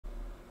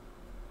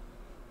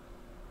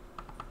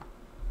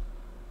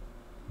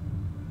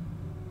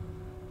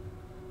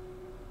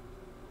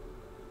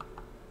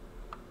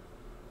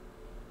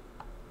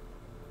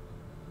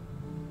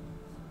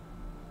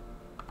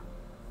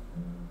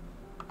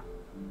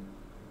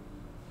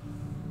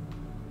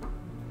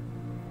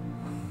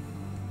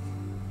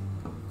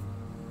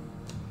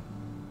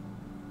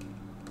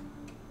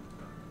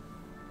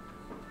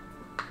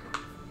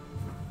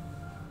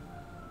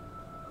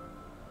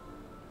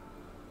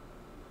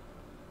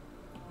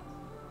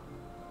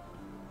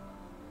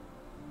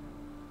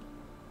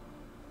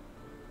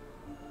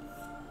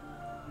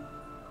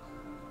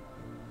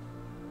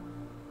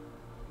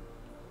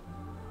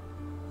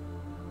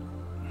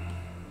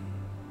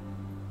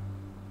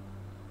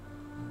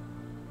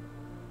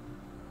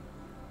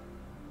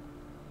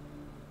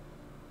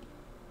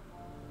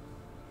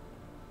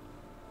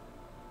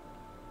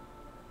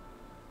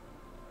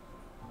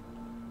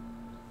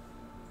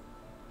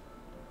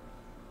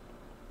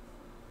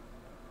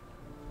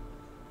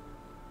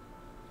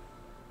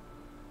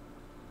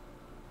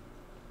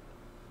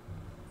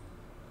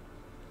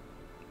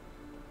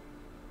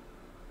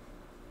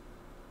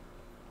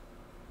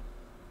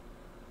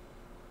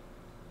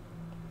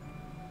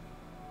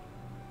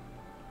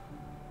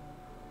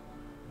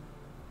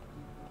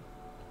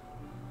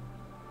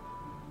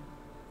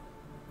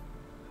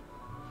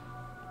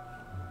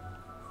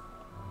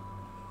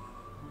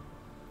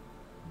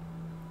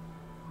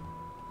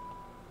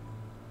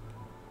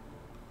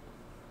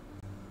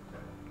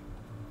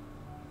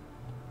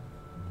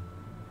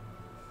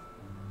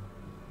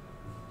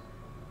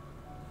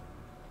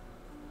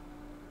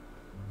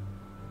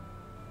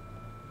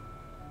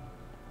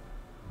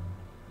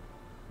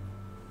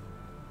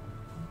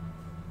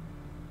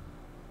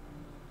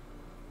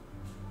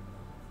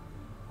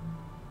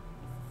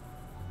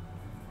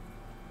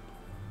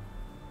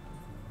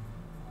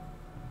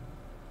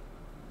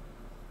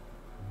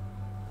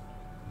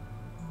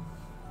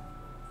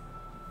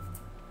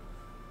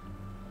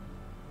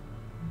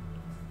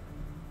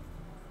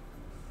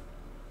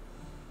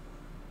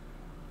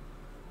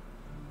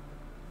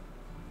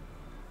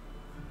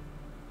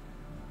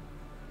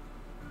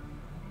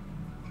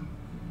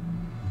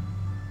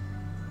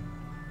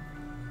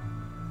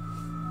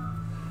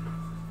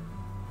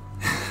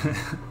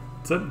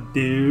What's up,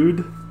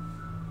 dude?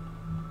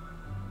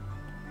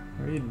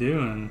 How are you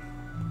doing?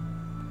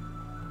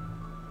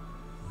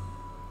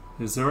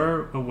 Is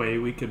there a way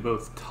we could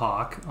both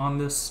talk on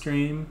this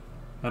stream?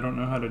 I don't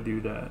know how to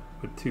do that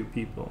with two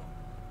people.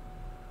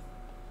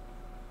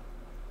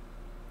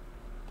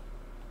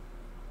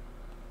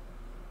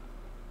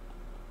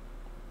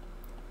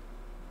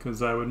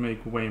 Because that would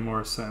make way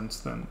more sense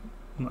than,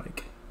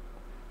 like,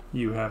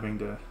 you having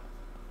to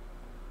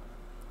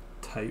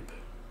type.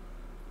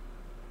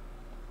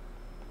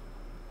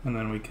 And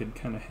then we could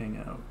kind of hang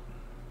out.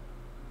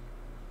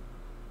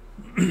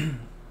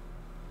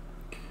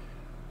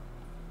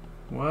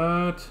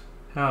 What?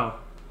 How?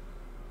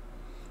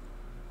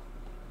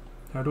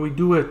 How do we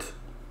do it?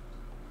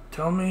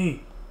 Tell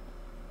me.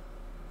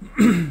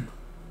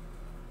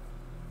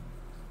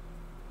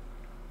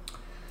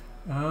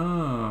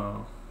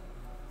 Oh.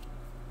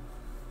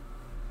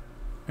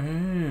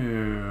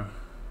 Oh.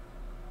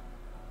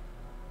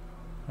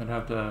 I'd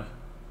have to...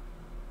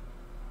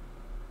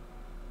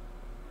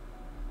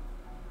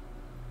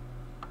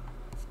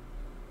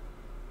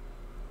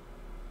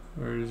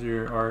 Where's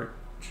your art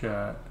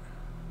chat?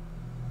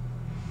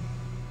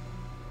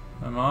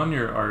 I'm on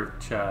your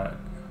art chat.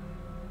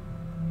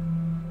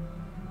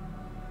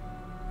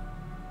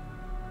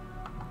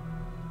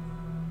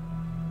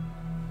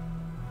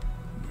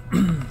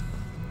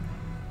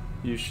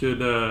 You should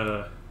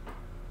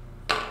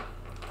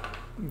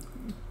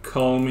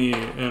call me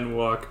and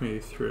walk me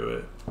through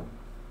it.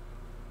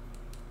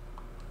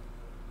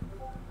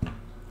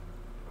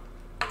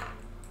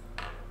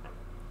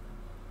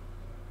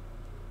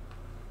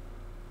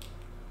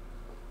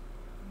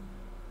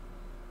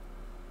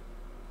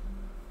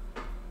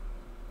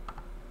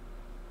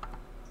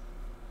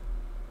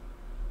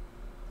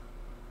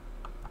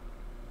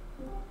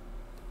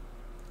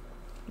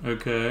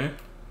 Okay.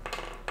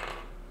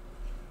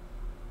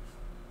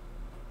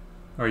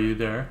 Are you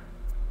there?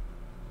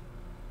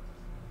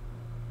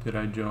 Did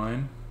I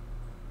join?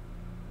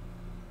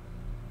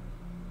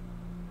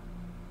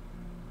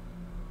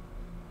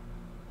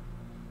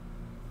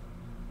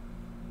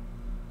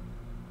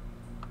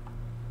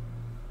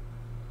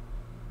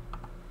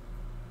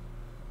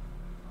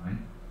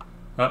 Fine.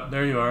 Oh,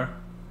 there you are.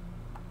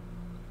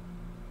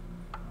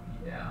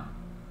 Yeah.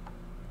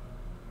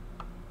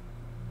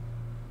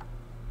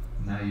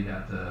 Now you'd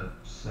have to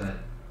set,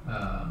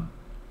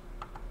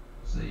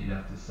 so you'd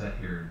have to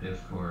set your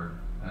Discord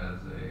as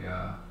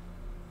a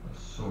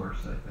source,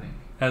 I think.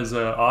 As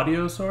an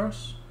audio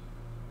source?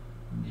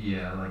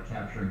 Yeah, like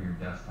capturing your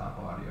desktop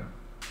audio.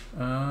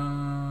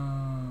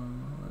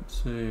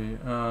 Let's see.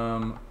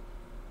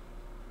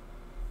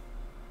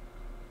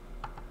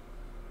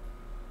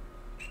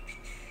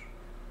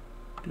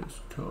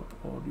 Desktop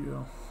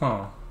audio.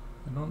 Huh.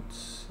 I don't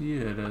see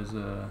it as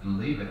a...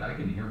 Leave it. I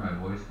can hear my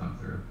voice come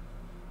through.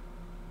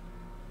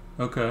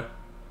 Okay.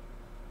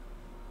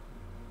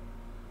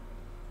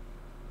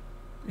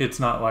 It's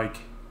not like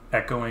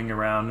echoing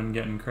around and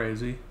getting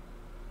crazy?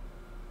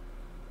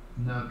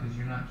 No, because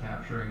you're not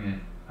capturing it.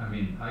 I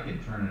mean, I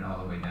could turn it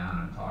all the way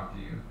down and talk to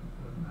you.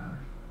 It doesn't matter.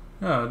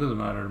 No, it doesn't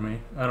matter to me.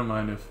 I don't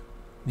mind if,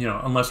 you know,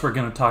 unless we're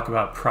going to talk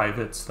about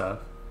private stuff.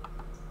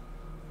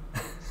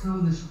 So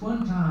this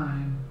one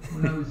time,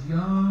 when I was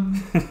young,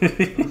 I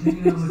was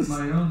hanging out with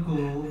my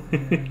uncle,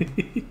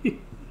 and...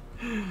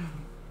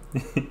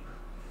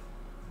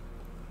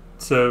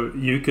 So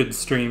you could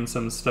stream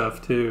some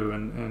stuff too,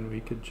 and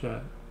we could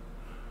chat.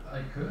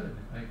 I could.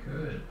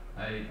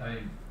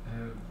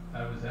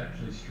 I was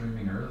actually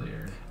streaming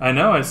earlier. I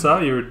know, I saw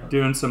you were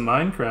doing some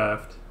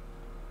Minecraft.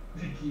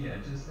 Yeah,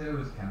 just, it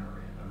was kind of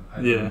random. I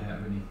Yeah. didn't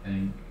have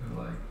anything,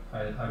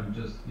 like, I'm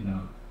just, you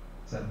know,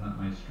 setting up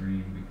my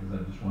stream because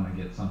I just want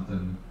to get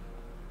something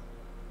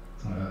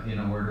in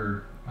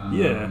order.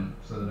 Yeah.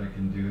 So that I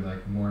can do,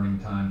 like, morning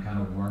time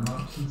kind of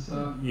warm-ups and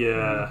stuff.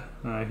 Yeah,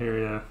 I hear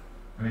ya.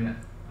 I mean,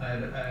 I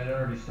had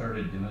already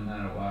started doing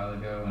that a while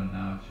ago, and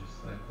now it's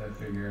just like, I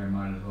figure I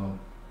might as well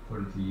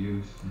put it to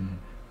use. And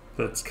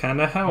That's kind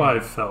of how I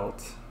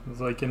felt. I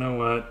was like, you know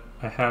what?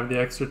 I have the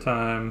extra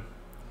time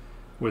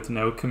with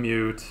no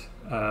commute.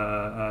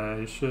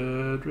 I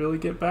should really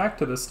get back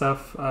to the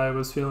stuff I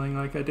was feeling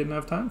like I didn't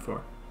have time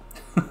for.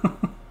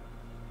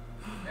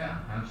 yeah,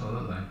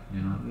 absolutely.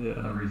 You know,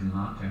 Yeah. no reason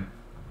not to.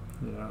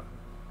 Yeah.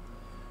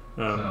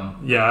 So,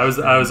 Yeah,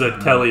 I was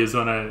at Kelly's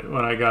when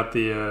I got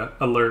the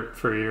alert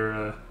for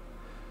your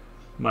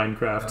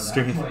Minecraft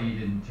stream. That's why you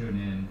didn't tune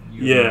in.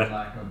 Yeah. Had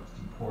lack of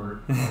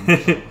support.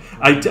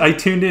 I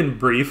tuned in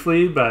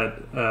briefly,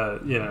 but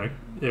you know,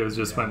 it was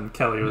just Yeah. when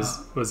Kelly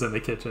was in the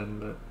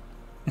kitchen.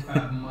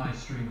 But my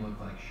stream looked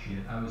like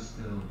shit. I was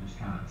still just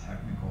kind of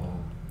technical,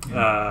 you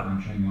know,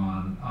 crunching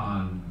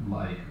on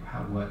like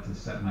what to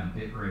set my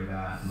bitrate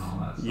at and all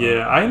that stuff.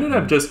 yeah, I ended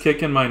up just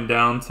kicking mine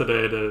down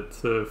today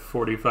to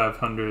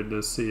 4500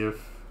 to see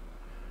if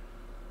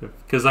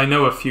because I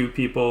know a few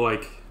people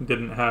like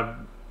didn't have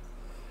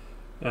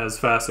as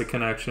fast of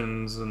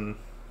connections, and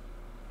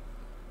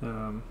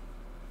though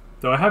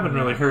I haven't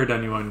really heard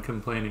anyone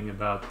complaining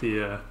about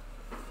the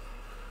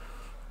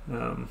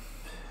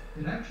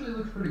It actually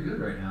looks pretty good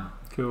right now.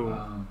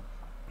 Cool.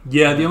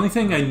 Yeah, the only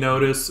thing I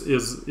notice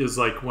is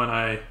like when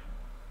I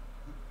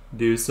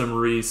do some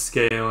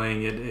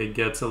rescaling, it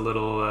gets a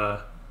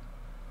little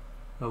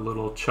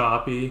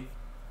choppy,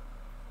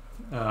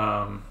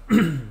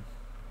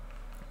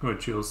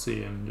 which you'll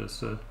see in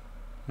just a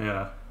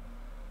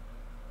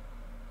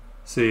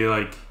See,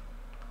 like,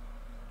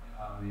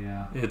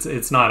 yeah,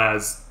 it's not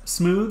as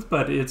smooth,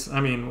 but I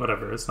mean,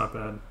 whatever, it's not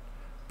bad.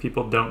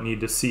 People don't need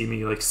to see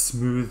me like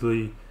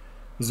smoothly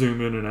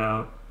zoom in and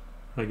out,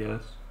 I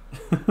guess.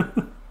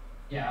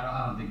 Yeah,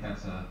 I don't think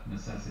that's a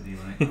necessity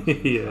when it comes to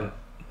this stuff,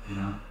 you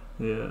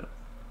know?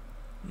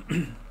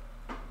 Yeah.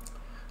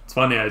 It's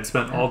funny, I'd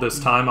spent all this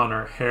time on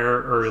her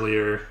hair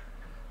earlier,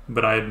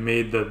 but I had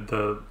made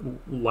the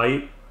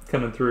light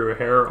coming through her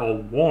hair all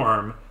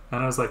warm,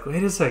 and I was like,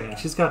 wait a second,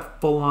 she's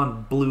got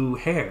full-on blue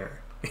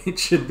hair. It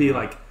should be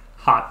like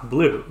hot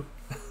blue.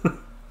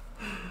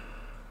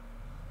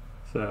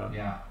 So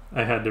yeah,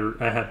 I had to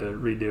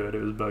redo it.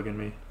 It was bugging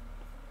me.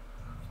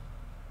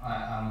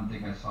 I don't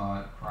think I saw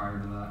it prior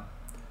to that.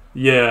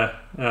 Yeah.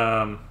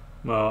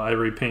 Well, I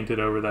repainted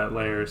over that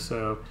layer,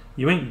 so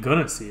you ain't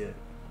gonna see it.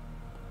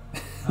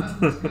 That's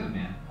good,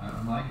 man.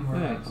 I'm liking where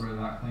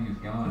that thing is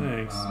going.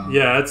 Thanks.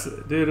 Yeah, it's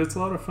a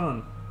lot of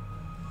fun.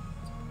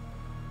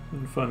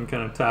 And fun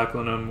kind of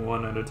tackling them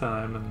one at a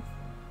time, and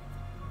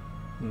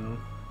you know.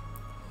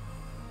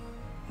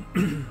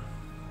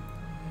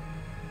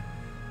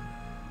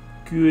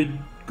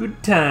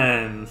 Good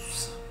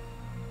times.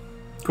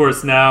 Of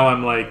course, now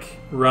I'm like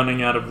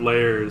running out of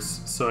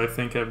layers, so I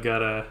think I've got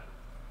to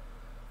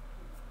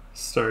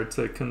start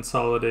to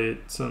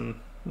consolidate some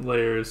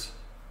layers.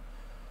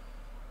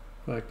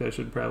 In fact, I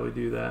should probably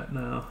do that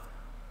now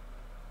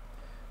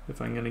if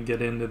I'm going to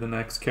get into the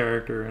next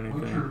character or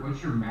anything.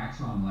 What's your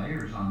maximum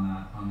layers on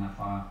that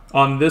file?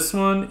 On this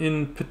one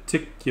in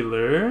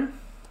particular,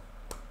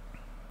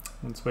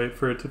 let's wait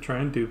for it to try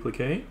and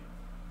duplicate.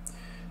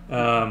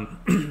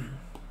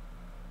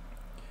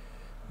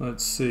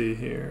 Let's see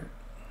here.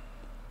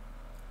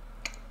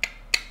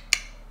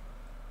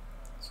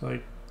 It's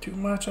like too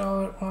much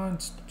all at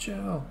once.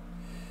 Chill.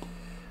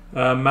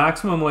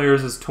 Maximum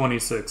layers is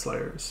 26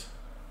 layers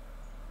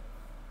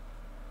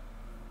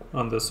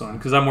on this one,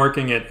 because I'm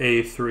working at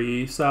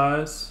A3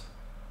 size,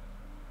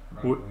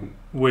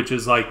 which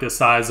is like the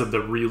size of the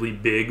really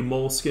big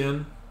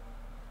moleskin.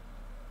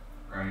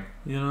 Right.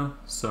 You know,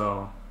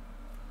 so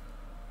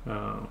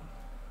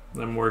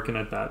I'm working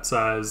at that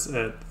size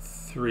at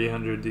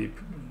 300 DPI.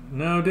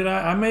 No, did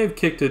I? I may have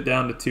kicked it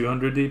down to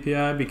 200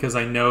 DPI because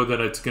I know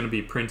that it's going to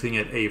be printing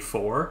at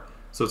A4,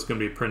 so it's going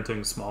to be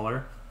printing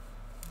smaller.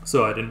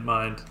 So I didn't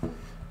mind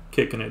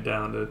kicking it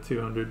down to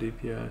 200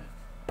 DPI.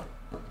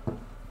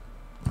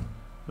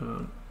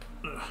 Hang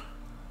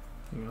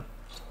on,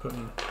 just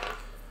putting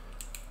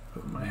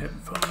my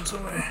headphones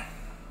away.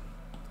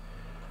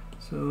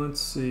 So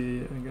let's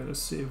see. I gotta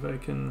see if I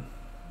can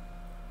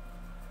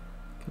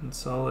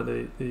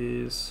consolidate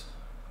these.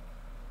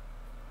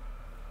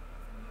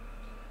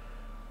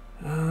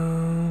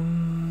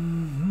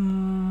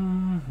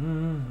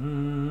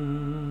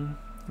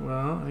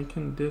 Well, I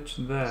can ditch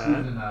that.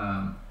 Even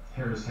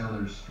Harris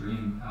Heller's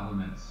stream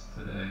elements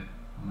today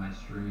on my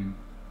stream.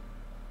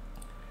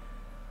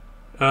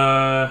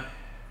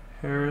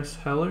 Harris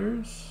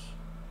Heller's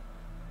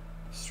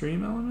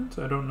stream elements?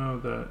 I don't know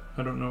that.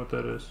 I don't know what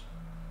that is.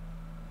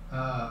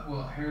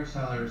 Well, Harris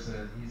Heller's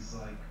he's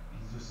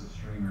just a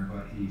streamer,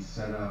 but he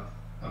set up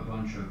a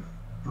bunch of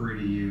free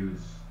to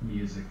use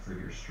music for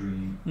your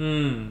stream.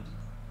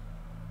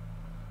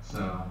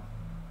 So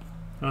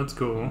that's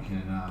cool.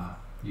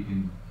 You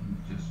can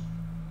just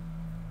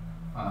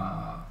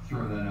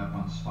throw that up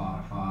on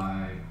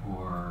Spotify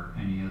or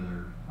any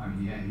other. I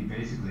mean, yeah, he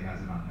basically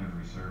has it on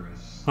every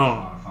service.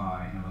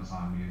 Spotify,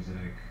 Amazon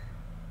Music,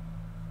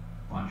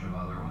 bunch of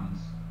other ones.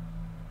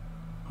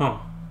 Huh.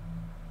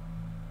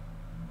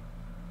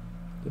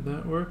 Did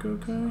that work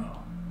okay?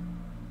 So,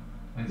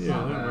 it's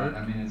not bad. Worked.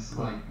 I mean, it's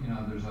like, you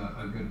know, there's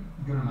a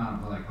good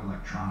amount of like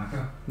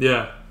electronica.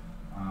 Yeah.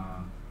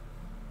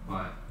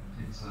 But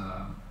it's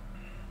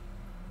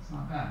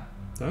not bad.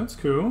 That's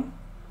cool.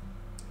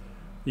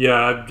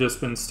 Yeah, I've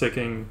just been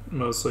sticking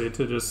mostly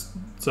to just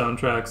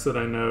soundtracks that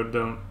I know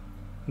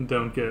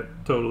don't get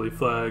totally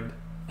flagged.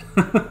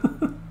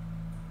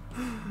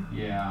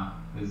 Yeah.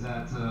 Has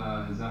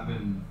that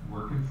been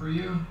working for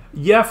you?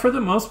 Yeah, for the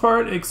most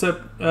part,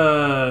 except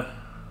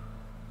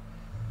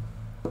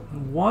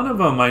one of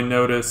them I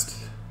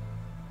noticed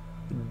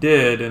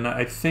did, and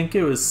I think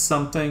it was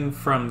something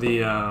from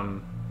the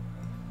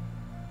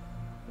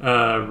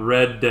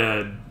Red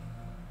Dead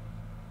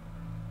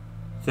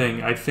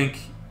thing. I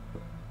think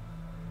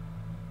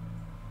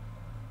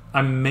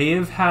I may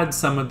have had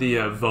some of the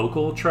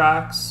vocal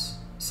tracks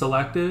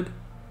selected,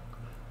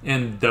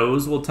 and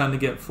those will tend to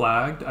get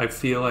flagged. I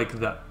feel like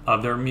the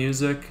other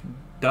music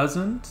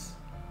doesn't,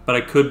 but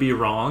I could be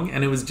wrong.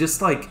 And it was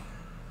just like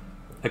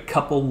a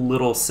couple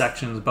little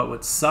sections. But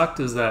what sucked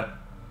is that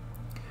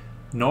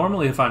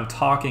normally if I'm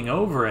talking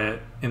over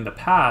it in the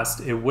past,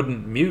 it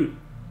wouldn't mute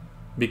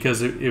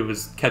because it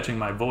was catching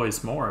my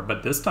voice more.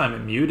 But this time it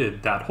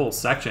muted that whole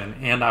section,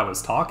 and I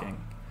was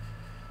talking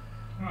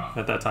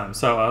at that time.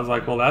 So I was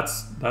like, well,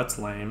 that's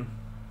lame.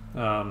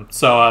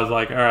 So I was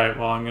like, all right,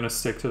 well, I'm gonna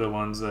stick to the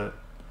ones that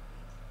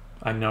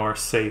I know are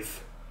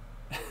safe.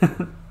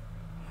 All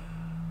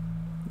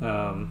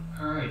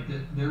right,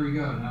 there we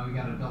go. Now we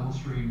got a double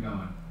stream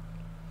going.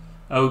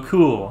 Oh,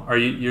 cool.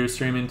 You're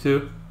streaming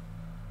too?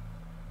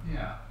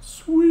 Yeah.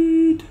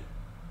 Sweet.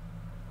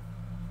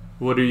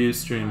 What are you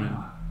streaming?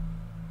 A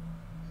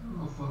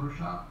little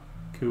Photoshop.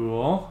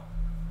 Cool.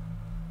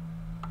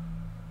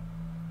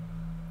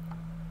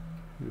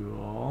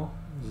 Cool.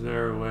 Is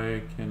there a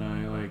way, can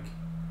I like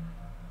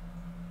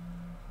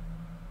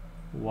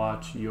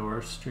watch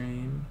your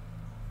stream?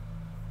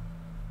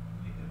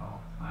 Make it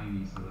all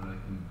tiny so that I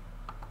can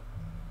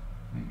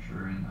make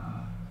sure and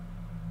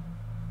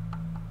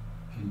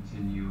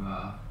continue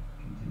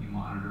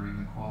monitoring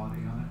the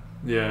quality on it.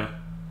 Yeah.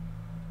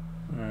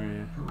 Where are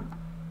you? Cool.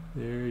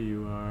 There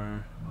you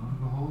are. Lo and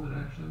behold, it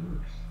actually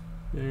works.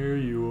 There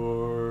you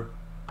are.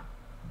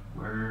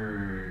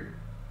 We're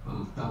a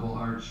little double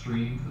art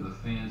stream for the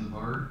fans of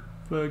art.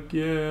 Fuck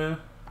yeah.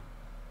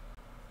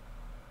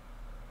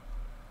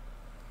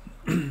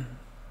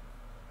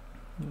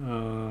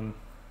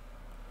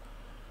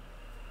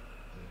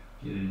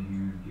 Get in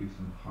here and do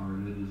some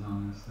hard edges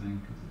on this thing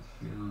because it's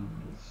feeling a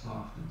little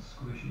soft and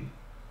squishy.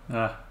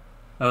 Oh,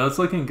 that's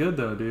looking good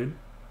though, dude.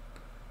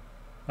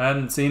 I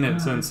hadn't seen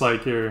it since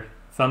like your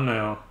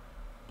thumbnail.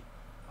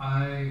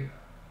 I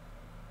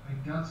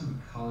got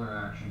some color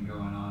action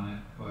going on it,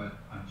 but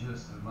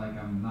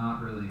I'm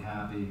not really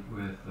happy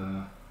with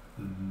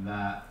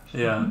that.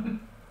 Yeah.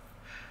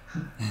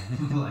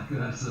 Like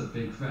that's a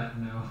big fat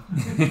no.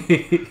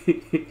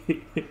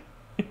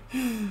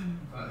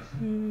 But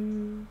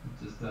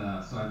just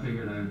so I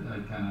figured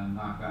I'd kind of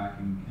knock back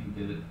and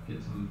get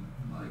some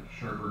like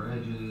sharper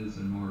edges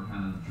and more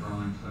kind of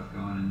drawing stuff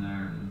going in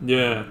there. And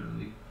yeah.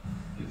 Really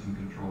get some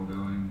control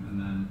going and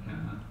then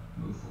kind of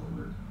move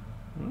forward.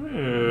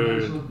 Weird.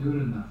 Might as well do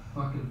it in the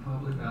fucking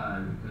public eye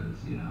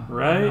because, you know.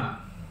 Right?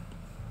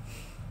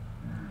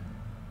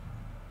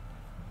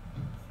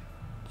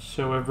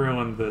 Show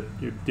everyone that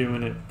you're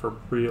doing it for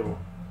real.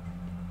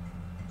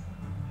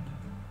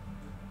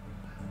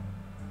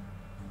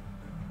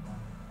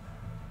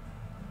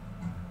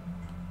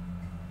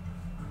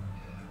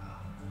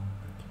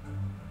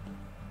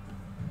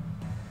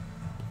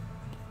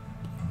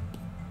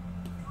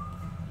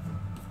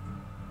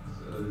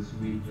 So this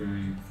week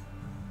during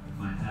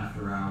my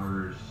after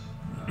hours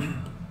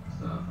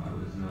stuff, I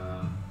was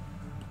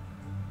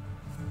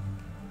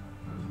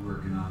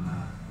working on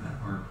that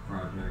art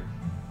project.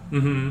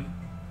 Mm-hmm.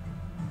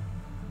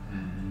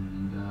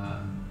 And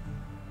then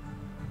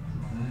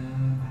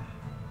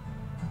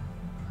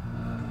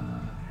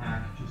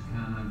Hack just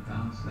kind of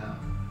bounced out.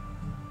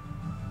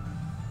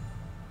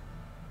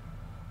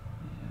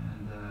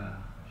 And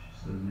she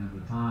just doesn't have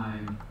the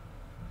time.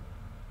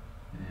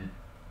 And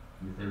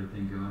with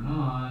everything going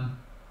on,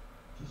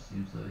 just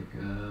seems like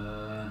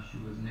she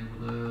wasn't able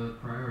to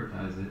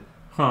prioritize it.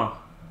 Huh.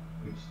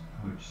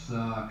 Which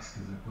sucks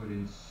because I put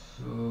in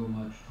so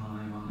much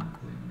time on that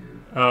thing,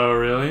 dude. Oh,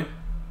 really?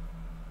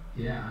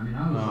 Yeah, I mean,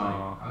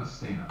 I was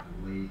staying up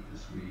late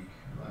this week,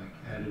 like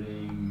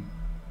editing,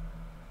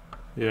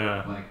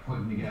 like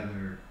putting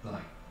together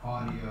like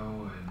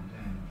audio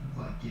and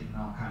like getting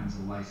all kinds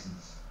of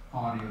licensed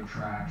audio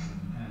tracks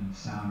and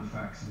sound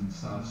effects and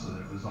stuff so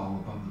that it was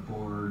all above the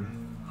board.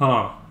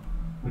 Huh.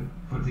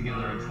 Put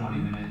together a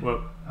 20-minute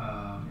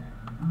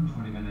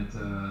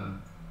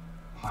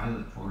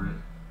pilot for it.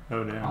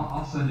 Oh damn.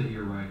 I'll send it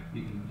your way.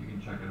 You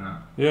can check it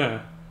out.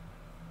 Yeah.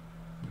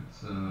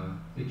 It's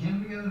it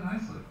came together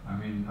nicely. I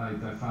mean, I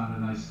found a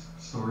nice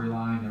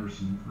storyline. There were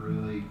some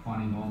really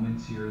funny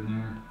moments here and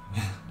there.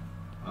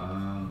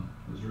 I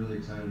was really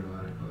excited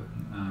about it, but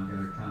now I've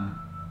got to kind of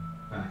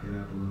back it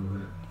up a little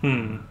bit.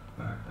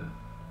 The fact that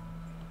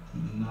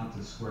not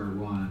to square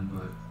one,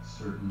 but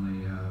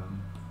certainly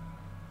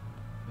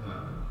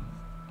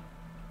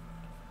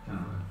kind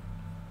of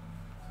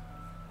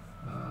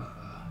a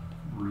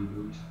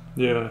reboot.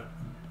 Yeah.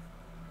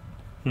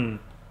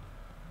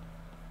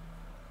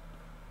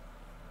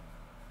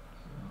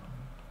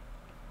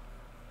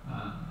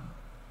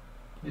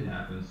 It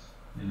happens,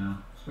 you know,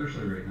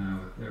 especially right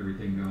now with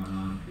everything going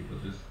on. People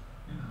just,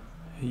 you know.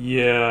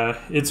 Yeah,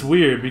 it's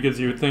weird because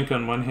you would think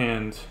on one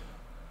hand,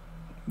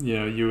 you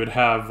know, you would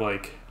have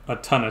like a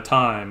ton of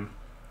time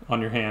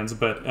on your hands,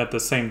 but at the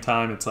same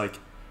time, it's like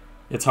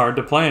it's hard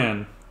to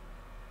plan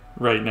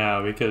right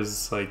now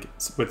because like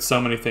with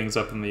so many things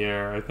up in the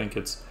air, I think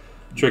it's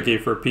tricky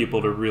for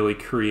people to really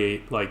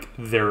create like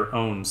their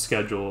own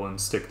schedule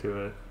and stick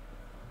to it.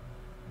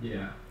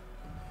 Yeah.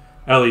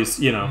 At least,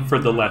 you know, for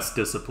the less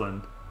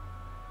disciplined.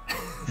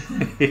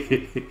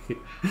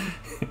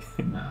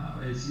 No,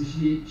 it's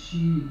she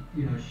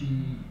you know,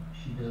 she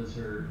does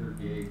her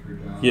gig, her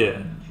job, yeah,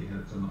 and she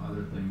had some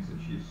other things that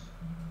she's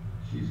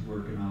she's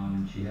working on,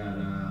 and she had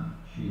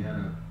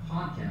a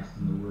podcast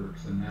in the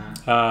works, and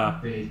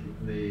that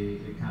basically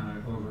it kind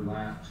of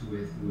overlapped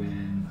with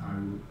when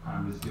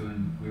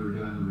we were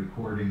doing the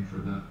recording for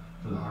the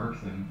ARC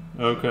thing.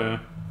 Okay.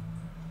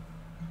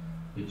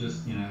 So it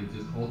just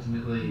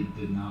ultimately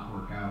did not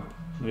work out.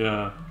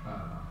 Yeah.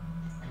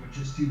 Which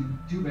is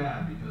too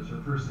bad, because her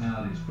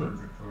personality is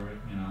perfect for it,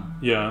 you know.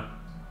 Yeah.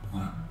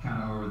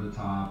 Kind of over the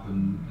top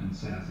and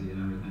sassy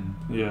and everything.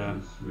 Yeah.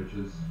 Which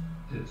is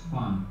it's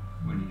fun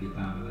when you get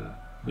down to that.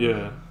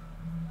 Yeah.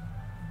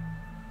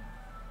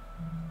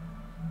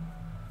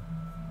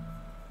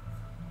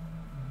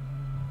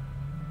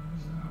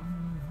 So,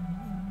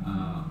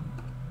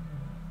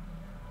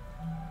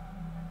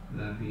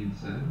 that being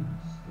said,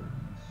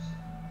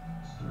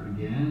 start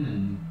again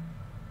and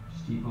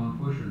just keep on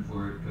pushing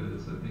for it,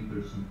 because I think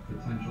there's some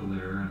potential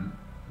there, and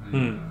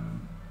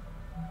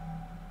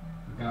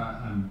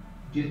I'm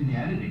getting the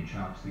editing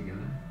chops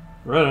together.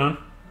 Right on.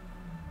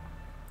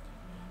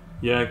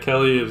 Yeah,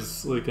 Kelly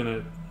is looking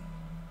at.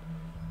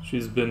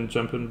 She's been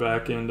jumping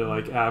back into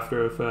like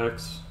After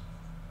Effects,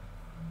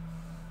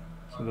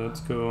 so that's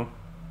cool.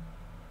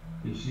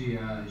 Is she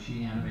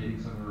animating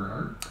some of her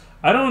art?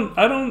 I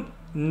don't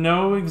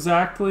know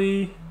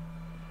exactly.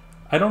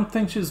 I don't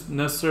think she's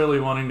necessarily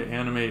wanting to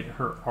animate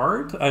her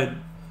art. I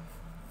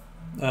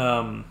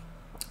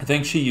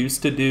think she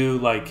used to do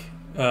like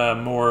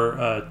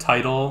more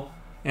title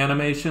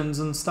animations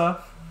and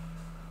stuff.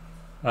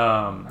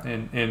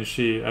 And I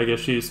guess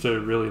she used to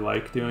really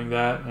like doing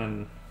that,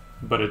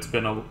 but it's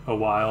been a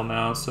while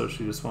now, so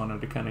she just wanted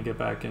to kind of get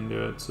back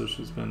into it, so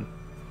she's been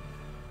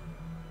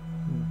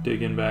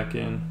digging back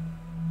in.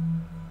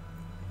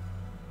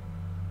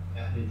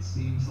 Yeah, it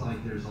seems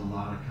like there's a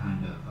lot of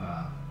kind of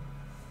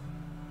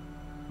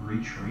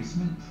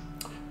retracement.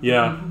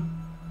 Yeah.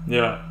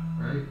 Yeah.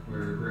 Right?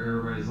 Where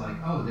everybody's like,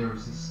 oh, there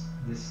was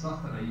this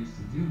stuff that I used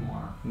to do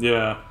more.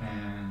 Yeah.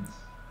 And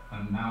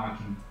now I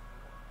can,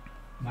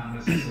 not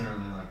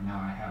necessarily like now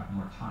I have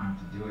more time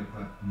to do it,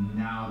 but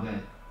now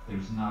that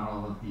there's not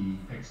all of the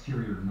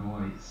exterior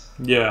noise,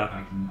 yeah,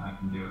 I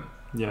can do it.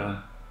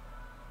 Yeah.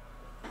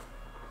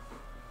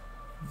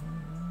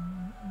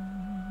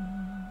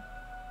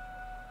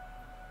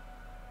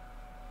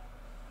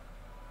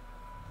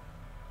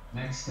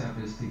 Next step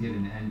is to get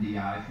an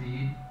NDI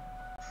feed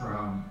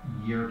from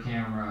your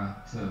camera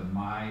to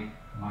my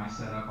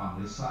setup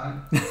on this side.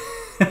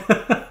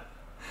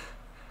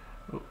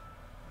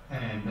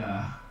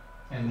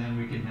 And then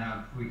we can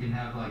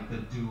have like the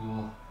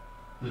dual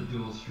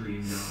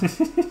stream going.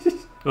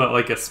 What,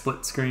 like a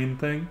split screen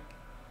thing?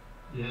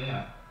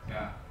 Yeah.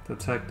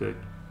 That's hectic.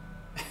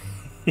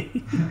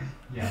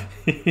 Yeah,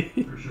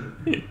 for sure.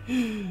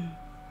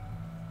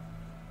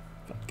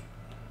 Fuck.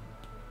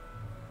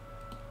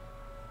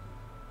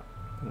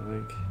 I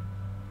think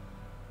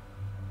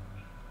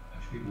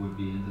people would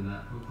be into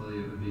that. Hopefully,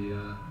 it would be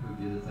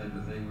the type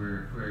of thing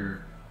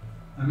where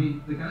I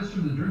mean, the guys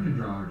from the Drink and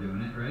Draw are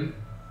doing it, right?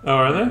 Oh,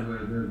 are they? Where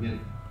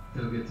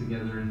they'll get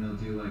together and they'll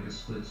do like a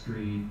split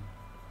screen.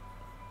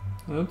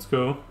 That's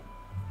cool.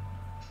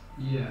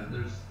 Yeah,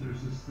 there's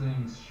this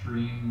thing,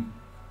 Stream.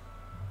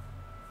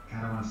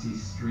 God, I want to see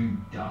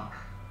Stream Duck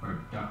or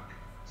Duck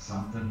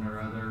something or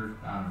other.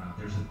 I don't know.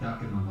 There's a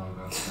duck in the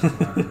logo. That's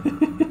what I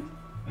remember from it.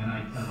 And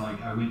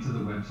I went to the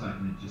website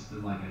and it just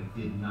like I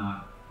did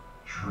not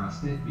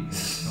trust it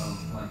because it felt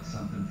like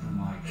something from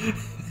like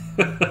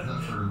the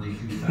early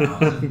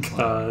 2000s,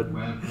 God.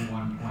 like Web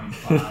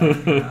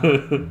 1.5. You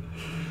know?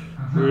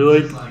 We're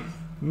like,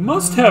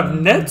 must have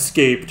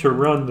Netscape to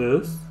run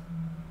this.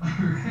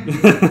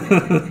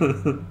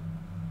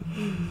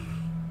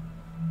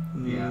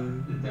 Yeah,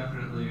 it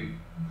definitely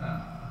was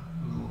a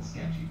little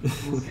sketchy.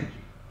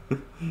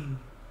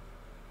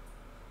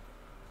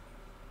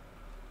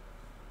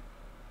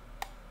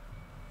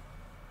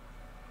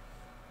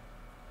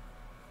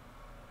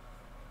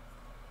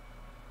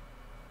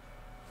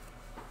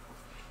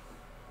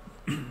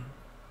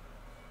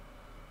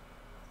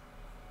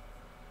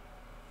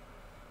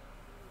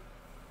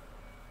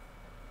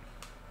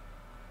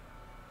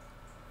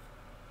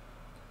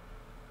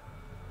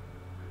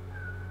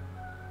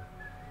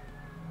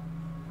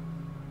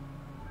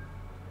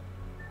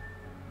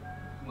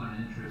 One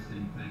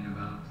interesting thing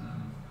about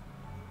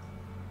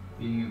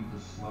being able to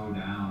slow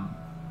down,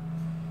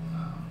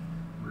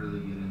 really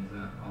get into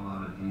a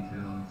lot of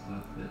detail and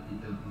stuff that you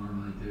don't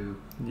normally do.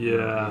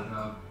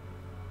 Yeah.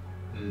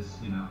 Is,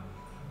 you know,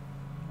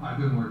 I've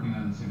been working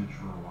on this image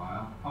for a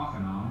while, off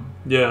and on.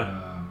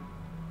 Yeah.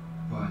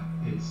 But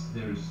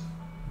there's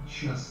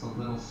just the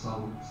little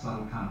subtle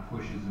kind of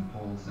pushes and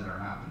pulls that are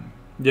happening.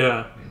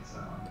 Yeah. It's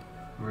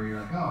where you're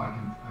like, oh, I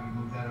can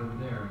move that over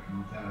there, I can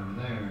move that over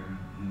there,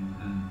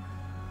 and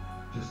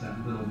just that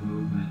little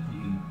movement,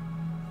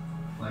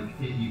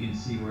 you can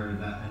see where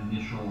the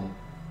initial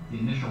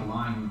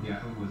line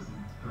was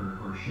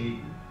or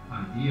shape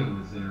idea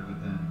was there, but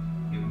then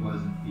it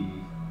wasn't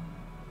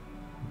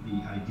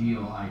the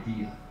ideal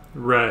idea.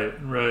 Right.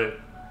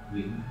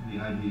 The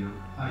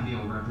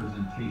ideal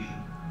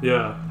representation.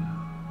 Yeah. You know?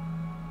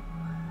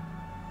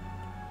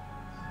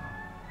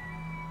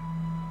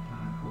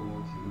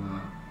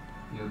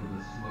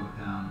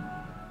 down.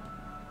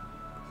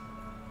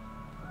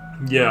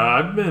 Yeah,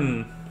 I've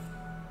been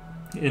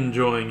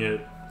enjoying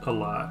it a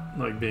lot,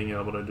 like being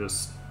able to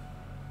just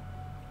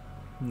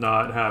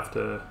not have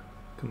to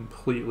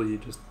completely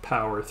just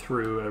power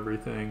through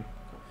everything.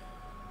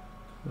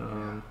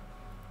 You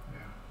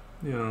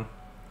know,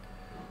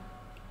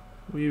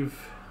 we've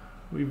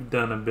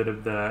done a bit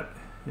of that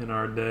in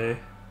our day.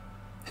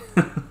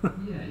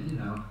 Yeah, you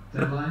know,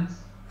 deadlines.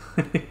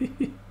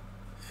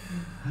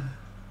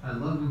 I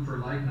love them for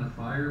lighting a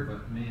fire,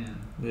 but man,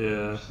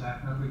 Yeah.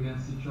 stacked up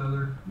against each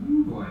other.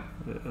 Ooh boy.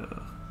 Yeah.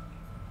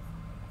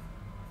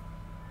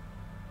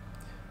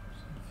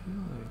 I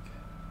feel like,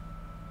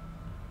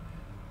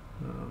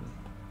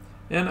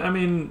 and I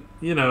mean,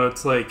 you know,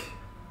 it's like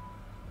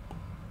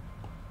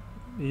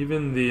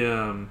even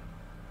the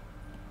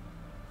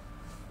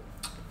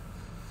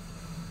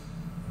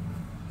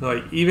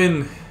like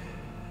even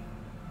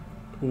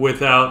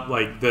without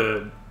like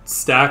the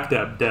stacked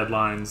up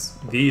deadlines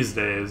these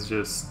days,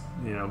 just,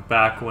 you know,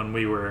 back when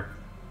we were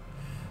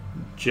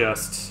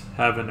just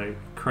having to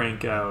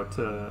crank out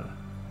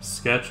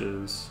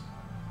sketches,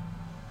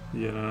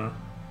 you know.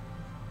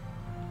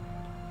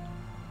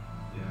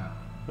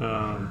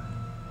 Yeah.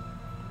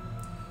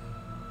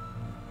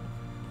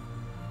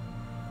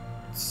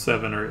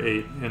 7 or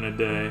 8 in a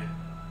day.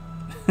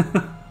 Oh,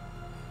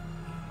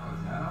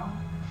 is that all?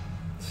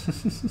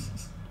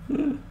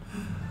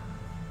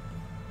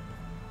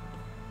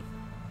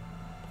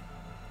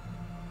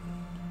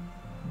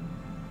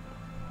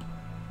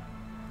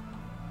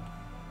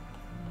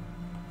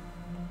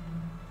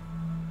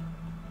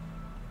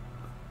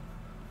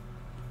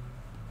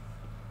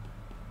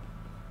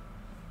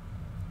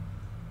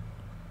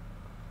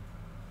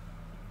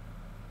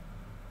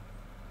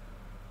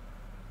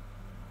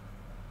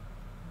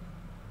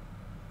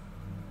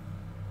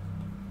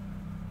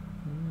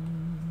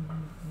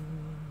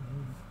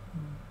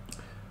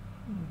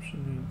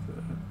 Should need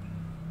that.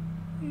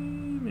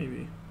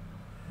 Maybe.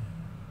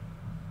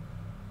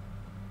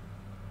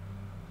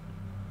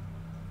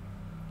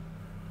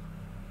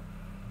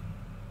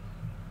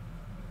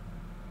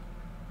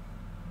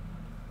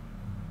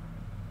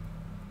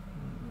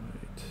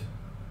 Alright.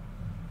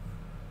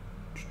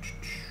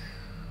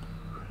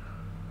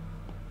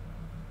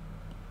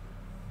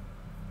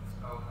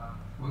 So,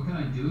 what can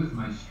I do with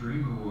my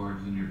stream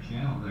awards in your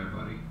channel there,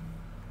 buddy?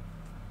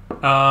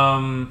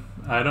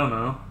 I don't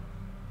know.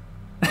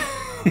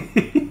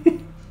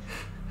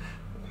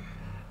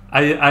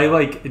 I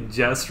like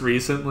just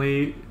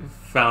recently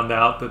found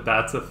out that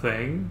that's a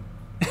thing.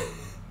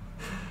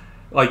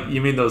 Like, you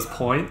mean those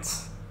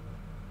points?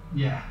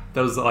 Yeah.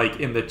 Those like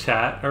in the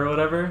chat or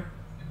whatever?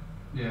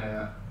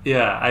 Yeah.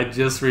 Yeah, I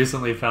just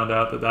recently found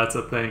out that that's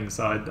a thing,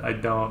 so I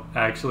don't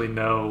actually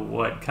know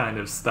what kind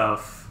of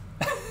stuff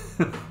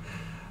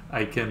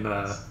I can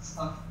That's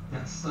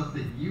stuff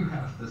that you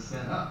have to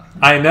set up.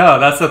 I know,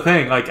 that's the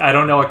thing. Like, I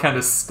don't know what kind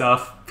of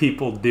stuff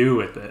people do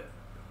with it.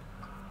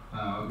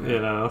 Oh, okay. You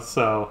know,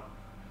 so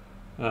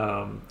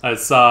I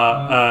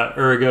saw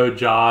Ergo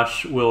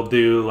Josh will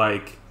do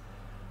like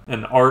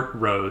an art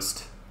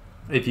roast.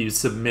 If you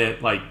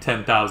submit like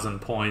 10,000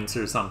 points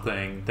or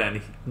something,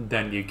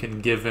 then you can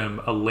give him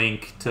a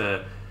link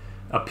to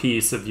a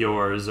piece of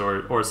yours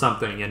or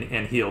something,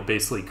 and he'll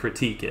basically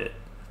critique it,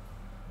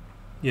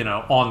 you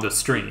know, on the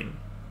stream.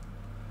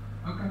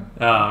 Okay.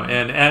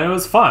 And it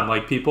was fun.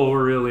 Like, people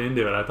were really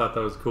into it. I thought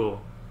that was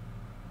cool.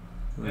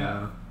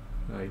 Yeah.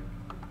 Like,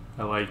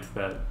 I liked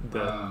that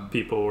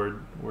people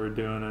were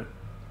doing it.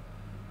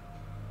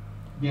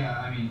 Yeah,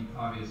 I mean,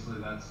 obviously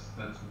that's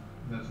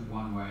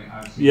one way.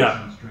 I've seen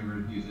some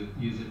streamers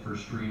use it for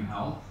stream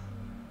health,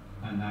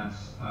 and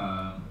that's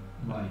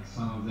like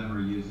some of them are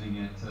using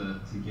it to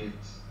get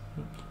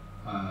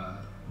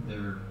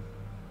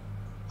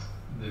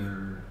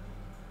their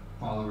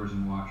followers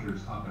and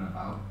watchers up and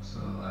about. So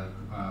like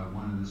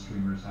one of the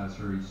streamers has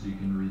her so you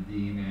can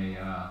redeem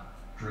a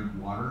drink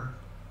water.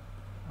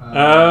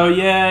 Oh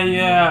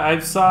yeah, I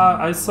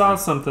saw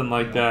something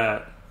like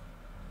that.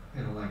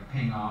 It'll like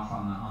ping off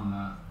on the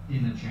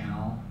in the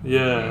channel.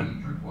 Yeah. Hey,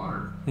 drink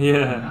water.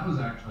 Yeah. And that was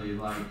actually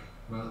like,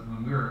 well,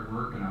 when we were at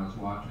work and I was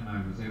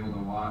able to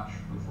watch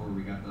before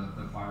we got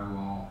the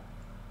firewall,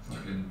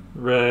 fucking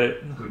right.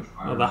 Twitch Oh,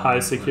 firewall the high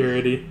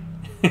security.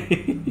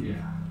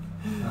 Yeah.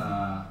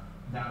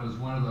 That was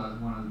one of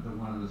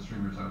the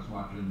streamers I was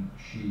watching.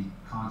 She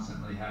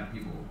constantly had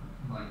people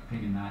like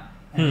pinging that,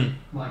 and it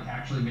like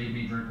actually made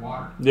me drink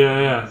water.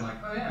 Yeah. I was like,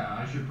 oh yeah,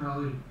 I should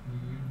probably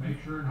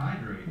make sure and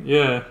hydrate.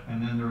 Yeah.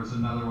 And then there was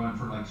another one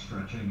for like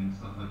stretching and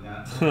stuff like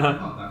that. I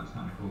thought that was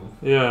kind of cool.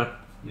 Yeah.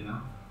 You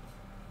know.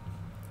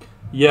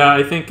 Yeah,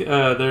 I think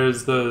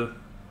there's that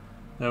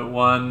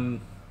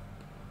one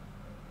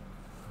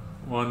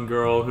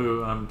girl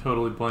who I'm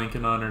totally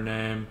blanking on her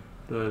name,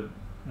 the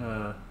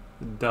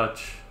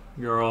Dutch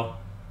girl.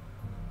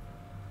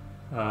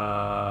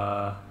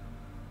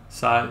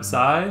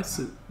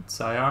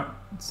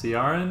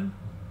 Ciaran?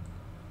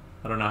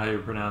 I don't know how you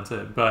pronounce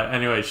it, but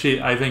anyway,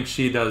 I think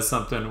she does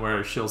something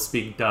where she'll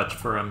speak Dutch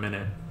for a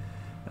minute.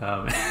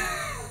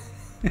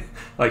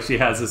 Like she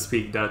has to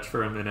speak Dutch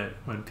for a minute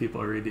when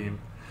people redeem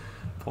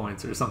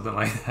points or something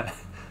like that.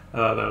 I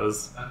thought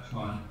That's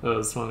fun. that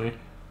was funny.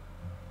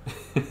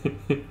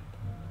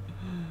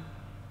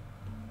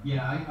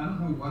 Yeah, I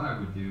don't know what I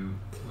would do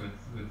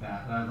with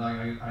that.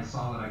 I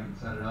saw that I could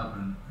set it up,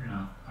 and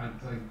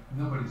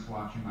nobody's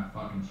watching my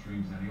fucking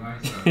streams anyway,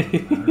 so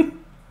it doesn't matter.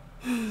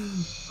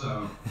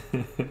 So,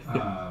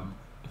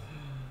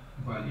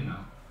 but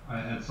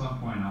at some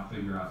point I'll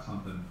figure out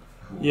something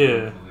cool.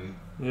 Yeah. Hopefully.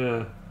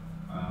 Yeah.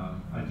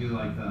 I do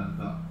like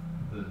the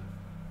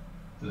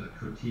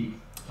critique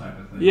type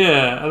of thing.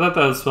 Yeah, I thought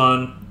that was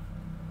fun.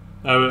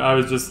 I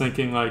was just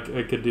thinking like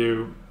I could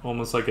do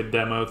almost like a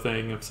demo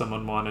thing if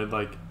someone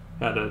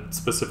had a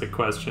specific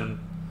question.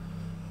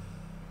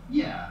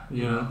 Yeah.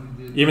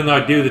 Even though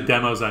I do the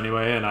demos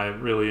anyway, and I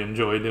really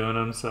enjoy doing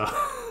them, so.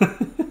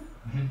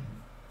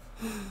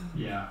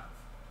 Yeah.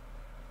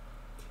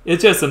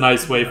 It's just a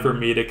nice way for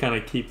me to kind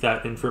of keep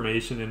that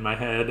information in my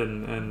head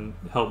and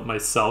help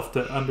myself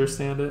to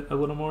understand it a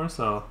little more.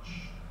 So.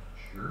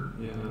 Sure.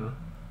 Yeah.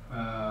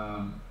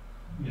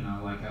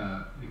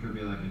 It could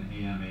be like an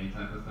AMA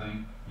type of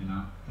thing.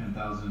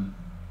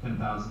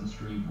 10,000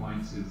 stream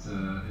points gets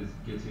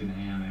you an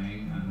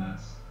AMA, and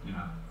that's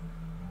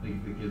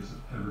it gives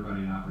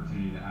everybody an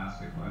opportunity to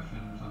ask a question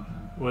or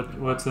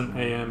something. What's an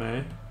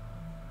AMA?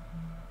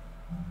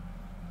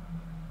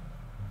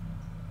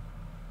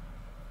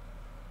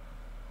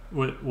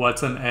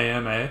 What's an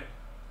AMA?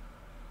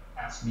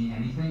 Ask me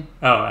anything?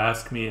 Oh,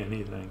 ask me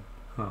anything.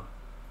 Huh.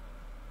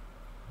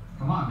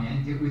 Come on,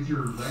 man, get with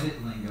your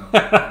Reddit lingo.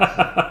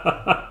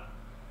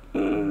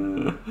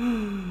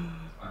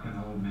 Fucking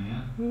old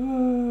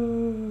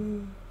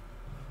man.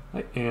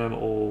 I am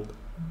old.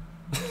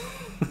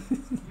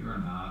 You are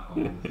not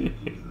old,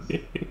 Jesus.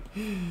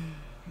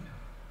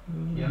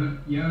 You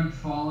haven't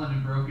fallen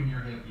and broken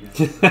your hip yet.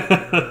 So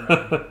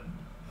you're right.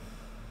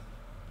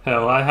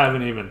 Hell, I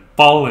haven't even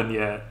fallen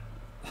yet.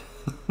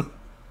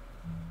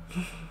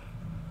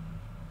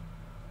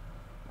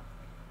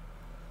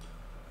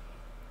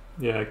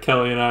 Yeah,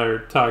 Kelly and I are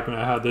talking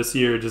about how this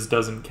year just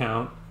doesn't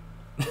count.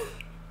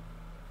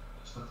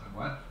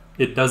 What?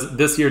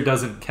 This year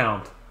doesn't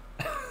count.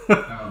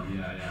 Oh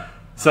yeah.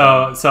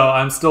 So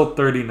I'm still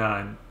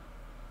 39.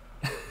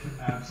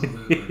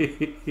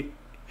 Absolutely.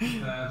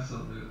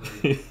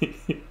 Absolutely.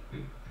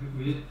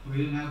 We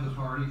didn't have the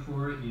party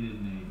for it. You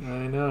didn't age.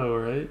 I know,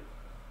 right?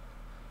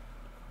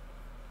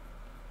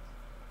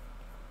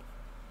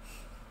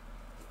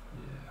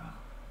 Yeah.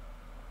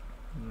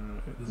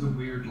 It's a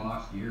weird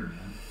lost year,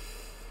 man.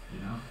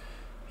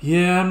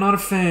 Yeah, I'm not a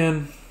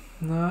fan.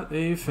 Not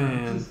a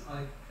fan. Just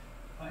like,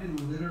 I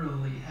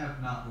literally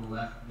have not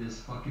left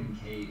this fucking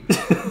cave.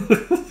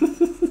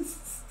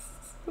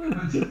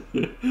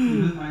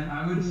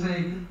 I would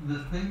say the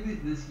thing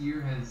that this year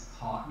has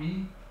taught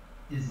me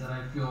is that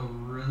I feel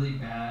really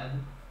bad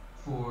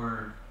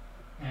for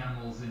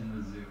animals in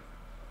the zoo.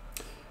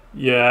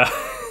 Yeah.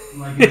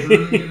 Like, it's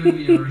really given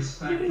me a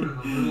respect for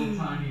the little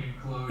tiny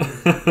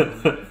enclosures that they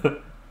live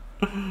in.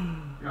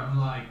 I'm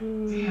like,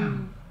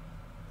 damn,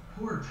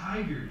 poor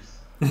tigers.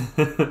 Okay,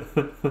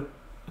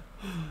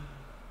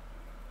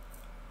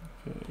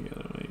 I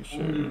gotta make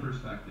sure. Whole new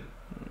perspective.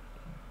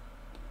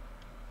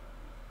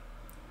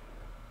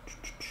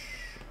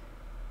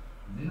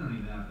 They don't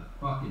even have the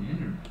fucking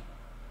internet.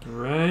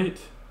 Right.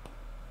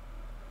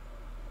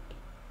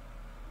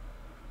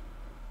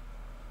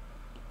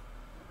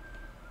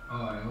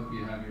 Oh, I hope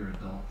you have your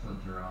adult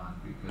filter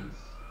on because,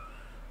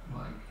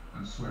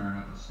 I'm swearing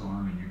up a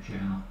storm in your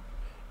channel.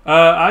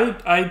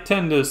 I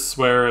tend to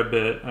swear a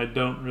bit. I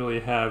don't really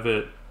have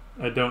it.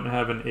 I don't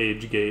have an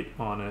age gate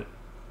on it.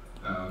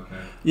 Oh,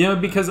 okay. Yeah,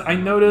 because I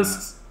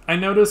noticed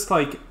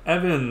like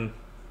Evan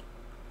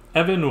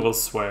will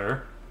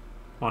swear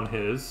on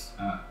his,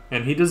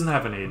 and he doesn't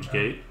have an age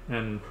gate,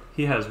 and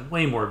he has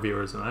way more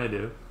viewers than I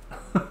do.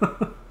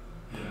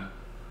 Yeah.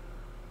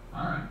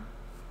 All right.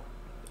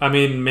 I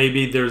mean,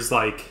 maybe there's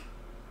like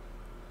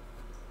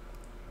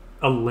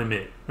a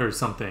limit or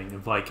something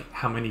of like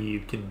how many you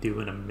can do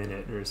in a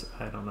minute, or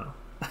I don't know.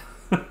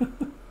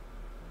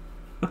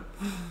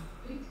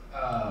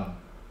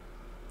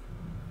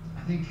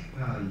 I think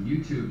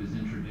YouTube has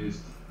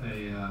introduced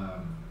a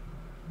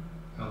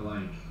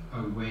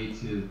way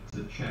to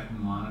check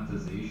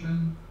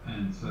monetization,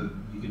 and so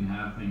you can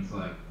have things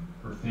like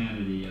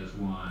profanity as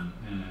one,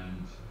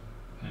 and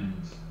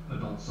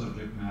adult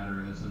subject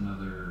matter as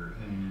another,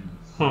 and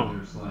so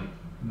there's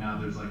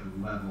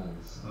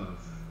levels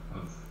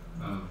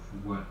of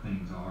what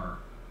things are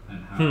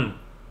and how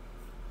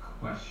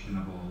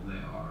questionable they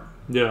are.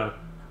 Yeah,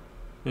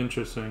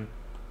 interesting.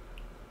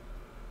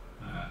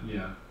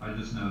 Yeah, I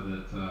just know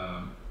that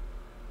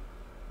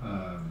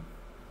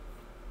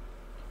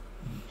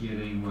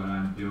getting what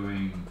I'm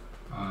doing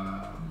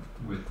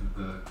with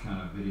the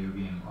kind of video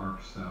game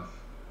ARC stuff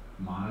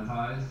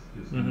monetized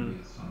is going to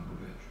be a son of a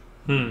bitch.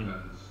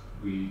 Because it's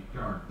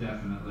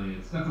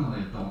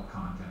definitely adult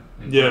content.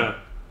 It's like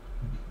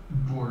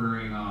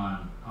bordering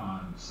on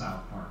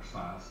South Park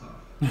style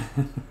stuff.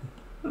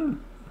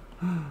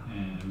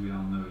 And we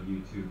all know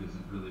YouTube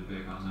isn't really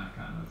big on that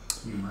kind of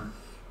humor.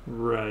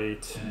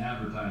 Right. And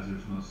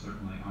advertisers most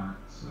certainly aren't.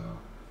 So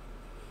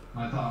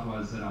my thought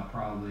was that I'll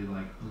probably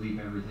like bleep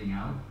everything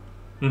out,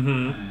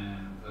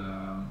 and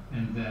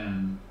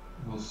then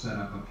we'll set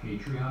up a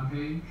Patreon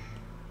page,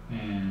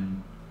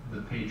 and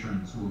the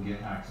patrons will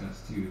get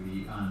access to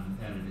the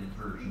unedited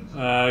versions.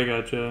 I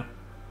gotcha.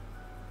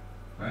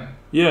 Right?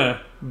 Yeah,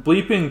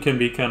 bleeping can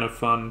be kind of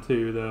fun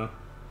too, though.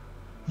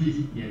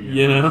 Yeah,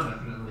 you know,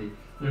 definitely.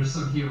 There's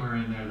some humor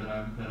in there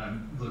that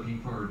I'm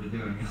looking forward to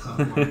doing at some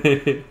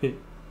point.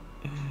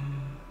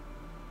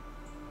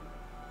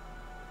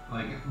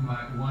 Like,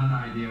 my one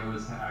idea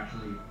was to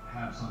actually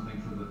have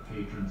something for the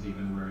patrons,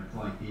 even where it's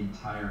like the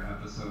entire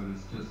episode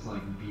is just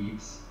like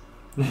beeps,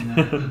 and then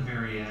at the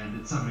very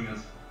end, somebody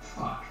goes,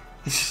 "Fuck,"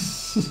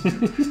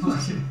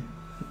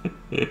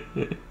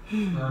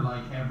 or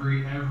like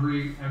every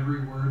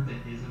word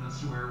that isn't a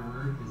swear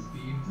word is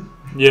beeped.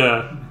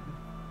 Yeah.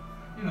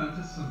 You know,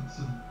 just some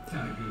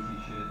kind of goofy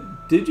shit.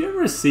 Did you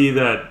ever see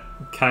that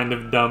kind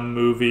of dumb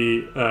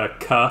movie,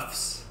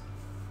 Cuffs,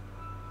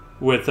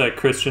 with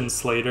Christian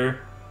Slater?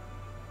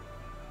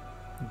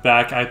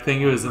 Back, I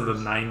think it was in the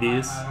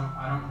 90s.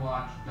 I don't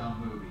watch dumb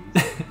movies.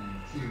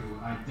 And two,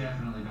 I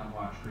definitely don't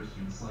watch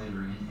Christian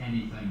Slater in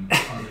anything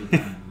other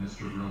than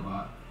Mr.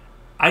 Robot.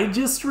 I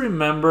just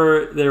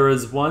remember there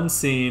was one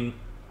scene,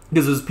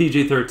 because it was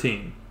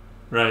PG-13,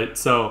 right?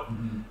 So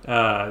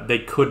they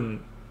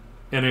couldn't,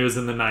 and it was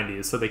in the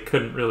 90s, so they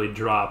couldn't really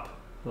drop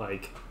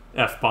like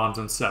F-bombs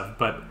and stuff.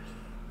 But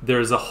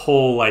there's a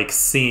whole like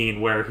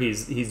scene where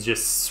he's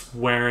just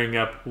swearing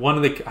up one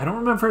of the, I don't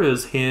remember if it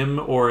was him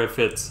or if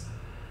it's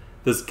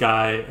this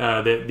guy,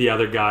 the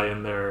other guy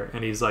in there,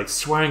 and he's like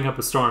swearing up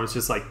a storm. It's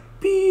just like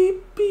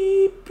beep,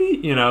 beep,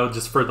 beep, you know,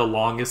 just for the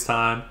longest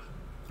time.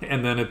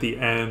 And then at the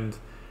end,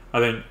 I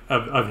think,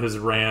 of his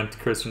rant,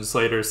 Christian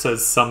Slater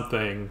says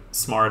something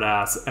smart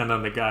ass, and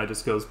then the guy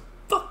just goes,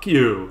 "Fuck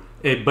you."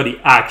 But he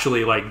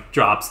actually like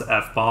drops the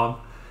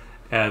F-bomb.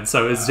 And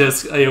so it's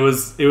just, it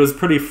was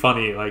pretty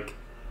funny. Like,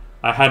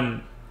 I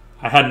hadn't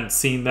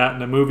seen that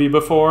in a movie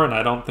before, and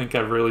I don't think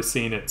I've really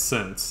seen it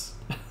since.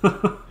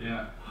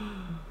 Yeah.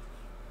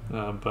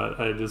 But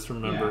I just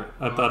remember,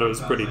 I thought it was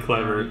pretty like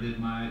clever. I did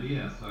my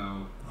idea, so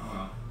oh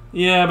well.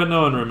 Yeah, but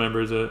no one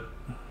remembers it.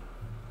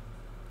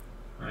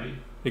 Right?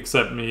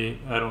 Except me.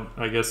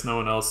 I guess no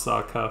one else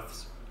saw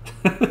Cuffs.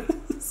 No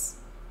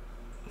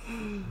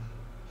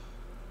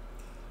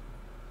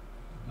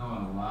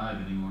one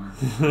alive anymore.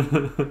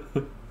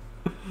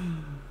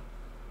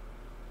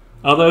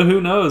 Although, who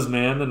knows,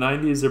 man? The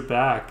 90s are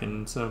back,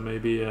 and so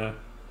maybe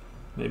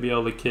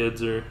all the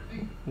kids are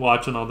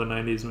watching all the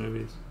 90s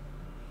movies.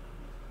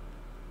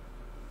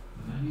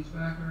 The 90s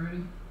back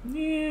already?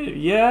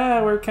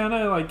 Yeah, we're kind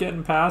of like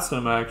getting past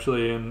them,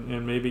 actually,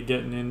 and maybe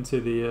getting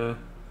into the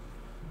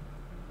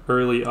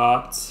early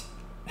aughts.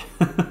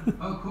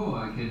 Oh, cool!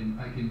 I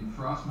can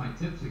frost my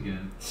tips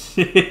again.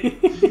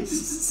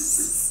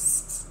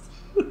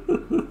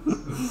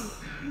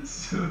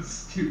 So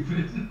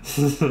stupid.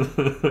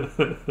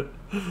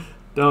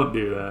 Don't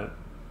do that.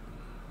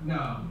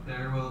 No,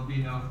 there will be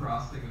no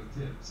frosting of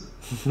tips.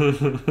 It's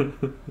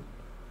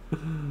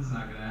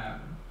not gonna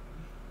happen.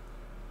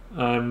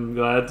 I'm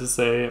glad to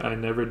say I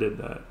never did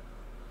that.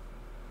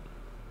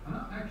 I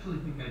don't actually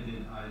think I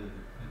did either.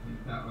 I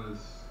think that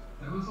was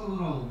a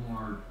little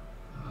more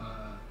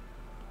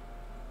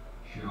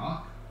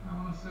jock, I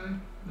want to say,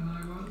 than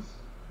I was.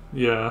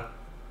 Yeah.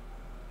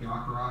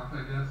 Jock rock,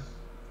 I guess.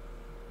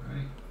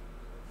 Right?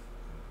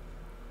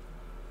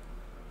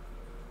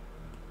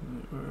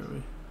 Where are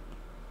we?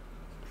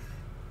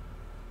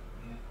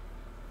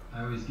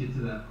 I always get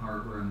to that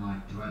part where I'm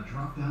like, do I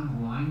drop down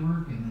the line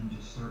work and then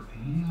just start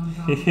painting on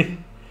top of it?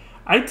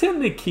 I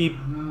tend to keep. I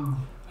don't know.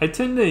 I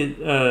tend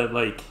to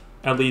like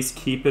at least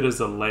keep it as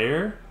a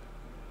layer,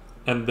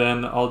 and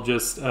then I'll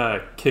just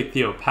kick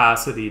the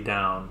opacity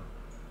down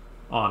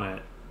on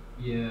it.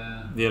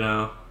 Yeah. You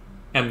know,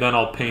 and then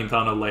I'll paint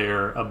on a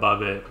layer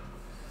above it.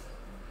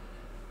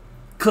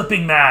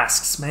 Clipping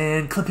masks,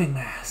 man, clipping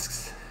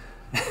masks.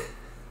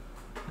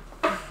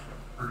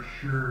 For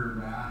sure,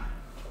 man.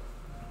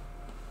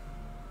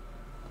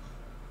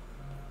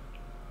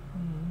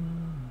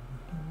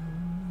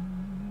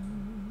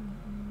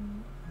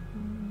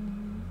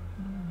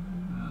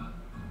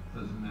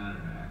 Doesn't matter.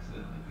 I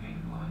accidentally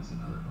painted lines in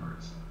other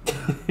parts.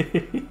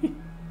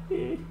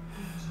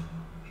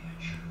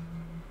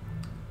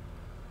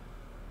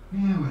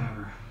 Yeah,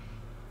 whatever.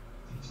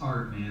 It's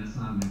art, man. It's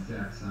not an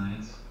exact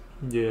science.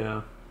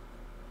 Yeah.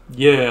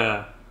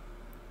 Yeah.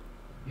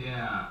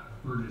 Yeah,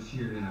 we're just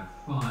here to have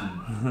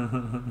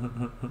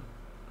fun.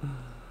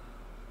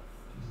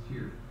 Just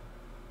here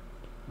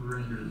to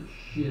render the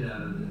shit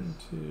out of this.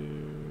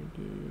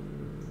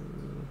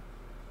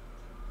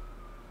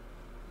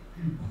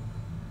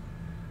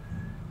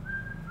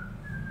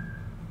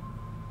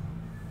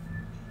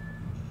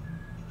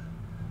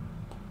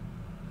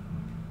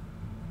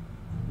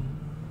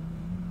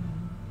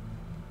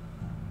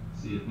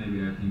 See if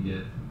maybe I can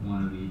get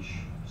one of each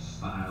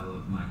style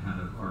of my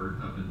kind of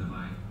art up into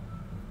my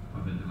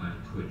up into my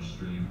Twitch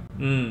stream.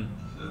 Mm.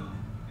 So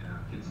yeah,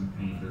 get some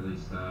painterly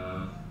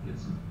stuff, get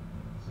some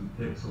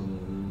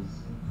pixels,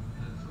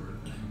 that sort of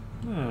thing.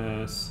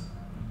 Nice.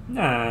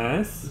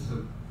 Nice. Just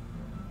so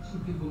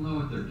people know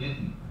what they're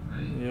getting,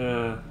 right?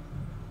 Yeah.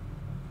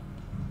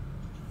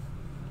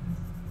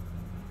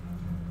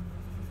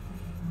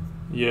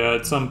 Yeah,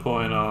 at some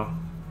point I'll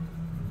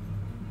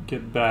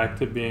get back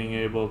to being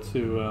able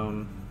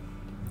to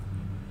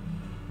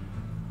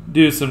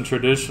do some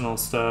traditional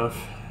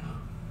stuff.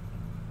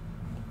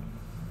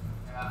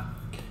 Yeah.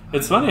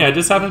 It's funny, I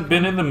just haven't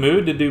been in the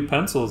mood to do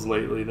pencils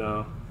lately,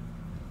 though.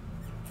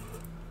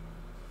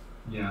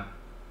 Yeah.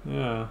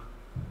 Yeah.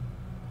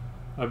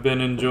 I've been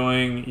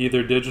enjoying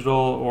either digital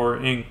or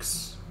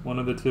inks, one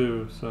of the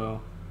two,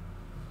 so.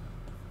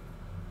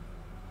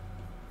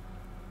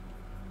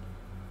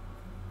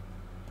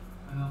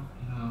 Well,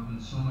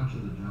 and so much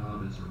of the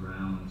job is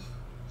around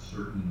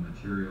certain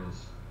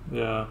materials.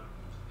 Yeah.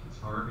 It's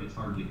hard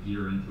to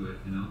gear into it,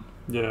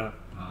 Yeah.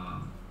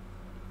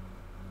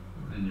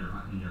 In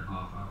your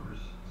off hours.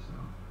 So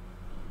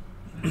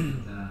I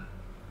get that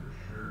for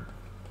sure.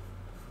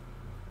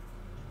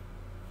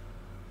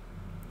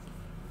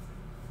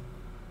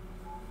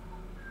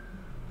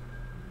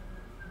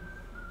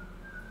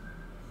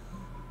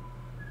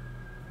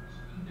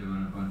 Just been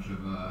doing a bunch of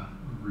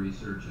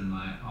research in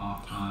my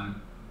off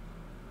time.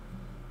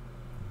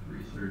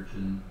 Research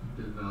and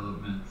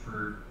development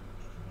for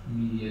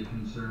media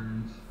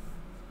concerns.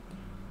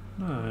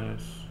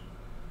 Nice.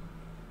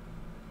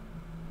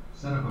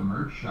 Set up a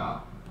merch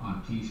shop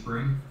on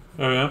Teespring.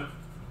 Oh, yeah?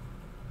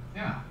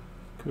 Yeah.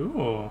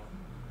 Cool.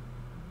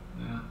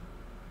 Yeah.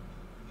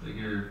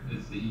 Figure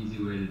it's the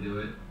easy way to do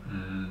it,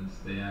 and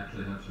they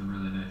actually have some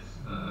really nice,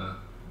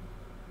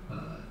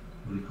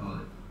 what do you call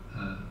it?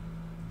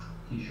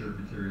 T-shirt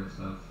material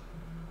stuff.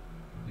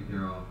 Like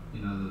they're all,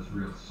 those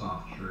real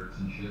soft shirts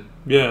and shit.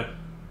 Yeah.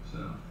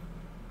 So.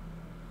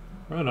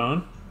 Right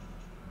on.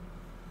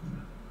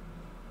 Yeah.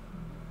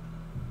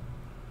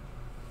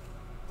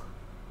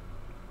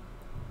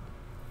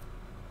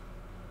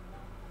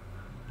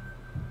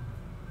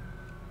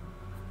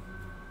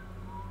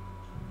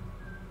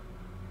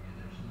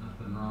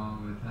 Nothing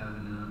wrong with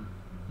having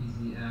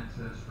easy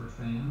access for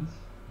fans.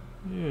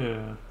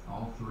 Yeah.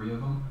 All three of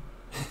them.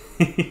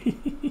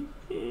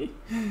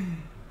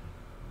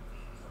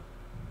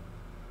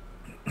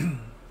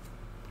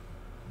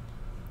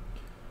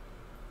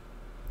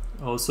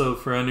 Also,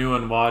 for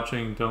anyone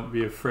watching, don't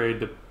be afraid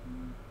to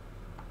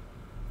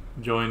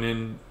join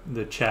in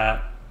the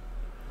chat.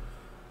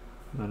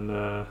 And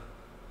if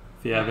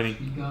you have any,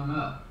 speak on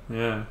up.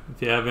 Yeah,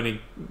 if you have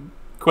any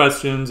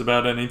questions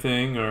about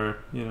anything, or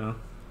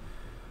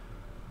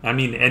I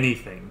mean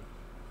anything,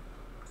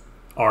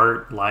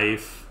 art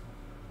life.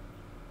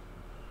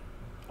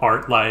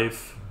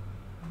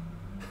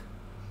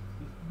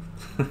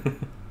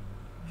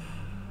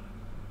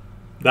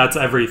 That's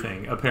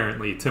everything,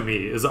 apparently, to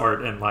me, is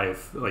art and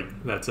life.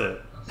 Like, that's it.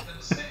 I was going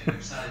to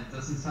say, it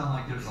doesn't sound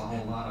like there's a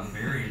whole lot of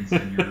variance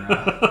in your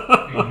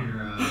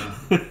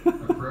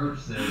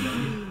approach there,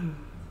 buddy.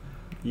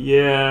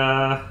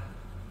 Yeah.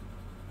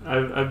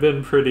 I've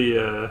been pretty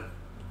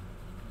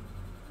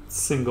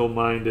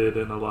single-minded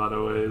in a lot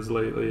of ways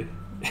lately.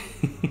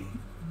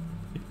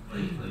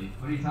 Lately?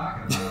 What are you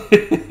talking about?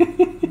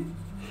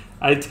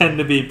 I tend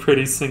to be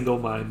pretty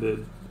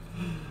single-minded.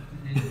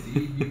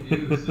 Indeed you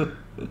do, sir.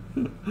 It's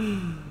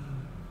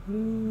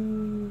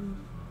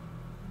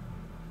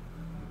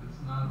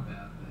not a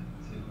bad thing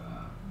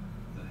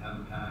to have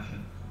a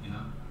passion,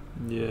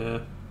 Yeah.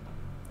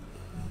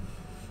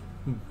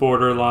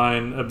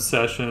 Borderline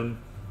obsession.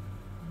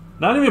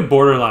 Not even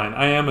borderline.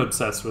 I am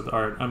obsessed with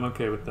art. I'm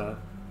okay with that.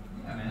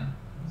 Yeah, man.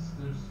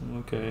 I'm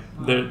okay.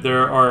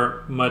 There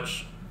are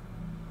much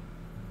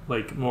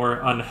more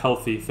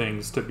unhealthy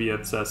things to be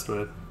obsessed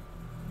with.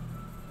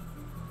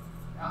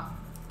 Yeah.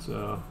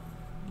 So.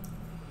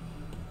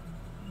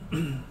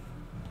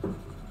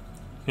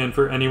 And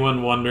for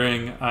anyone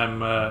wondering,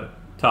 I'm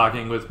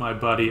talking with my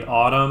buddy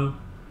Autumn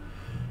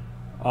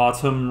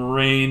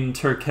Rain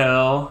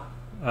Turkel.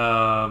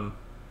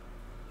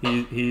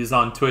 He's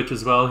on Twitch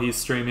as well. He's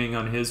streaming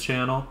on his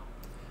channel,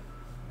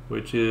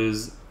 which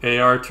is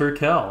AR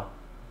Turkel.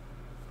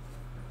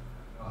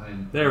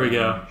 There we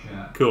go.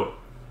 Cool.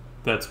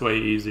 That's way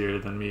easier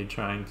than me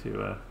trying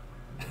to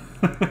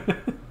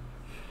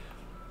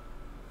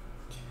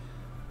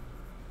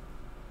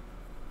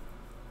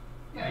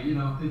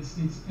Yeah, it's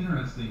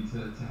interesting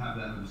to have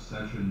that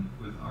obsession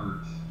with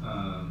art,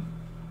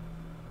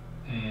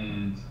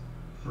 and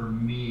for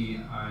me,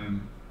 I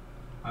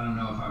don't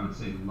know if I would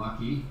say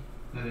lucky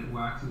that it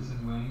waxes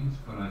and wanes,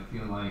 but I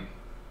feel like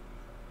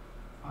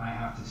I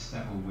have to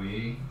step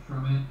away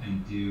from it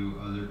and do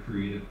other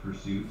creative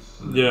pursuits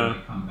so that when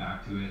I come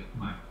back to it,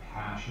 my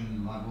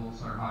passion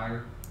levels are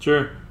higher.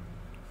 Sure.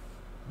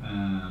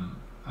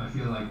 I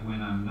feel like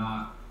when I'm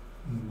not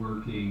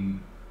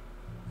working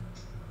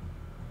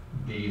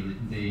day in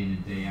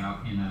and day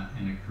out in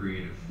a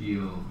creative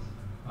field,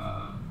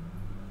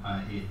 I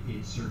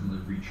it certainly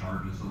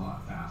recharges a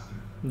lot faster.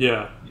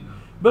 Yeah. You know?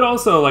 But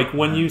also, like,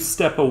 when you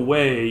step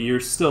away, you're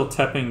still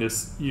tending to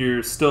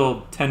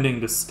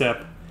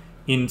step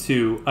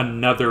into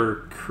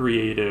another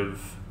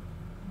creative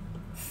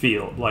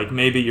field. Like,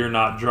 maybe you're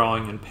not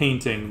drawing and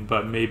painting,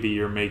 but maybe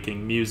you're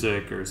making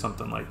music or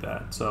something like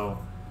that. So,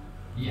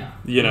 yeah,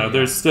 you know, yeah.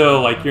 there's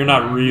still, like, you're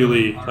not Or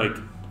really, art, like,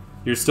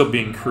 you're still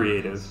being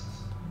creative.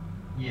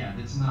 Yeah,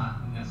 it's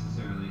not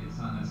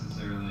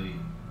necessarily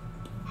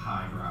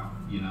highbrow,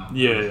 you know.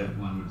 Yeah, as yeah.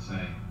 one would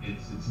say,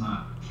 it's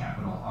not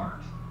capital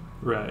art.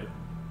 Right.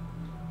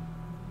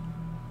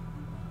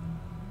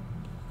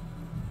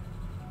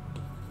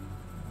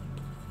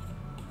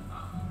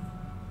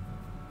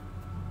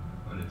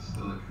 But it's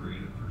still a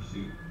creative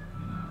pursuit,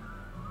 you know.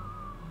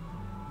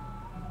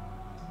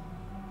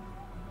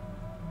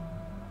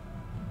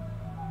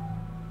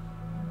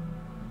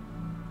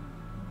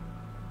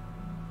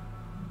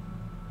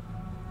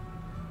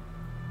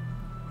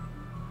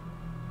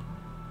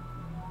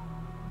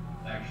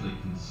 Actually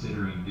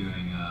considering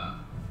doing a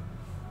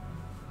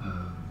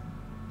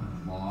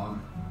vlog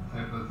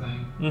type of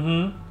thing.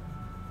 Mm-hmm.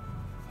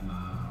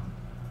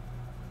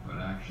 But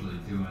actually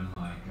doing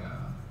like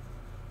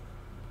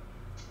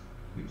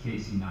the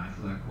Casey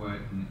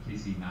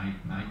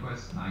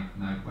Nyquist,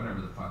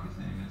 whatever the fuck his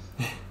name is.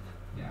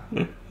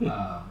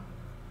 Yeah.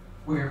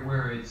 Where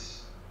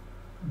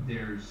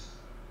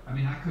I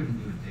mean, I couldn't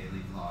do a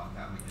daily vlog.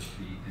 That would just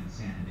be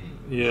insanity.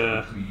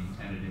 Yeah. Between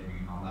editing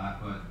and all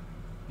that, but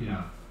you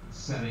know,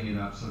 setting it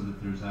up so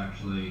that there's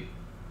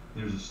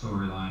a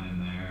storyline in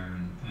there,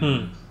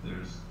 and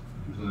there's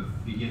a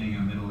beginning, a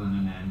middle, and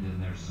an end,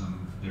 and there's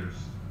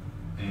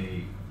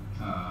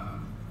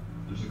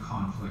a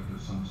conflict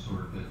of some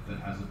sort that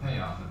has a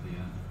payoff at the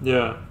end.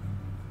 Yeah.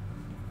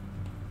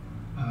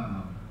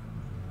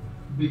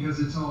 Because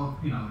it's all,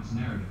 you know, it's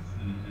narrative,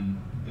 and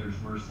there's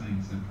worse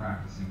things than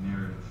practicing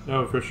narrative.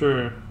 Oh, for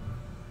sure.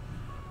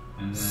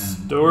 And then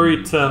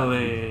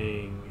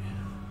storytelling.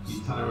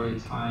 You tie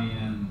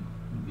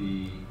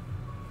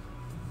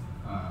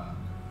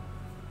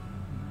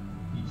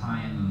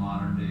in the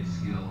modern day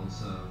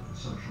skills of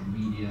social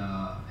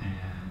media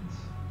and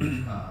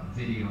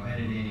video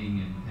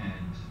editing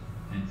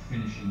and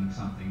finishing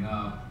something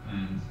up,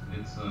 and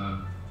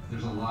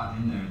there's a lot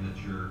in there that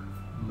you're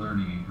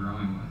learning and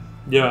growing with.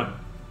 Yeah.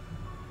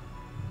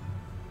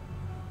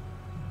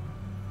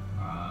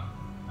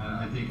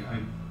 I think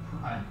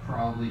I've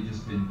probably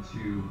just been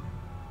too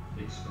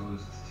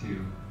exposed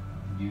to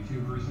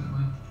YouTube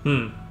recently,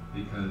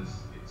 because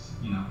it's,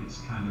 you know,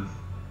 it's kind of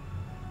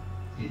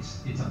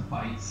it's a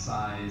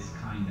bite-sized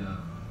kind of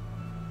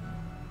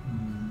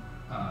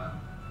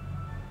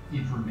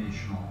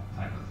informational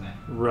type of thing.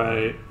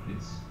 Right.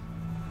 It's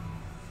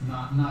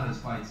not as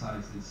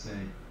bite-sized as,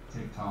 say,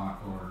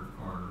 TikTok or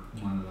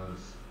one of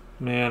those.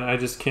 Man, I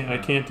just can't. I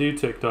can't do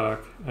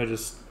TikTok. I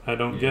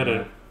don't get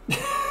it. Yeah.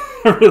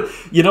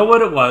 You know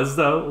what it was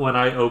though when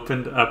I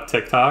opened up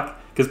TikTok,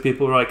 because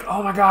people were like,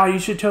 "Oh my god, you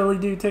should totally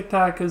do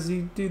TikTok because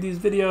you do these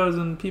videos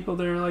and people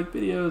there like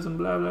videos and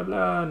blah blah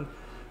blah." And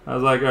I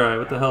was like, "All right,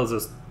 what the hell is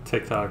this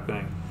TikTok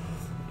thing?"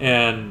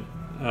 And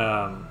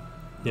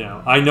you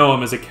know, I know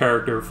him as a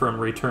character from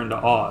Return to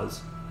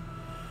Oz.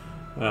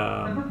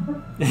 That's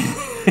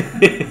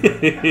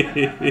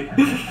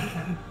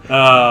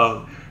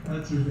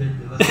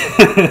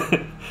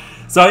ridiculous.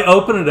 So I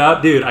opened it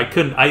up, dude. I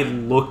couldn't. I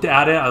looked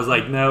at it. I was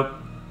like, nope.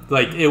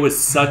 Like, it was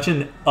such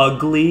an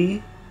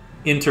ugly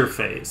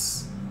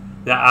interface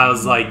that I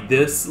was like,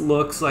 this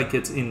looks like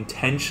it's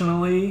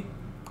intentionally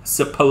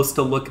supposed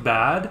to look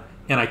bad,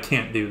 and I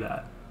can't do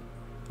that.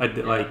 I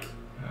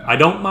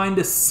don't mind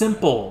a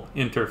simple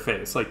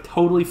interface, like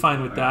totally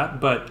fine with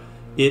that, but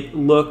it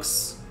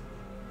looks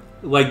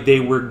like they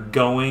were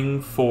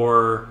going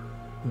for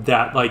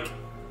that like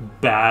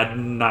bad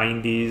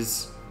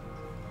 90s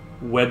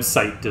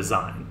website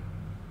design.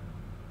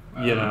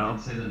 You know, I'd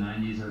say the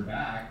 90s are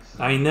back.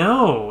 So. I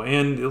know,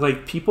 and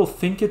like people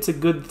think it's a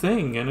good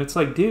thing, and it's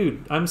like,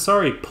 dude, I'm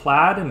sorry,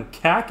 plaid and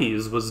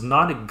khakis was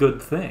not a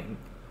good thing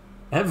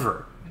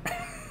ever.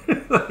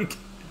 Like,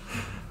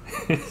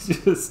 it's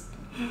just,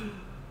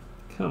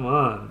 come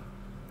on.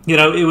 You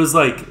know, it was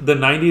like the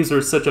 90s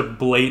are such a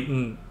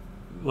blatant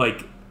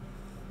like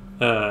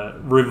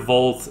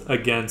revolt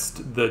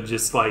against the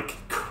just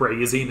like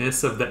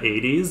craziness of the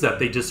 80s that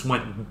they just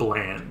went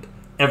bland.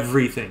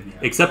 Everything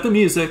except the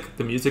music.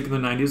 The music in the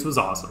 90s was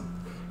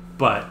awesome,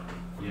 but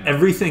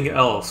everything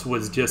else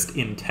was just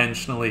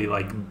intentionally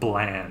like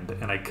bland,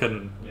 and I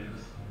couldn't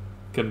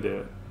do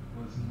it.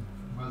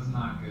 Was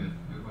not good.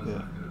 It was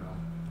not good at all.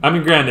 I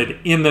mean, granted,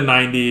 in the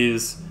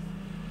 90s,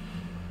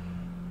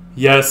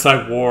 yes,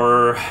 I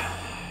wore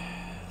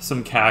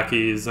some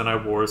khakis and I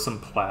wore some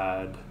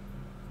plaid.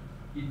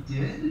 You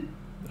did?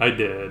 I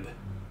did.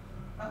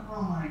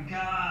 Oh my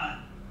god.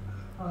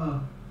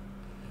 Oh.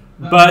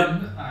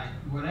 But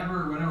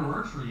whatever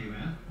works for you,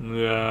 man.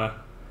 Yeah.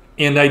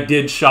 And I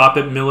did shop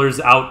at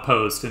Miller's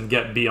Outpost and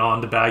get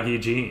beyond baggy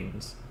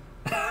jeans.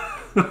 I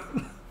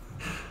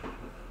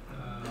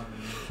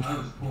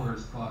was poor poor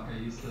as fuck. I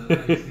used to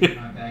get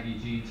my baggy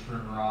jeans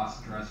from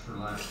Ross, dress for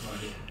less,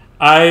 buddy.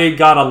 I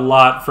got a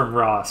lot from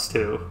Ross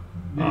too,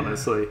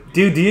 honestly. Yeah.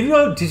 Dude,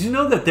 did you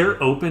know that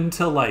they're open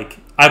till like,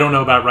 I don't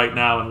know about right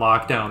now in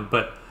lockdown,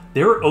 but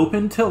they're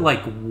open till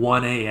like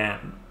 1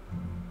 a.m.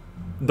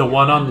 The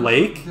one on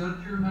Lake?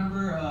 Don't you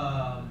remember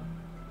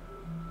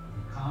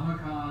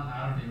Comic-Con?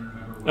 I don't even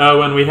remember. Oh,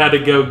 when we had to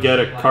go get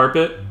a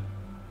carpet?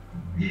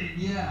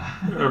 Yeah.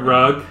 A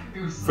rug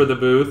for the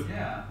booth?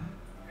 Yeah.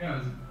 Yeah, it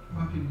was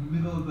fucking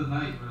middle of the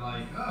night. We're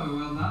like, oh,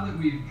 well, now that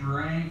we've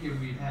drank and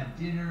we've had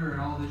dinner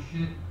and all this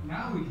shit,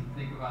 now we can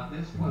think about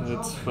this. What's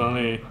That's open?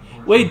 funny.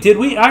 Wait, did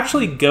we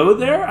actually go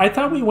there? I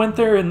thought we went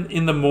there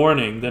in the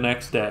morning the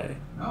next day.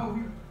 No,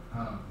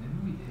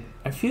 maybe we did.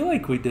 I feel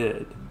like we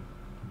did.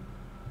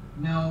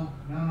 No.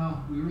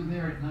 We were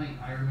there at night.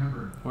 I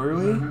remember. Were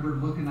we? I remember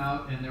looking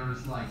out and there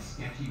was like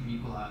sketchy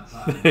people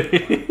outside.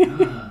 Like,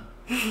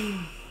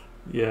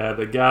 Yeah,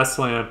 the gas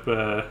lamp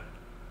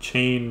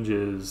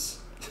changes.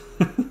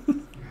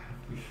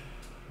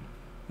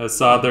 I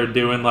saw they're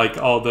doing like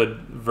all the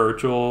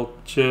virtual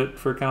shit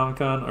for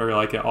Comic-Con, or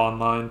like an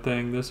online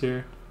thing this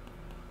year.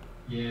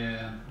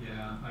 Yeah.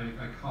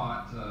 I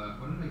caught.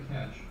 What did I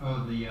catch?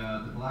 Oh, the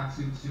black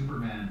suit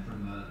Superman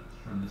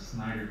from the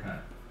Snyder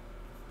Cut.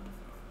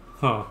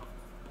 Huh.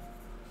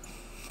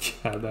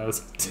 Yeah, that was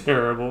a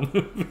terrible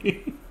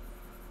movie.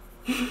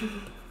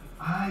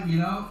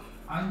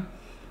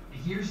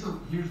 Here's the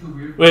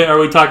weird. Wait, are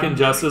we talking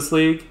Justice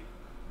League?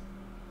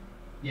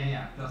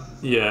 Yeah,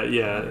 Justice League.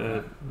 Yeah,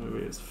 that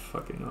movie is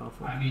fucking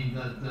awful. I mean,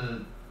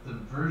 the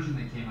version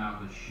that came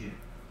out was shit,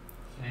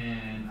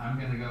 and I'm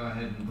gonna go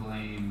ahead and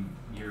blame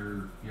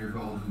your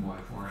golden boy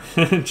for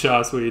it.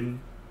 Joss Whedon.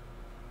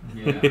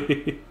 Yeah.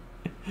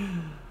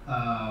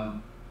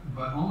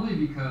 But only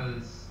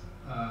because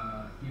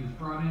he was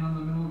brought in on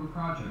the middle of a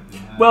project.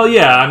 And well,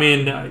 yeah, I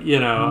mean,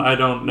 I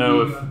don't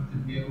know if. To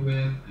deal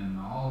with and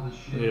all this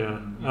shit. Yeah,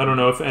 and, I don't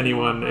know if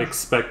anyone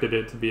expected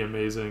it to be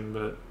amazing,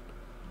 but.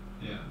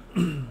 Yeah.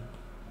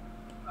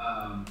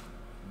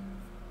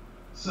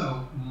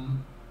 So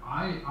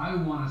I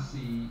want to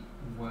see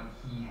what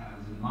he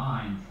has in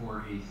mind for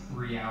a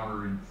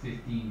 3-hour and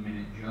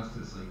 15-minute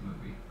Justice League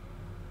movie.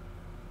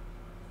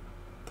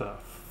 The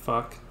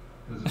fuck?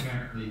 Because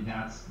apparently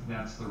that's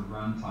the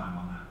runtime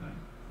on that thing.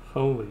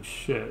 Holy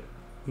shit.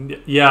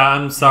 Yeah,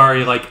 I'm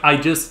sorry. Like, I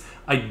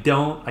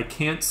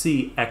can't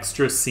see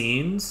extra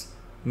scenes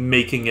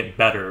making it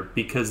better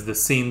because the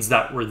scenes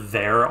that were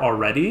there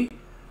already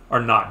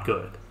are not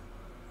good.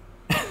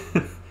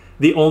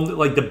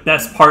 The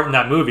best part in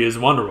that movie is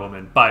Wonder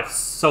Woman by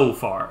so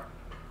far.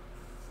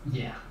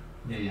 Yeah.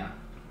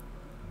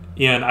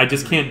 And I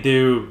just can't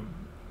do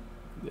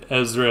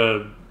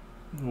Ezra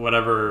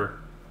whatever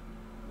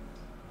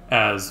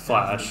as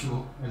Flash.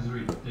 Ezra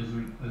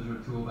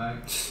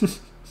Toolbag.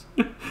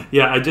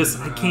 Yeah, I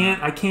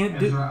can't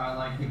do. Ezra, I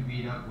like to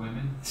beat up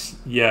women.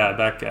 Yeah,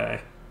 that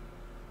guy.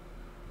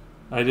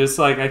 I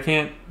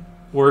can't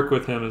work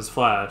with him as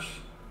Flash.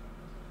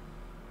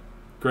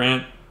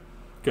 Grant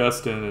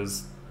Gustin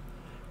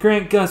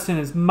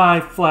is my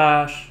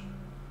Flash.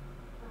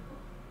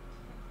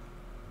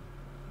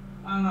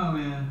 I don't know,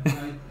 man.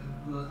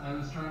 I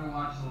was trying to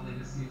watch the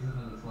latest season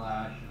of The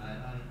Flash,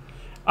 and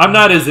I'm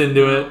not as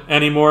into it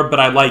anymore, but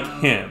I like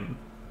him.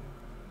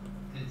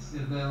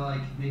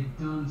 They've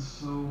done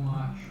so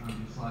much.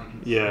 I'm just like,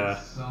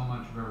 it's so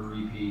much of a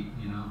repeat,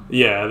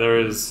 Yeah, there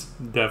is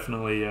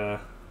definitely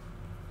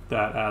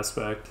that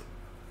aspect.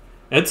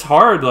 It's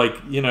hard,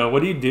 what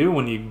do you do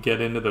when you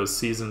get into those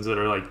seasons that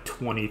are like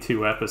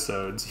 22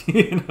 episodes,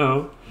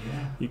 Yeah.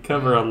 You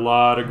cover a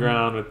lot of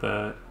ground with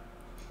that.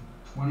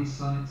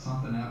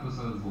 20-something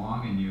episodes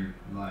long, and you're,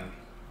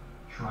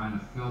 trying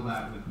to fill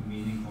that with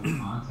meaningful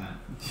content.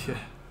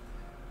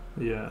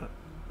 Yeah.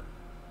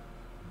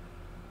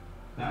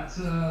 That's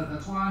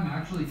why I'm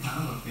actually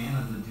kind of a fan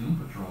of the Doom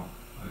Patrol.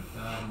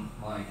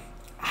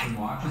 I'm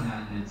watching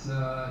that, and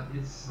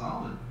it's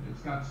solid.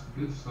 It's got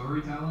good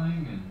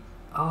storytelling, and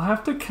I'll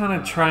have to kind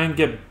of try and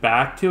get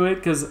back to it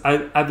because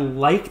I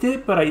liked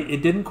it, but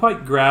it didn't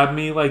quite grab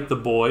me like The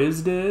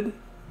Boys did.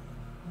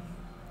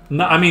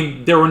 No, I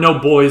mean there were no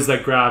boys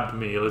that grabbed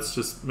me. Let's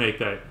just make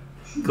that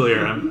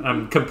clear.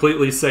 I'm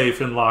completely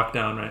safe in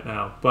lockdown right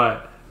now,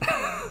 but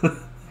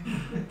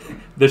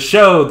the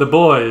show The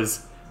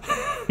Boys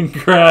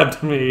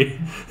grabbed me.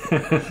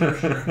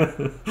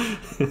 Sure.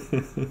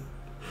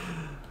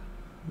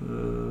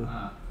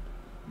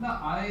 No,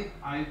 I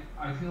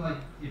feel like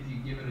if you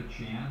give it a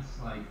chance,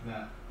 like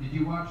that. Did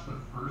you watch the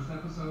first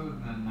episode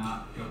and then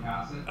not go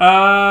past it?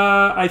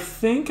 I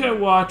think I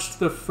watched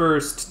the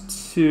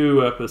first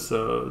 2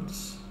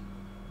 episodes.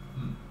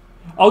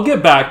 I'll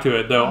get back to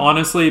it though,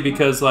 honestly,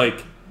 because I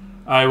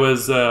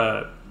was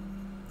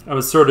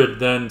sort of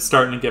then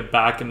starting to get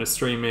back into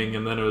streaming,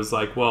 and then it was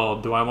like,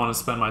 well, do I want to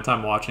spend my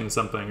time watching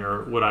something,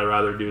 or would I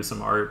rather do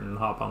some art and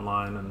hop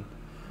online and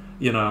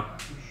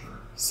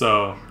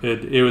So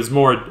it was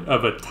more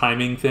of a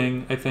timing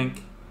thing, I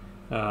think.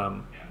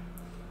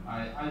 I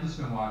I just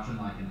been watching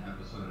like an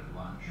episode at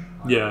lunch.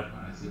 Like, Yeah.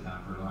 When I sit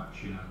down for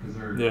lunch, you know, because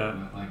they're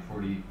what, like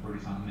 40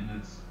 something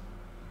minutes.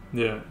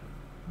 Yeah.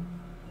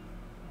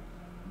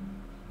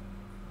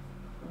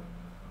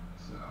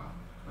 So,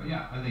 but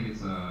yeah, I think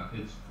it's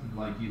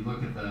like you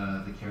look at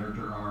the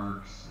character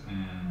arcs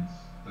and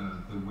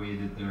the way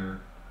that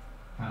they're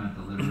kind of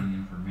delivering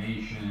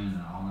information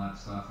and all that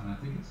stuff, and I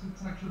think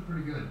it's actually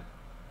pretty good.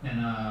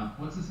 And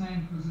what's his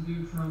name? Who's the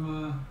dude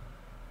from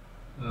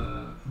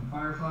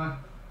Firefly?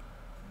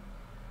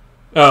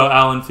 Oh,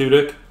 Alan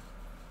Tudyk.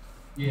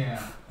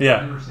 Yeah. Yeah.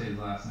 I never say his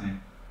last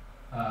name.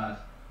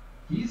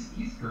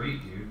 He's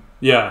great, dude.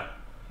 Yeah.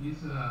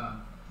 He's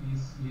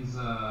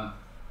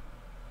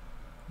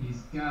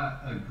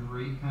got a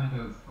great kind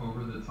of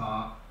over the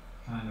top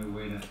kind of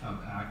way of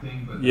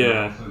acting, but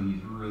also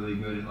he's really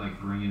good at like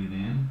bringing it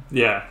in.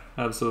 Yeah,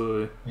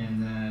 absolutely.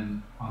 And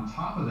then on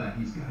top of that,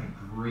 he's got a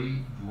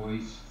great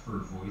voice for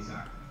voice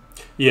acting.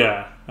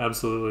 Yeah,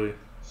 absolutely.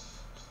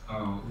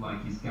 So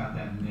like he's got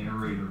that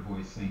narrator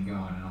voice thing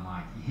going, and I'm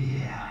like,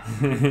 yeah,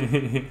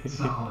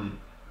 solid.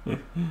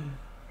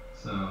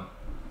 So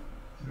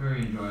it's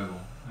very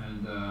enjoyable,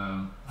 and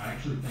I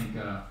actually think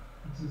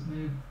what's his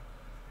name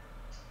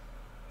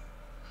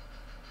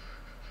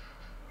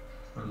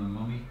from The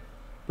Mummy?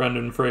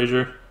 Brendan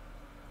Fraser.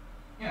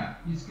 Yeah,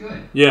 he's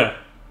good. Yeah.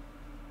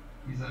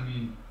 He's, I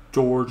mean,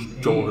 George of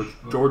the Jungle.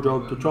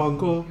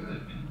 He's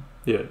good, man.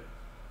 Yeah.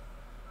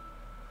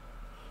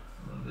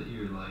 I love that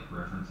you're like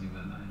referencing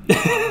the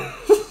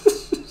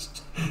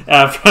 90s.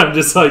 After I'm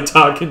just like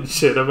talking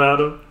shit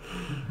about him.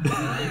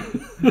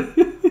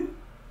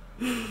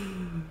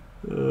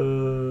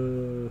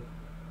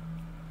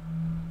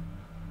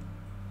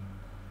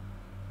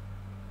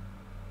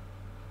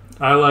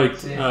 I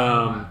liked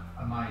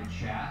my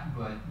chat,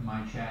 but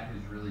my chat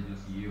is really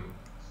just you.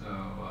 So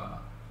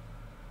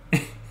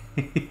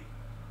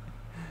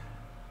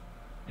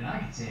and I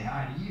can say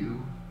hi to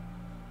you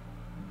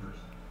in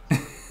person.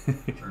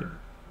 Or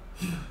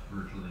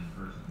virtually in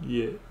person.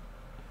 Yeah.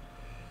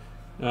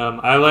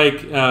 I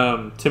like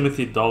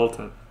Timothy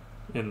Dalton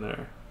in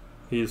there.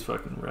 He's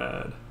fucking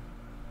rad.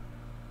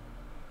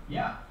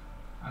 Yeah.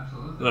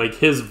 Absolutely. Like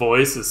his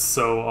voice is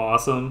so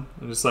awesome.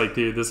 I'm just like,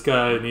 dude, this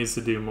guy needs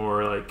to do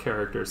more like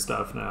character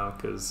stuff now,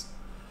 because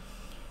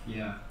he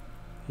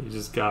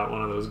just got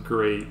one of those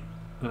great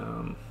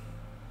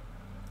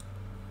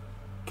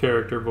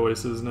character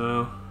voices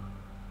now.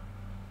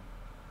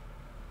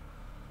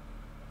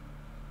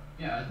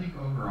 Yeah, I think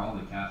overall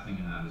the casting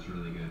in that is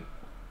really good.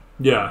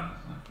 Yeah.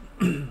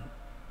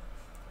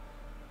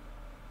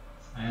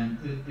 And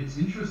it's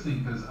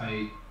interesting because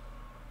I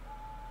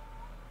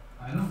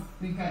don't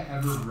think I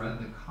ever read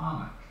the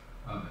comic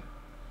of it.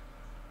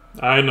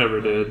 I never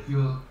did.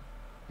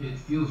 It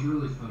feels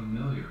really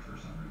familiar for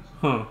some reason.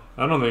 Huh.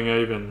 I don't think I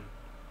even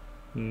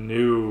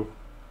knew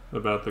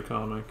about the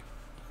comic.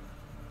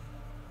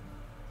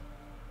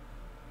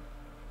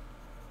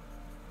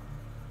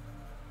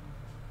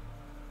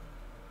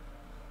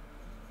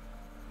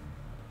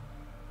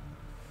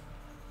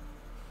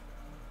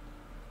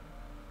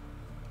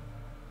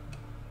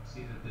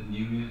 See that the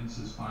New Mutants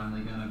is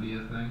finally going to be a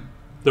thing?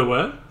 The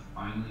what?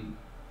 Finally,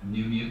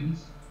 New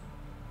Mutants.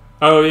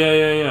 Oh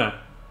yeah.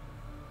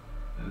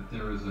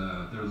 There was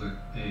a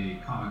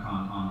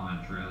Comic-Con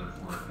online trailer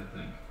for it, I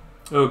think.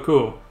 Oh,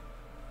 cool.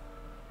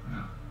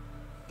 Yeah,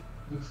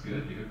 looks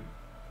good, dude.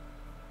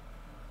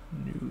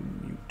 New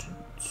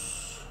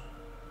Mutants.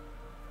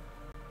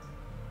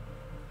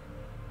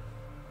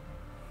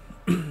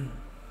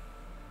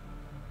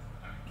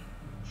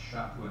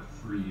 Shot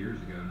 3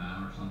 years ago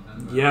now or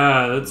something.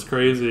 Yeah, that's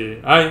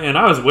crazy.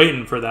 I was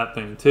waiting for that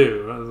thing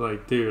too. I was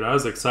like, dude, I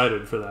was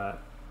excited for that.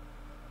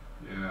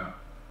 Yeah.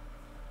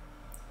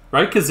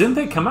 Right? Because didn't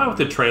they come out with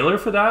a trailer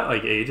for that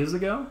like ages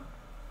ago?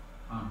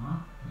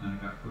 And then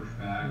it got pushed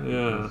back.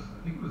 Yeah.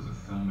 I think it was a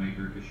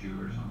filmmaker issue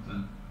or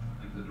something,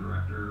 like the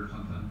director or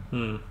something.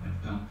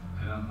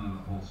 I don't know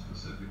the whole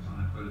specifics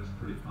on it, but it's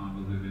pretty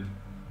convoluted.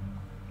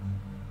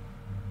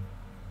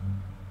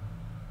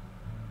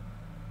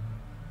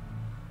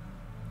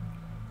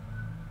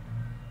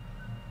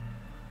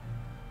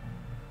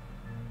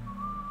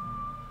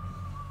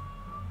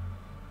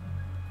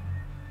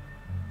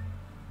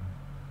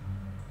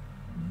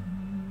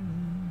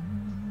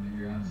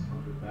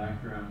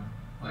 Background.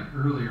 Like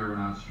earlier when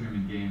I was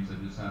streaming games, I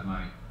just had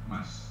my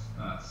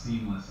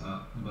seamless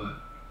up, but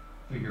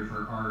figure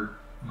for art,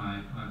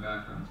 my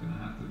background's gonna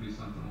have to be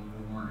something a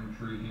little more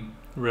intriguing.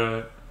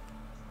 Right.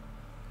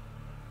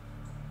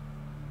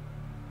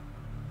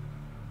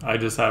 I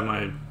just have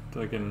my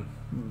fucking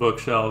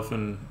bookshelf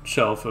and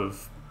shelf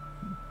of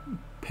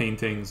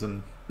paintings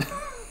and.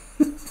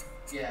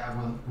 Yeah,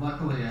 well,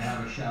 luckily I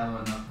have a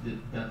shallow enough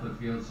depth of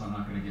field, so I'm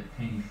not going to get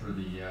pinged for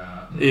the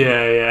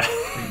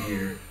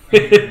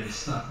figure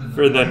stuff in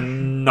for the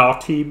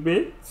naughty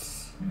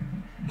bits.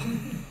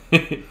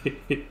 Like,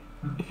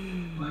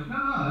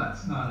 no,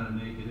 that's not a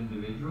naked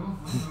individual.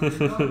 What are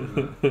you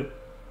talking about?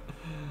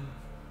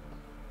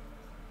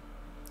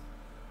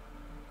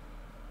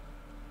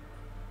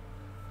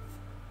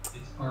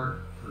 It's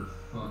art, for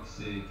fuck's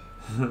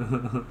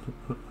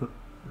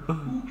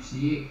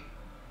Oopsie.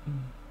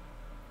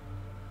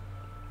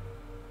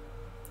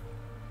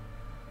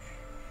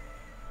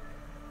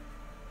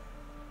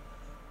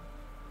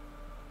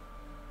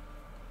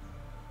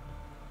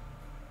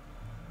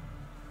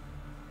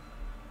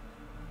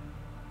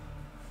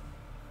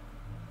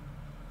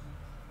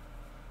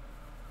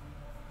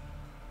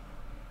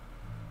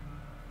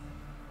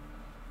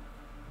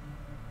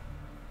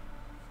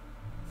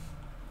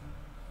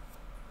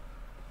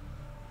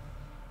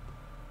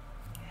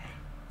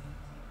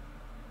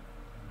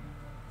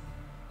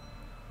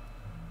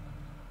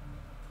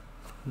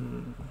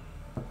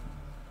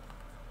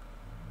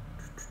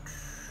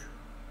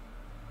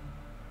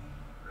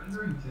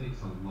 Rendering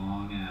takes a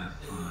long ass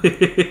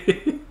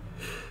time.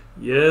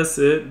 Yes,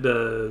 it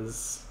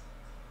does.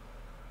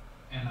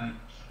 And I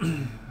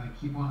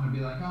keep wanting to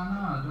be like, oh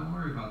no, don't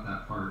worry about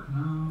that part.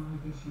 No, I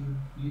guess you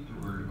need to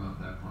worry about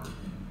that part.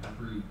 And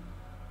every,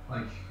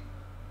 like,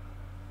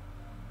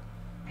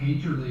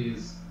 Painterly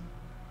is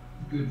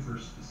good for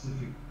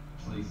specific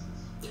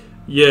places.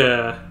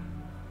 Yeah.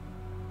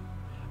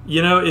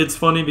 You know, it's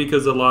funny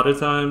because a lot of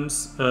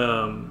times,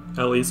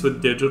 at least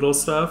with digital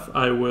stuff,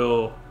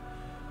 I'll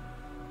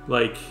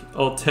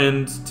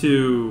tend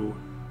to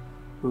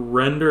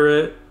render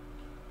it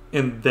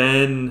and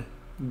then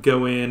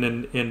go in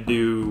and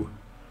do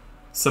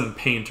some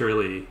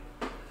Painterly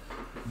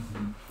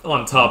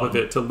on top of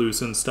it to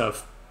loosen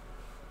stuff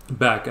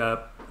back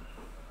up.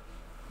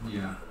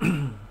 Yeah.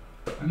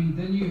 I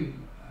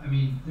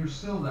mean, there's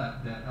still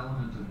that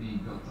element of being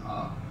built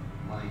up.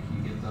 Like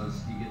you get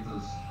those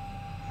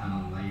kind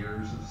of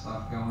layers of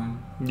stuff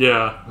going.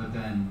 Yeah. But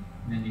then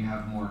you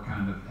have more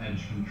kind of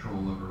edge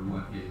control over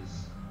what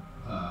is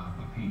a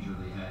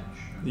Painterly edge.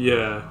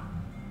 Yeah.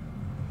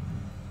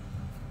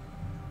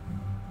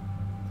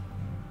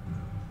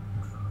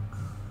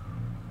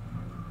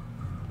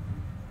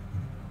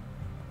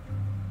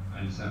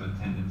 I just have a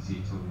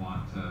tendency to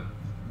want to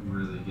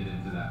really get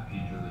into that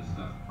Painterly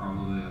stuff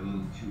probably a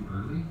little too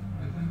early,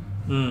 I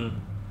think.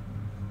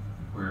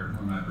 Where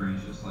my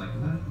brain's just like,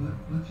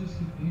 let's just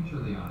get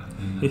Painterly on it,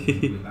 and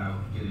then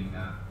without getting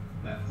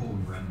that full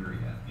render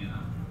yet, you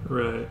know?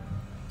 Right.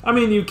 I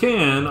mean, you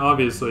can,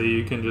 obviously,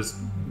 you can just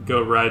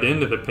go right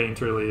into the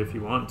Painterly if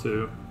you want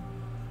to.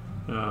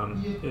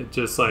 It's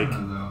just like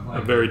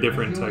a very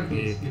different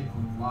technique. It's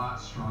a lot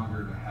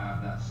stronger to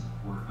have that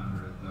support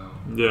under it, though.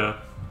 Yeah.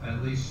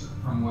 At least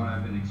from what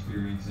I've been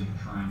experiencing,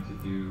 trying to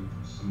do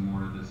some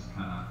more of this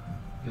kind of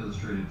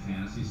illustrated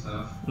fantasy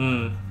stuff.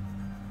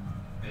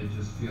 It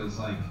just feels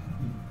like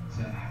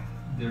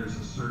there's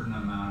a certain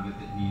amount of it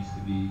that needs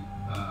to be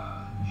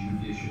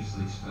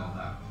judiciously spelled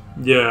out.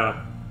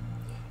 Yeah.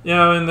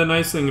 Yeah, and the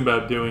nice thing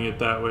about doing it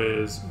that way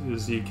is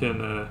you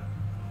can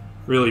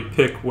really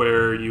pick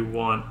where you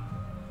want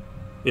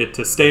it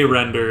to stay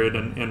rendered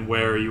and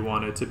where you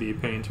want it to be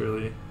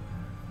Painterly.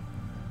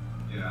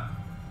 Yeah.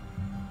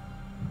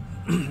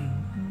 I'm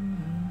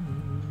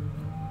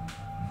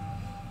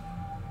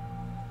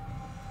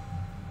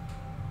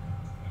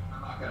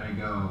not gonna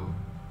go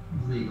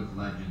League of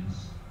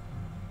Legends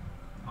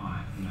on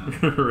it, you know?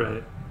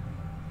 Right.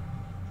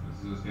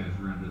 Because those guys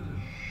render the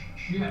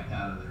shit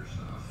out of their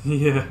stuff.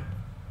 Yeah.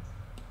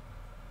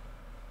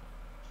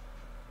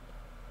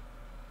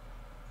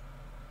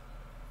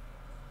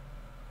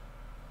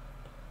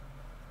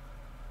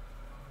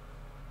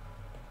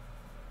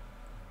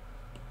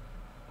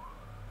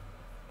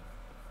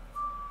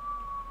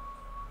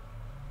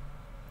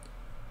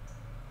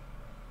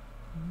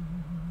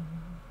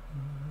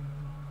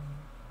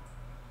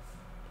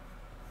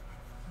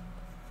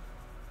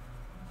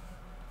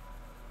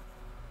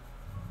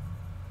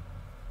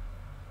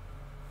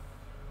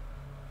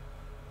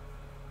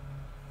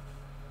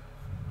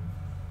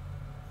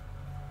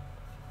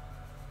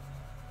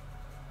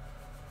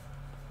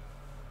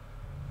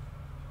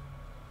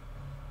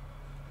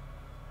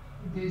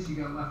 How many days you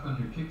got left on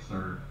your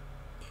Kickstarter?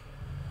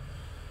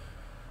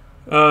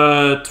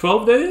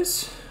 12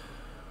 days?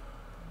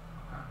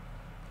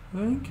 I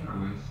think. Got a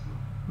ways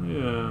still.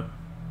 Yeah.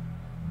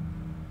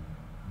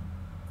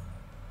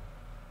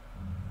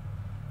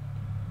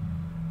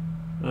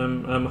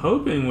 I'm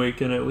hoping we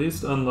can at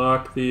least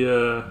unlock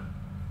the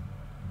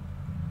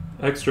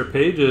extra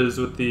pages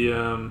with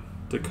the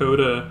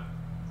Dakota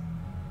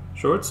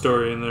short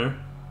story in there.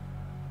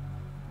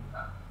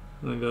 I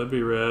think that'd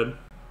be rad.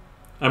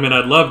 I mean,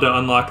 I'd love to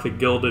unlock the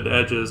Gilded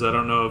Edges. I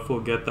don't know if we'll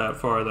get that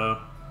far, though.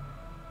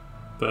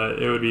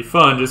 But it would be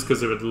fun just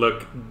because it would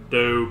look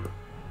dope.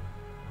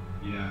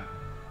 Yeah.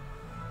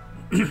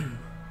 I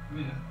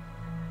mean,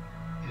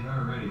 it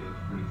already looks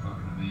pretty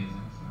fucking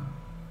amazing, so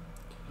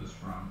just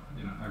from,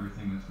 you know,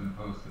 everything that's been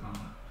posted on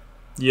it.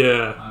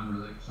 Yeah. I'm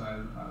really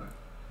excited about it.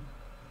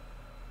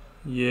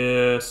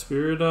 Yeah,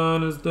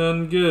 Spiridon has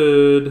done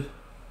good.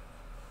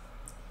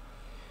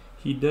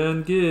 He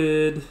done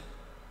good.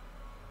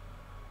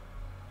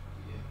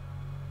 Yeah.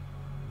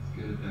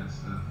 He's good at that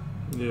stuff.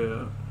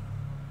 Yeah.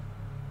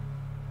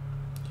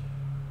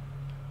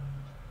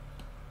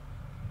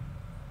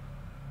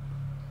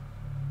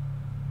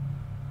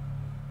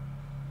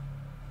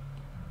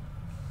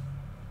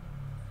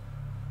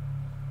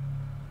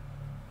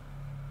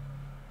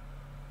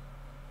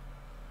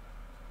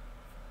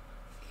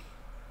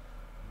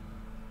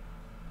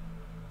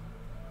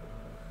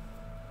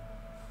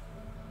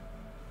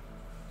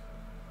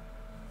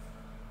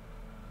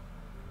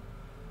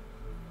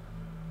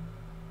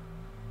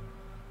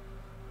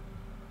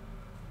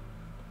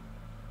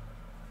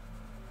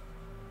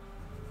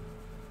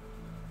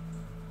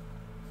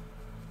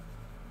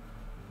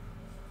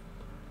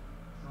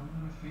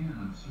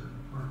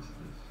 parts of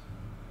this.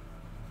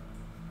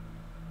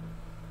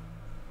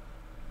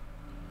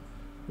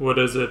 What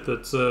is it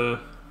that's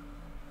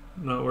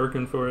not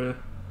working for you?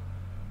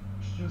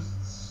 It's just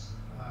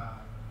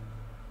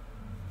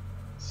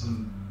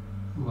some,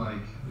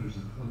 like, there's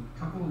a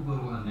couple of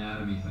little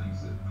anatomy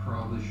things that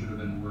probably should have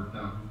been worked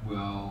out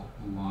well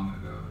long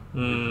ago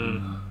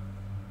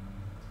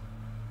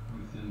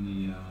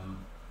within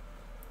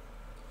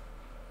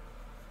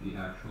the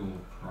actual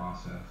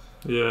process.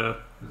 Yeah.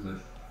 Because I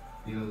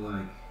feel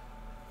like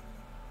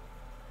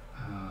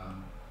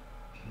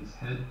his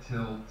head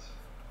tilt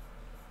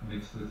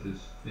mixed with his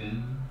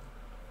fin,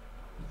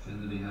 the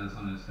fin that he has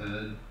on his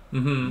head,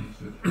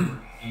 mixed with her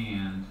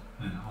hand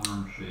and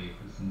arm shape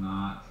is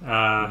not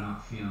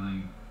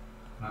feeling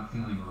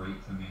right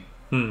to me.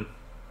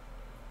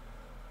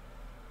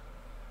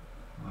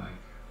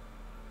 Like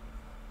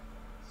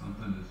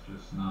something is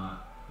just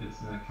not. It's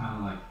that kind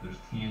of like there's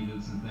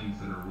tangents and things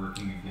that are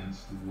working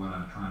against what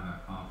I'm trying to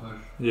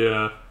accomplish.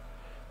 Yeah,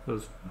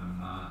 those I'm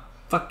not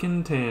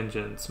fucking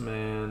tangents,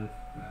 man.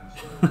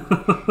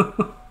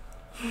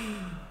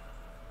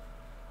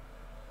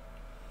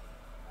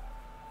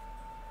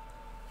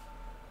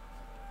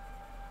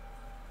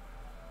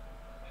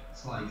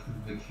 It's like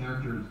the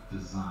character's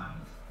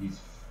designed. He's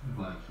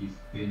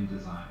been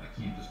designed. I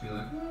can't just be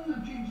like,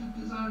 change the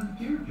design of the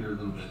character a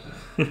little bit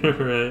there.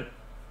 Right.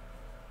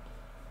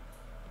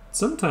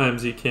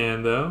 Sometimes you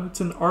can, though.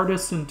 It's an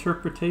artist's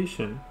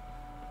interpretation.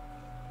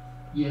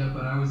 Yeah,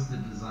 but I was the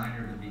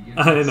designer to begin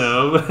with. I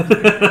know.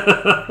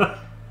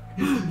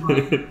 It's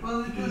like,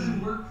 well, it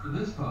doesn't work for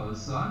this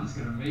pose, so I'm just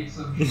going to make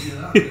some shit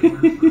up that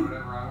works for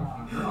whatever I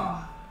want to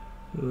draw.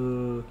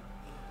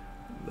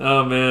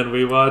 Oh, man,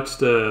 we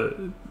watched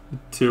a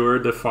Tour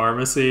de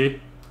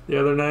Pharmacy the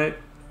other night.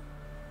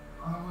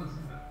 How was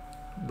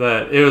it?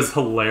 That it was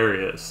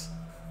hilarious.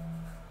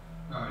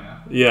 Oh, yeah?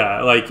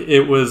 Yeah, like,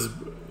 it was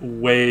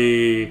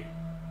way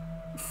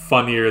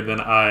funnier than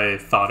I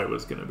thought it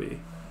was going to be.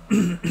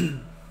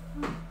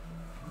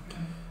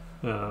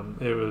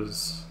 It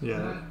was,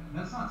 yeah.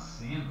 That's not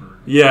Sandberg.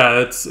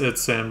 Yeah,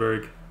 it's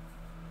Sandberg.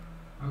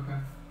 Okay.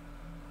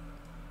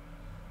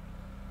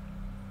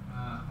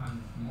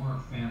 I'm more a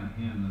fan of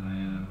him than I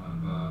am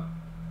of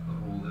the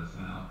old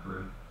SNL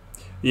crew.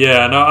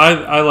 Yeah, no,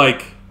 I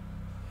like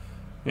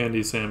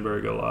Andy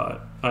Sandberg a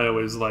lot. I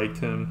always liked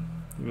him,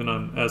 even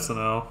on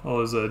SNL.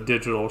 All his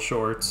digital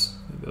shorts,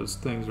 those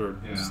things were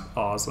just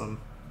awesome.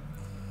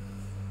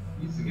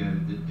 He's the guy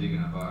that did Dig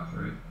in a Box,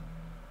 right?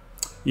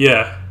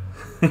 Yeah.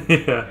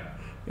 Yeah.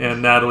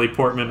 And Natalie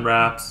Portman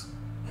raps.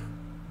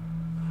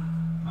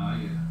 Oh,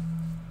 yeah.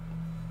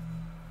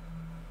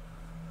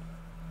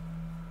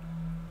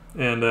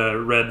 And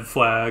Red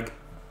Flag.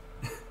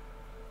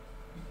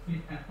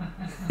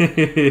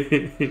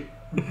 That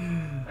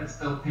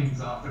still pings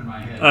off in my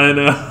head. I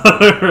know,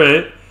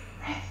 right?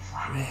 Red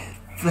Flag. Red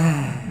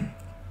Flag.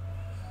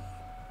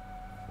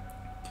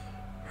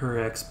 Her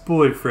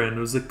ex-boyfriend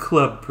was a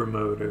club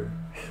promoter.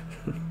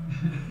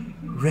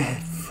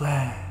 Red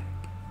Flag.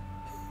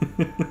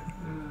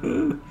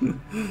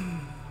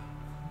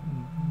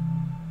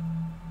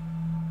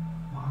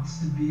 Wants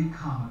to be a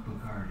comic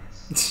book artist.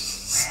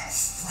 Red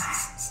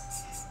Flag.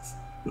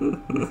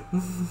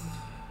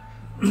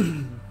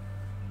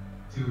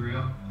 Too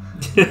real?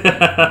 She's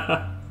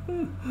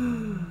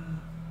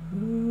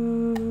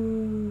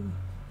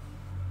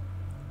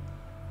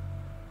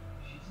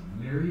a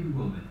married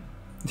woman.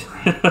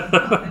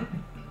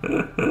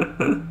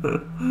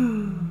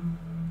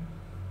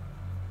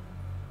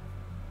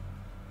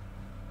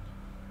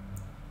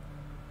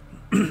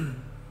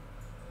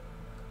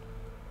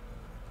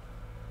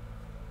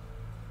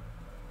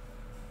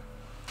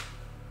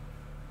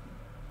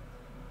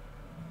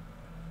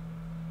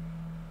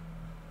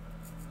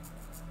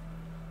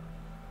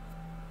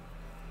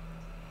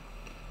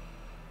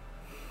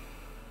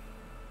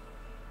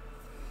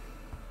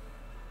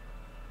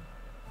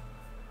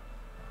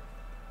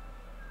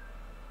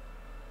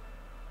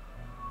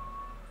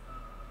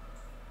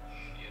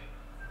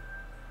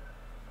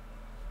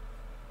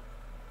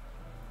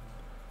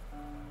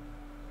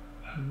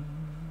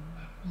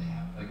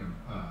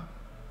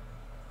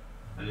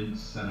 I didn't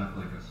set up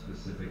like a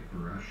specific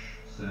brush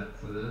set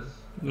for this.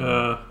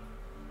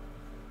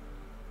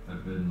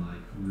 I've been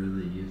like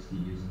really used to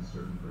using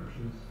certain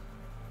brushes,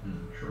 and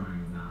I'm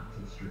trying not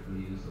to strictly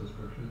use those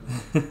brushes.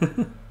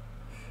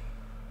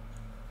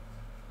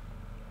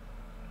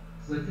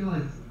 So I feel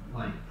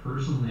like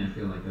personally, I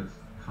feel like that's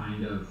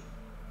kind of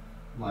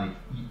like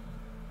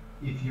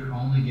if you're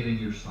only getting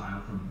your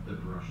style from the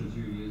brushes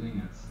you're using,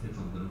 it's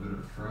a little bit of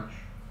a crutch.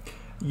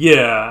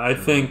 Yeah, I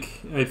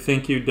think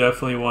you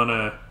definitely want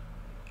to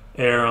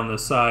err on the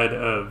side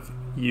of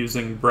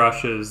using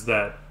brushes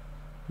that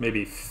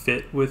maybe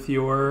fit with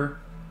your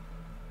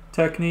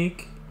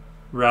technique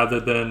rather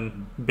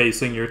than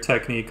basing your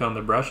technique on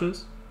the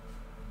brushes.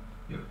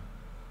 Yep.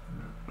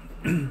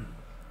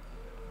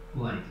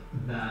 Like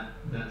that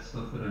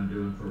stuff that I'm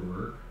doing for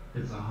work,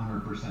 it's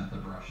 100% the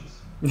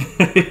brushes.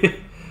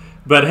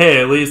 But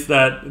hey, at least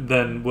that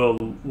then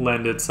will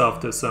lend itself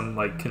to some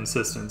like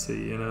consistency,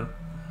 you know?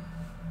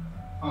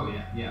 Oh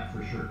yeah,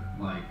 for sure.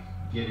 Like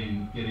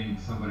getting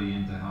somebody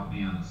in to help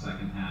me on the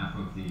second half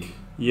of the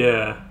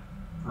Yeah.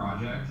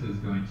 project is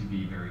going to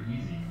be very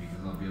easy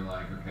because I'll be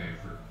like, okay,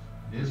 for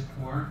this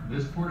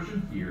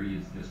portion here,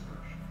 use this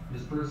brush.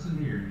 This person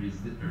here, use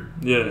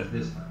use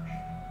this brush.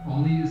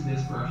 Only use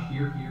this brush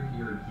here, here,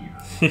 here, and here.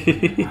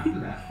 And then after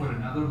that, put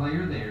another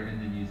layer there,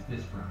 and then use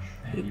this brush,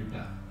 and you're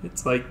done.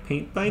 It's like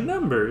paint by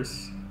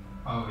numbers.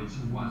 Oh, it's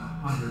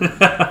 100%.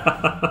 It's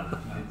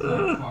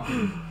like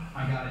fucking.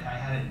 I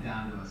had it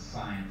down to a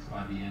science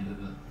by the end of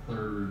the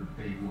third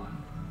big one,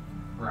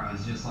 where I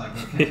was just like,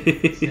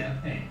 okay,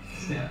 step A,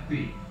 step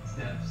B,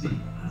 step C,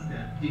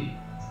 step D,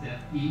 step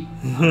E,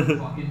 I'm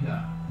fucking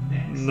done.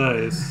 Next.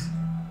 Nice.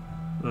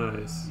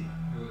 Nice. Yeah,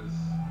 it was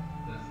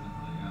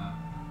definitely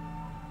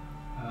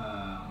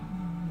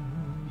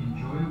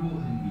enjoyable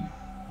in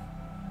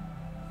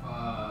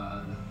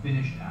the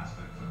finished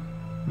aspects of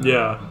it.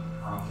 Yeah. But the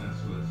process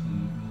was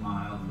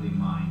mildly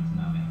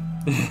mind-numbing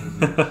because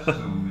there's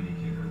so many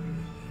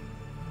characters.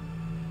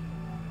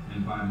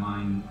 And by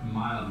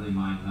mildly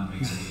mind-numbing,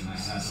 I mean I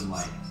had to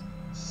like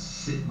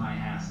sit my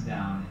ass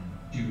down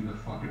and do the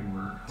fucking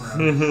work. Where I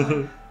was just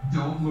like,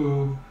 don't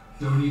move.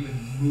 Don't even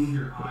move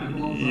your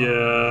eyeballs. Yeah.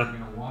 You're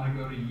gonna want to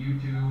go to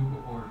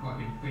YouTube or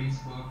fucking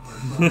Facebook or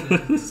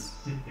something.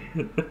 Just sit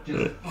there.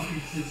 Just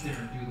fucking sit there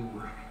and do the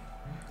work.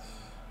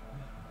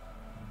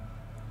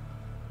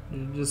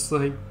 You're just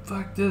like,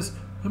 fuck this.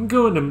 I'm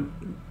going to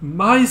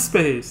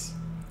MySpace.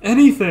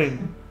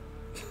 Anything.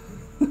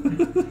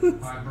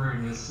 My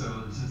brain was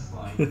so just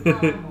like, blah,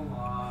 blah,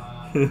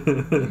 blah.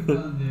 We've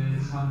done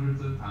this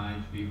hundreds of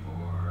times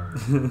before.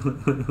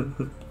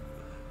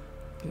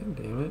 God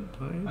damn it.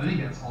 I think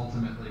that's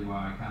ultimately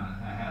why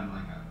I had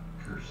like a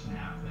curse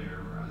snap there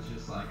where I was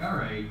just like,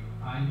 alright,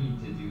 I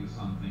need to do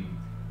something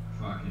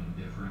fucking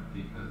different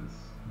because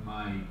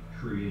my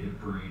creative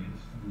brain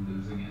is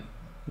losing it.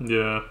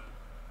 Yeah.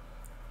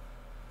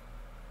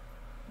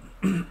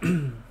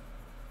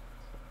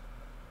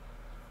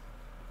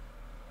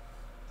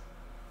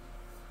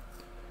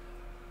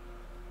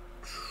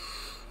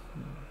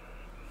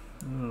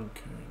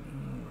 Okay.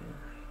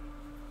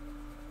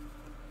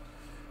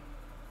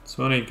 It's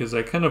funny because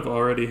I kind of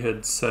already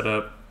had set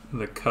up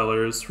the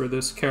colors for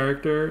this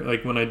character,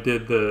 like when I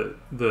did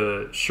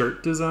the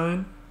shirt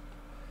design.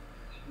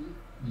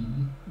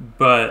 Mm-hmm.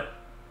 But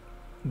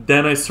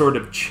then I sort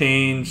of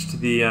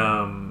changed the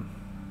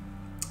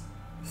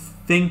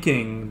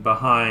thinking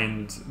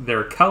behind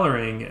their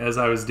coloring as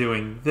I was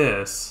doing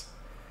this.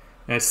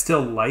 And I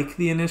still like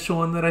the initial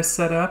one that I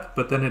set up,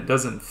 but then it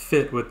doesn't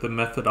fit with the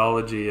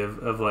methodology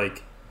of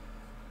like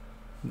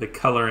the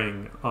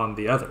coloring on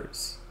the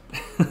others.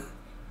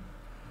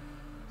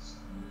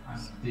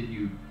 Did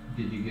you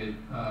get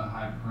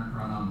high print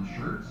run on the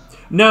shirts?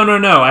 No.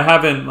 I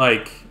haven't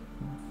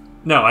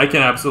No, I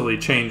can absolutely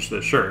change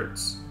the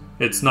shirts.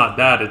 It's not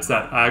that. It's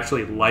that I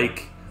actually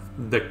like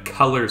the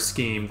color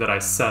scheme that I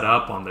set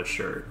up on the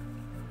shirt.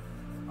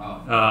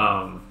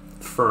 Oh.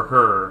 For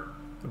her,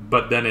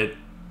 but then it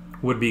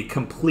would be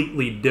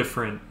completely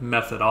different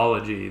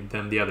methodology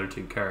than the other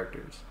two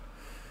characters,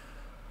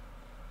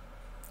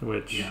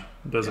 which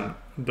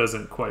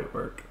doesn't quite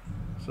work.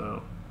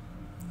 So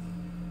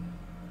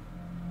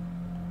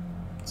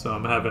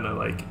I'm having to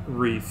like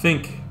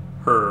rethink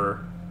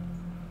her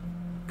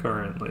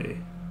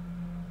currently.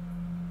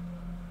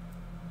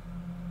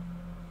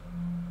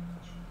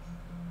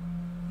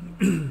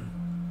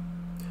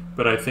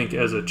 But I think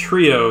as a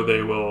trio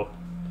they will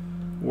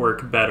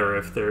work better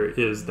if there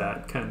is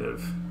that kind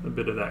of a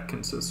bit of that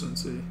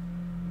consistency.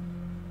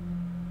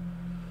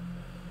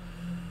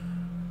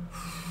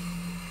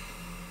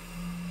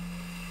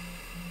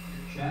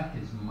 Your chat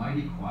is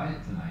mighty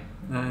quiet tonight.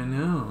 I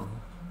know.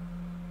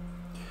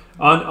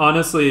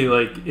 Honestly,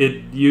 like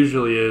it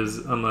usually is,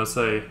 unless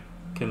I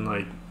can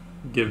like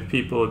give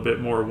people a bit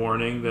more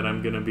warning that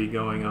I'm gonna be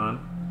going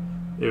on.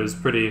 It was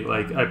pretty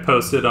like I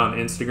posted on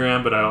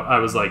Instagram, but I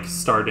was like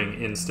starting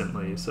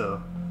instantly.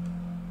 So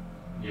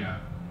yeah.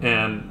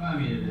 And I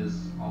mean, it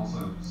is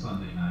also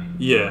Sunday night.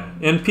 Yeah,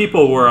 and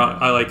people were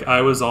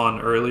I was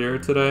on earlier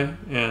today,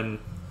 and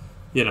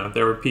you know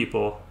there were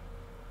people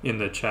in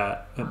the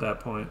chat at that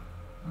point.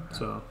 Okay.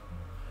 So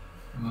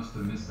I must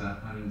have missed that.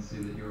 I didn't see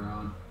that you were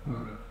on. I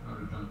would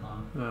have jumped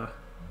on.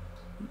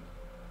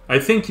 I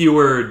think you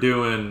were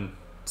doing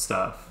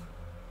stuff.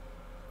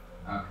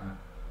 Okay.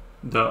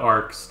 The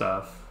ARC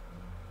stuff.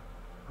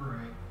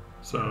 Right.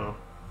 So.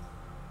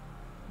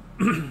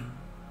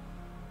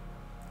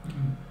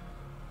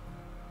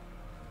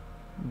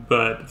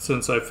 But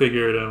since I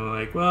figured, I'm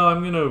like, well,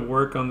 I'm going to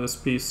work on this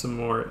piece some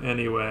more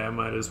anyway. I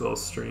might as well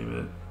stream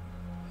it.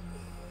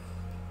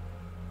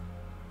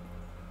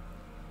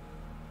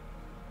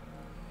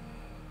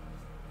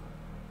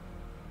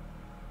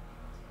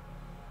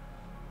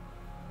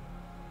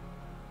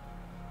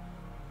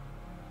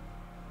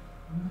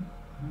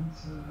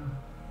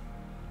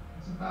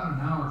 It's about an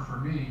hour for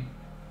me.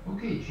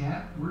 Okay,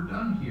 chat, we're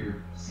done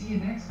here. See you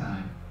next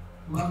time.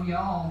 Love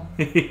y'all.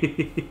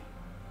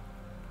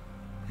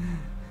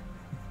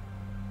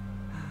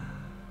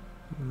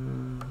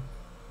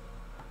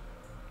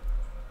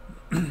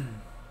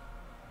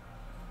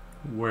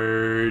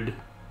 Word.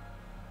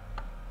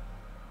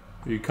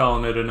 Are you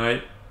calling it a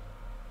night?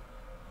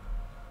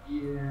 Yeah.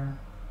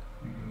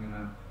 I think I'm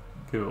gonna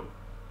Cool.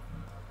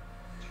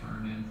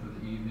 turn in for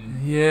the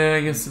evening. Yeah,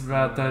 I guess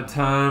about that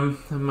time.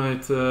 I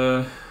might,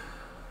 we'll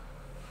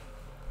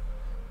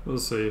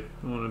see.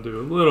 I want to do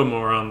a little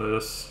more on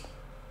this.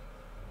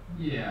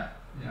 Yeah,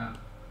 yeah.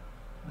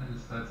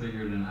 I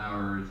figured an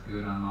hour is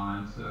good on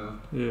mine, so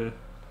Yeah.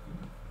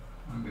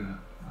 I'm gonna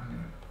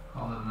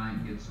call it a night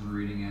and get some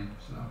reading in.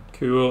 So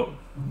Cool.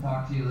 I'll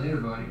talk to you later,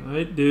 buddy.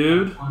 Alright,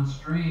 dude. On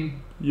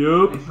stream.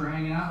 Yup. Thanks for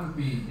hanging out with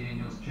me in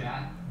Daniel's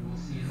chat. We'll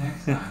see you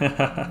next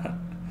time.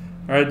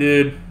 Alright,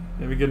 dude.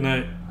 Have a good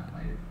night.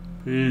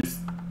 Later. Peace.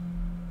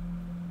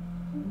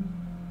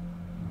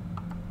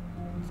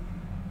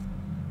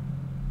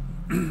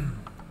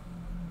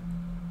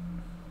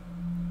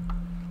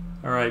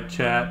 Alright,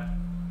 chat.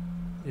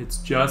 It's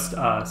just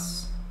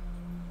us.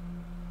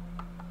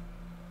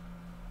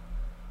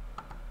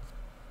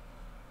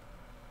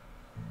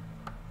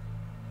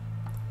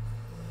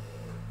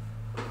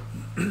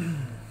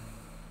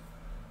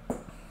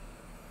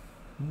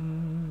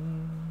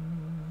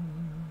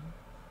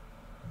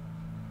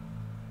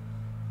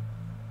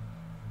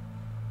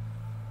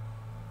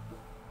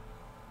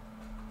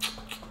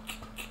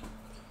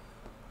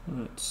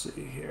 Let's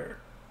see here.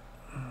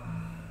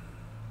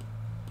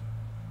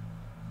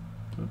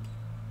 Oops.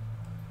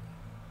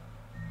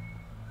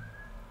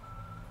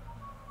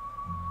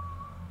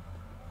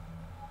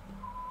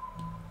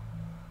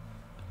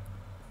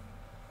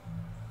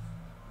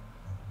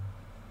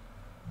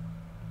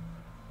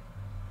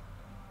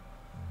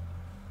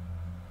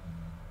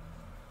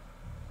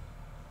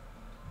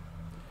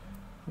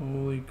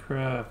 Holy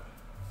crap.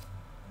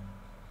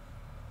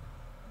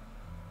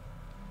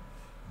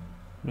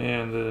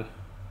 Man, the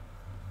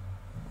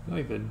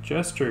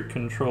gesture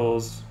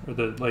controls, or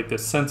the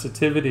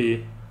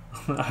sensitivity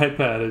on the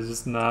iPad is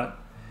just not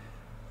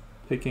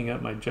picking up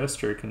my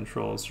gesture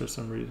controls for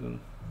some reason.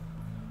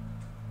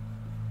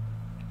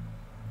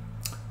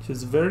 Which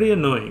is very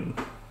annoying.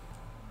 I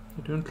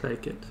don't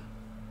like it.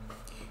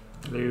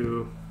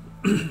 Hello.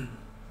 I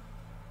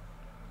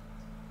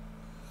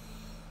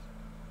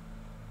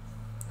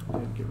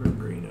didn't give her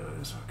green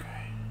eyes, okay.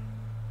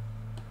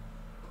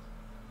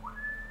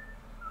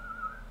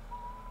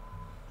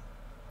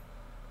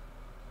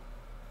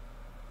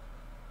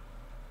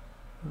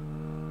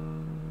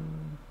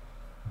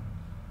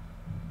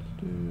 Let's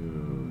do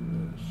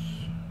this.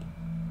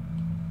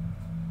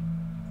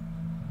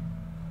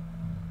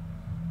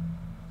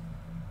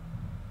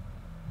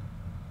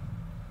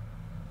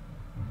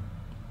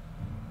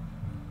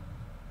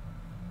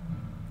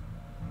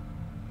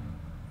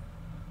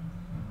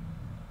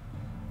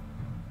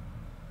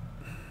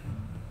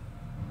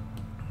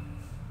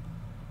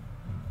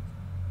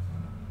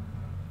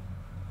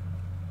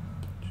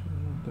 I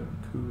want that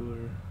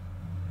cooler.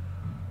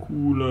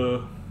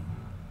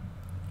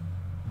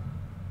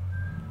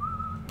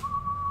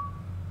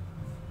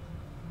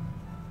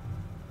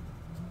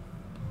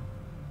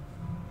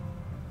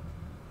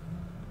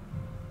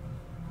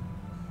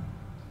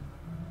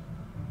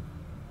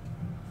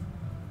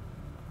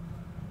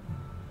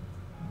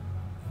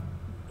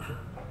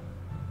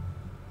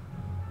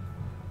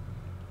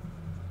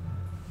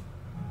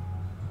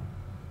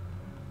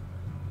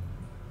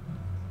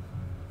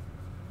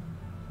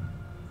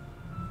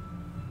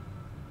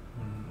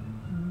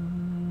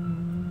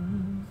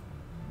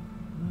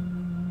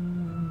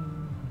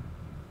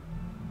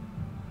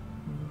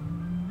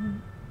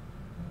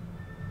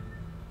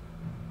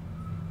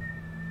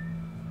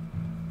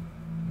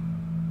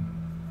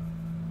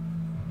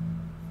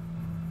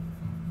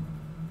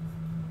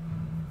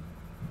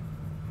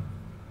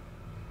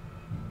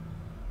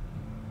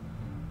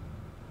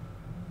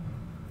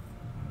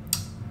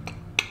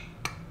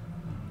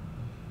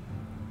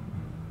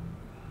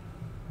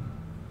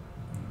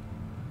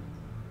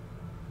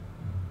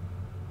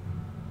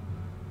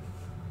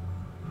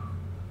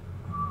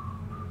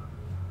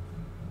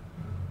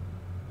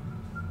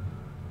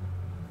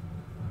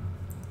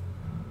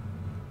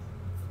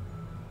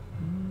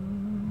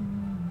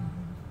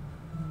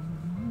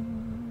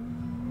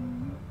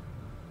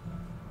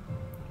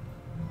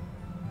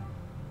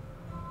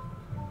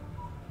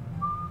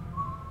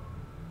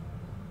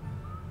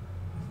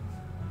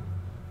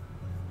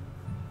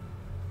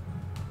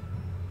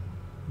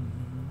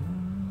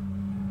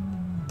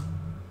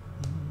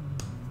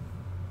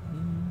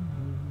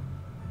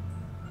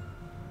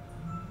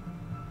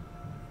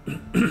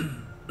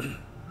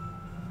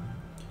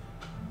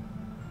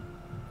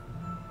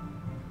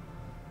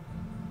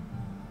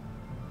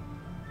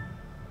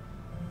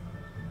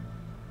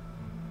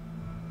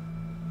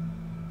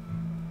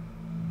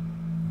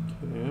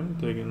 Okay, I'm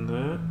digging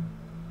that.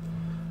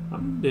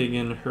 I'm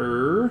digging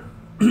her.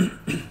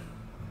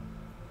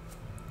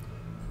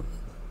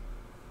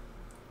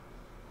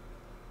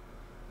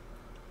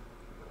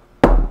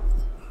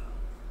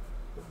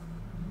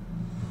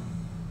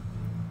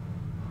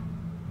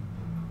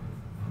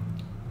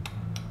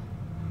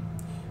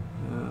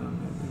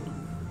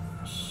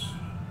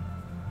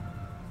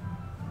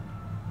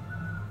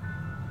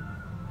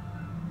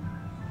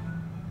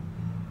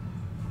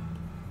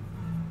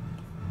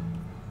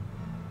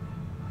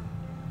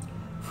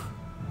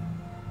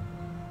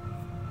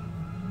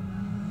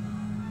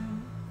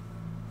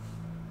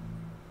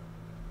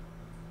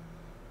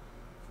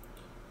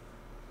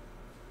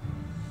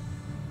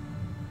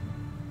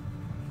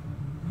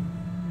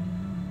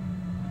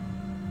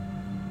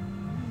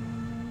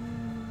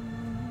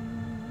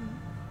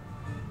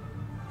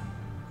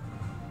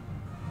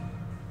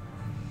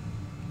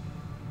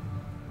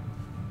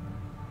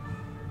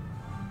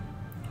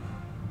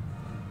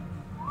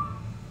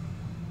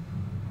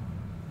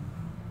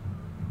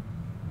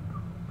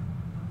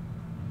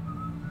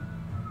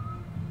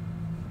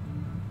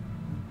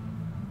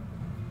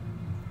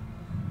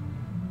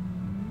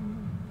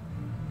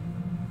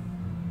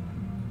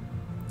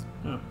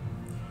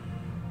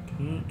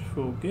 Can't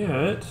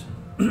forget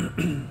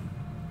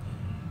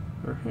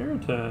our hair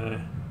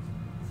tie.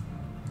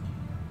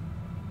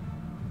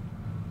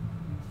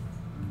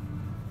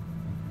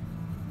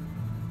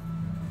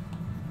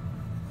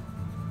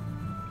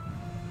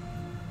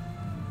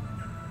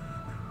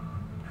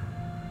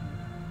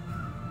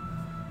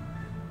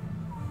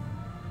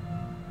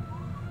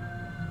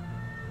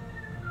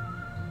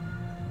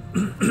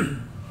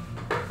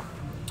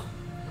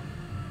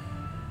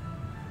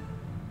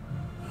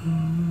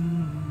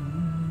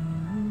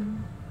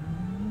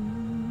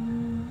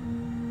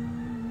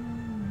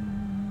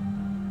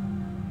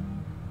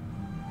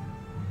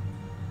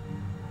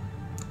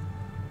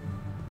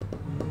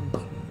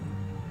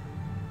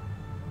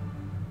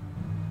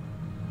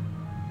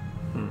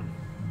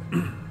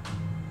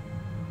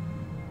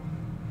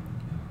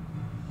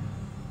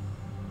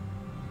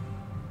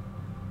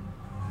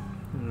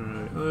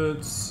 Alright,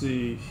 let's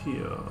see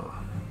here.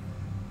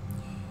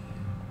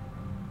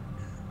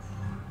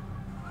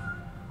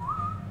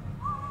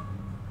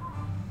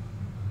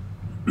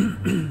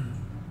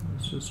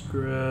 Let's just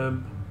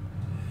grab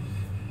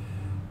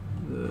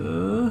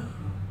the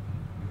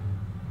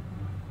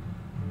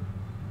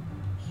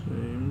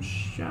same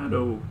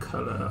shadow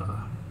color.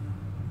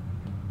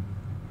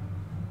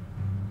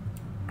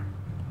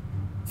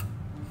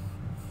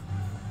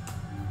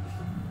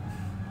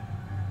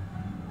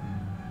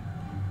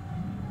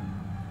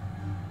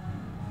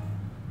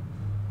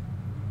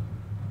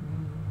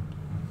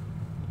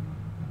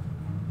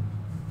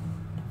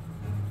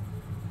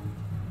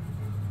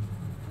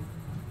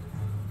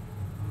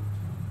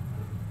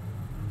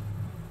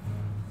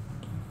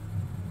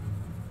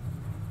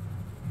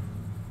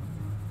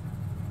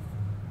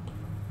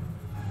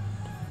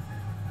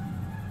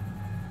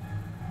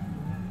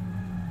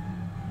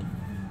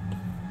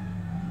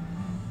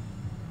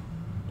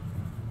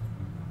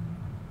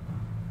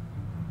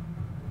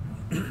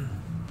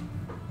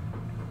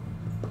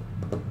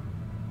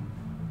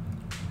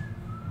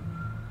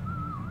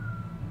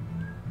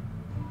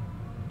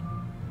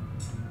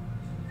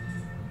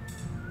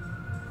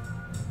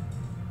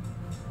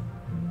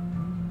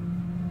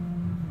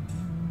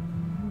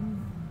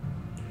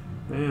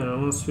 Man, I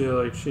almost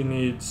feel like she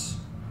needs...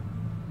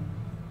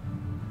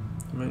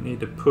 I might need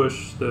to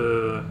push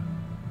the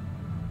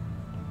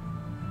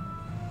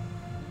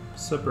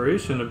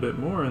separation a bit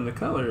more in the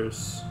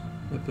colors,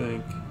 I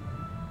think.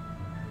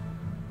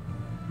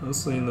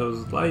 Mostly in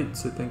those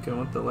lights. I think I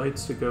want the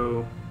lights to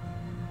go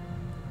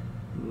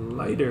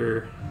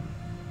lighter.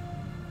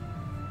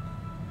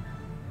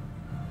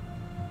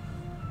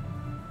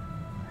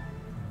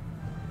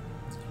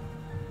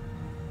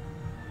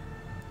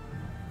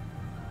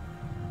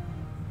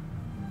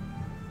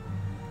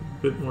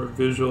 Bit more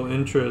visual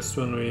interest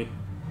when we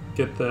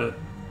get that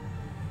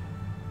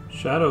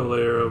shadow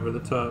layer over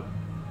the top.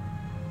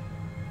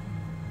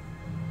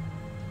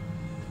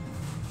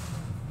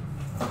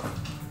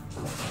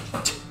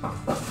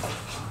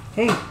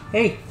 Hey,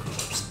 hey,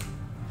 psst,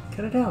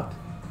 cut it out.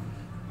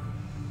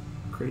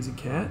 Crazy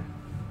cat.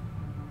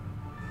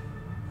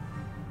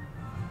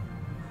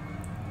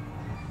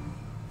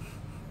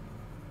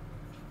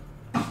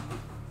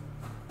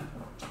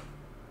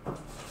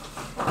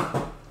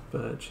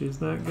 But she's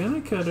not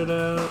gonna cut it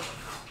out.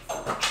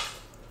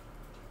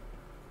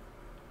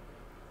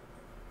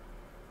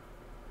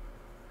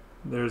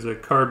 There's a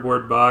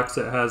cardboard box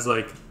that has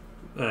like,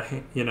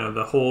 you know,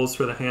 the holes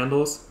for the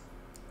handles.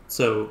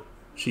 So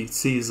she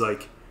sees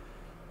like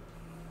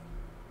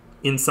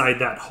inside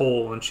that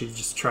hole and she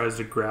just tries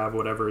to grab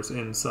whatever is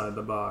inside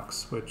the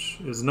box, which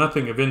is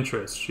nothing of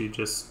interest. She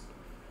just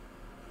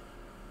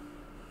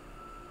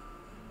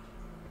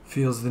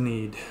feels the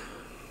need.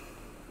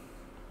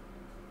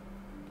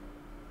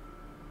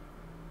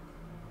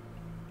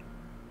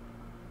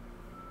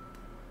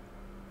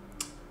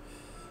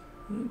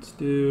 Let's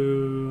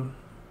do...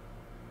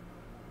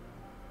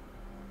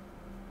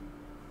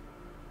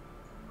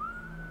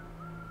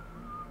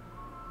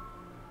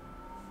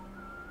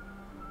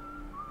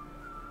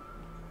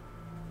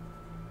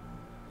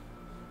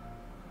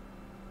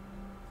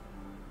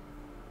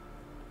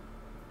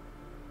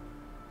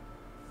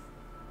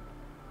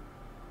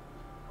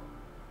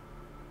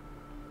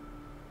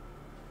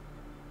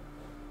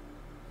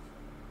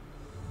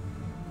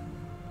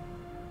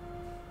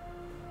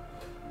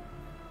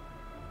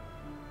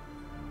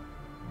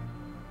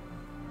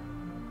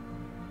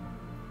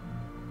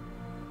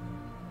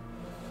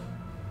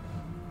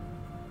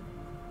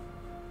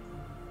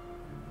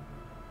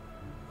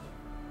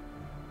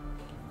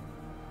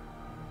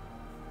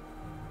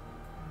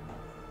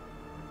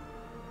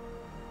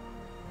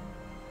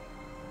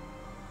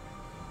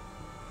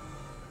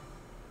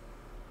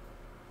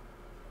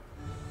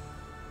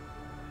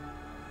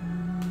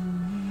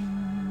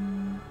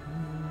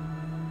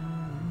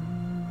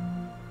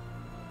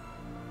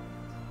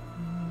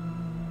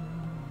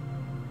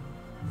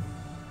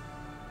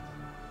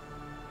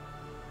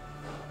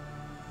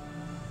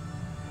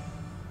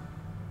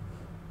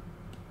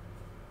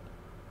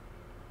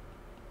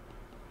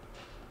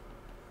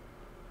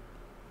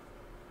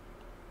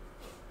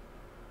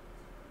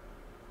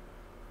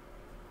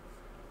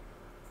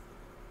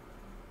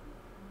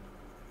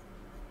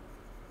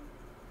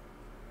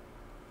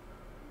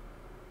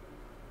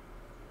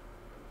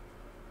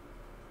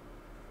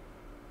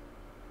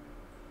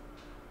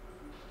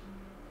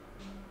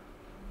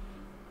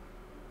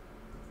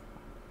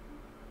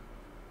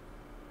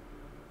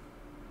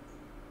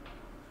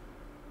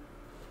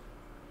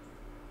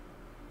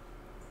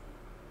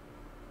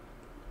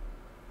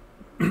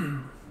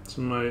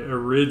 So my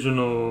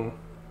original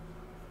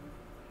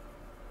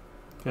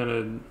kind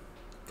of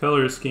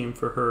color scheme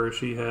for her,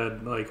 she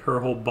had like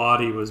her whole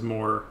body was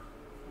more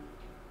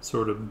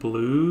sort of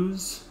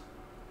blues.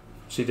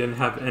 She didn't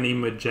have any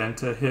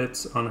magenta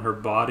hits on her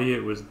body.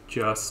 It was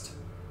just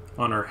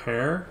on her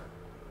hair.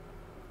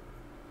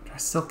 Which I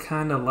still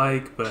kind of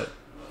like, but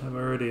I've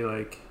already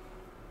like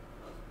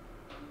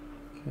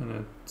kind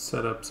of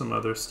set up some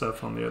other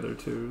stuff on the other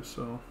two,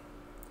 so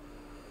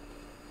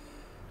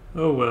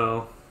oh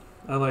well.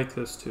 I like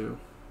this too.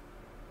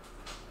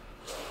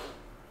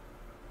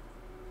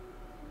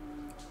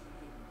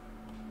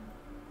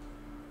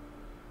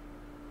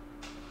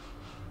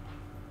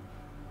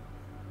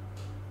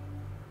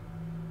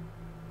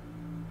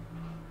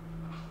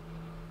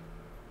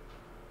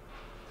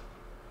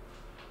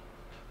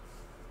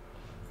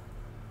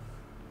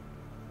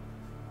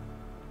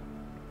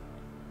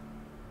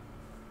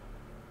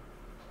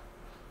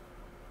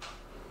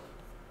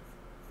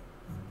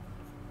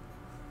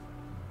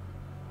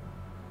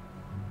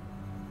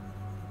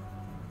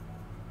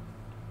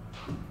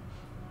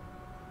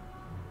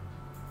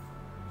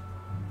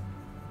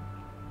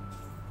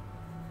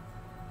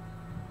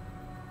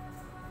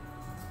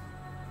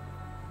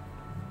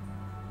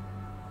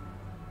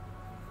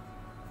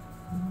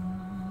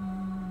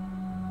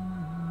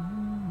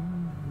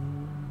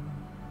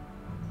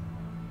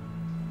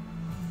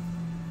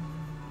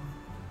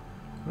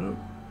 Oh.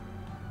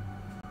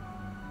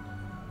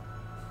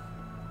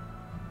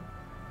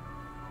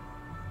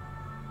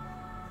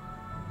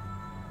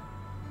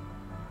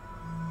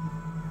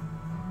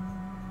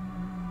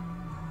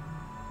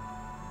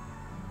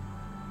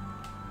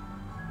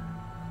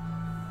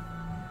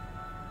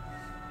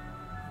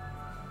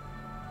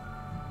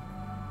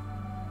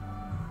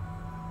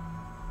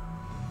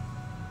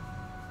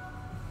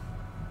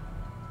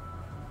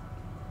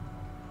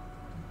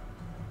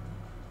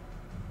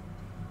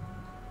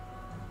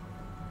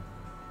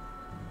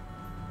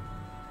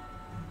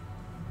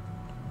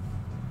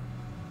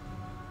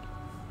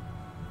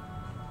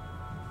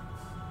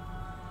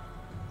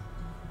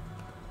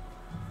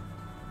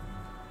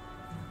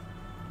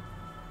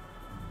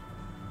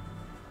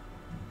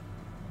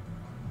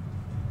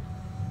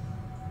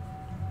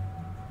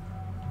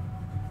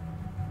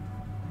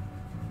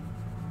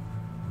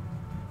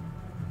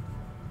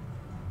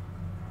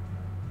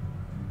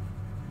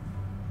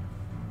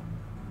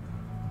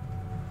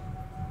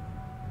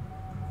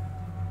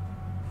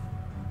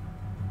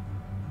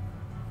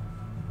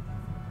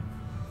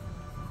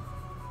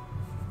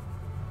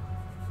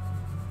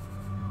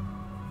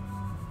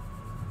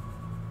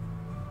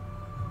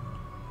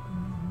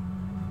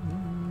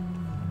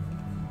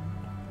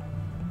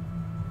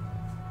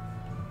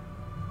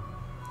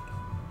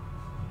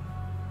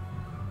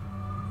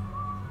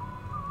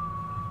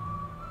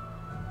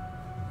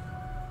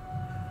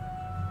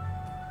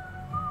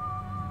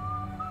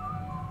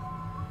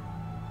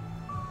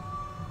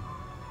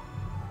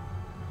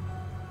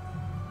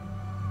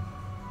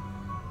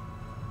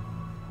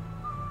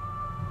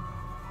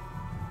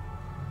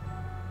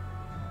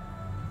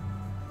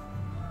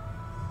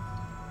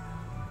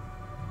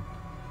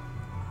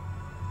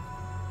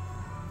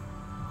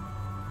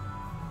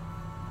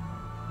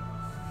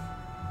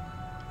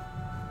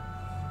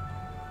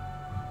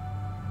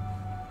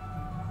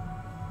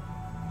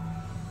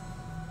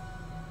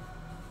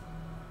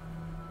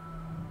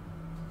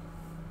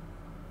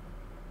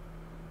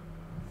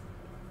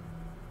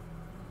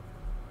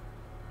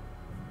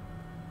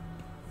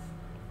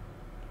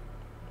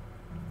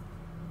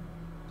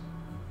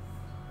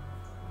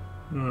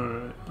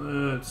 Alright,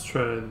 let's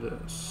try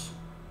this.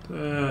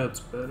 That's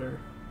better.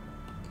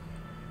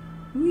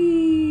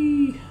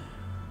 Whee!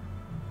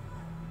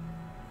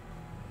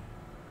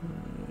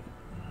 Alright.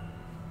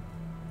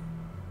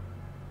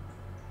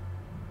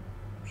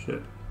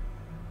 Shit.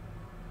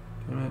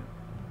 Damn it.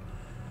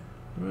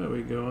 Well,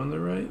 we go on the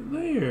right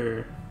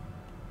layer.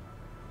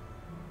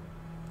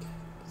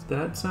 Does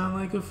that sound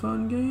like a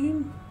fun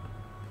game?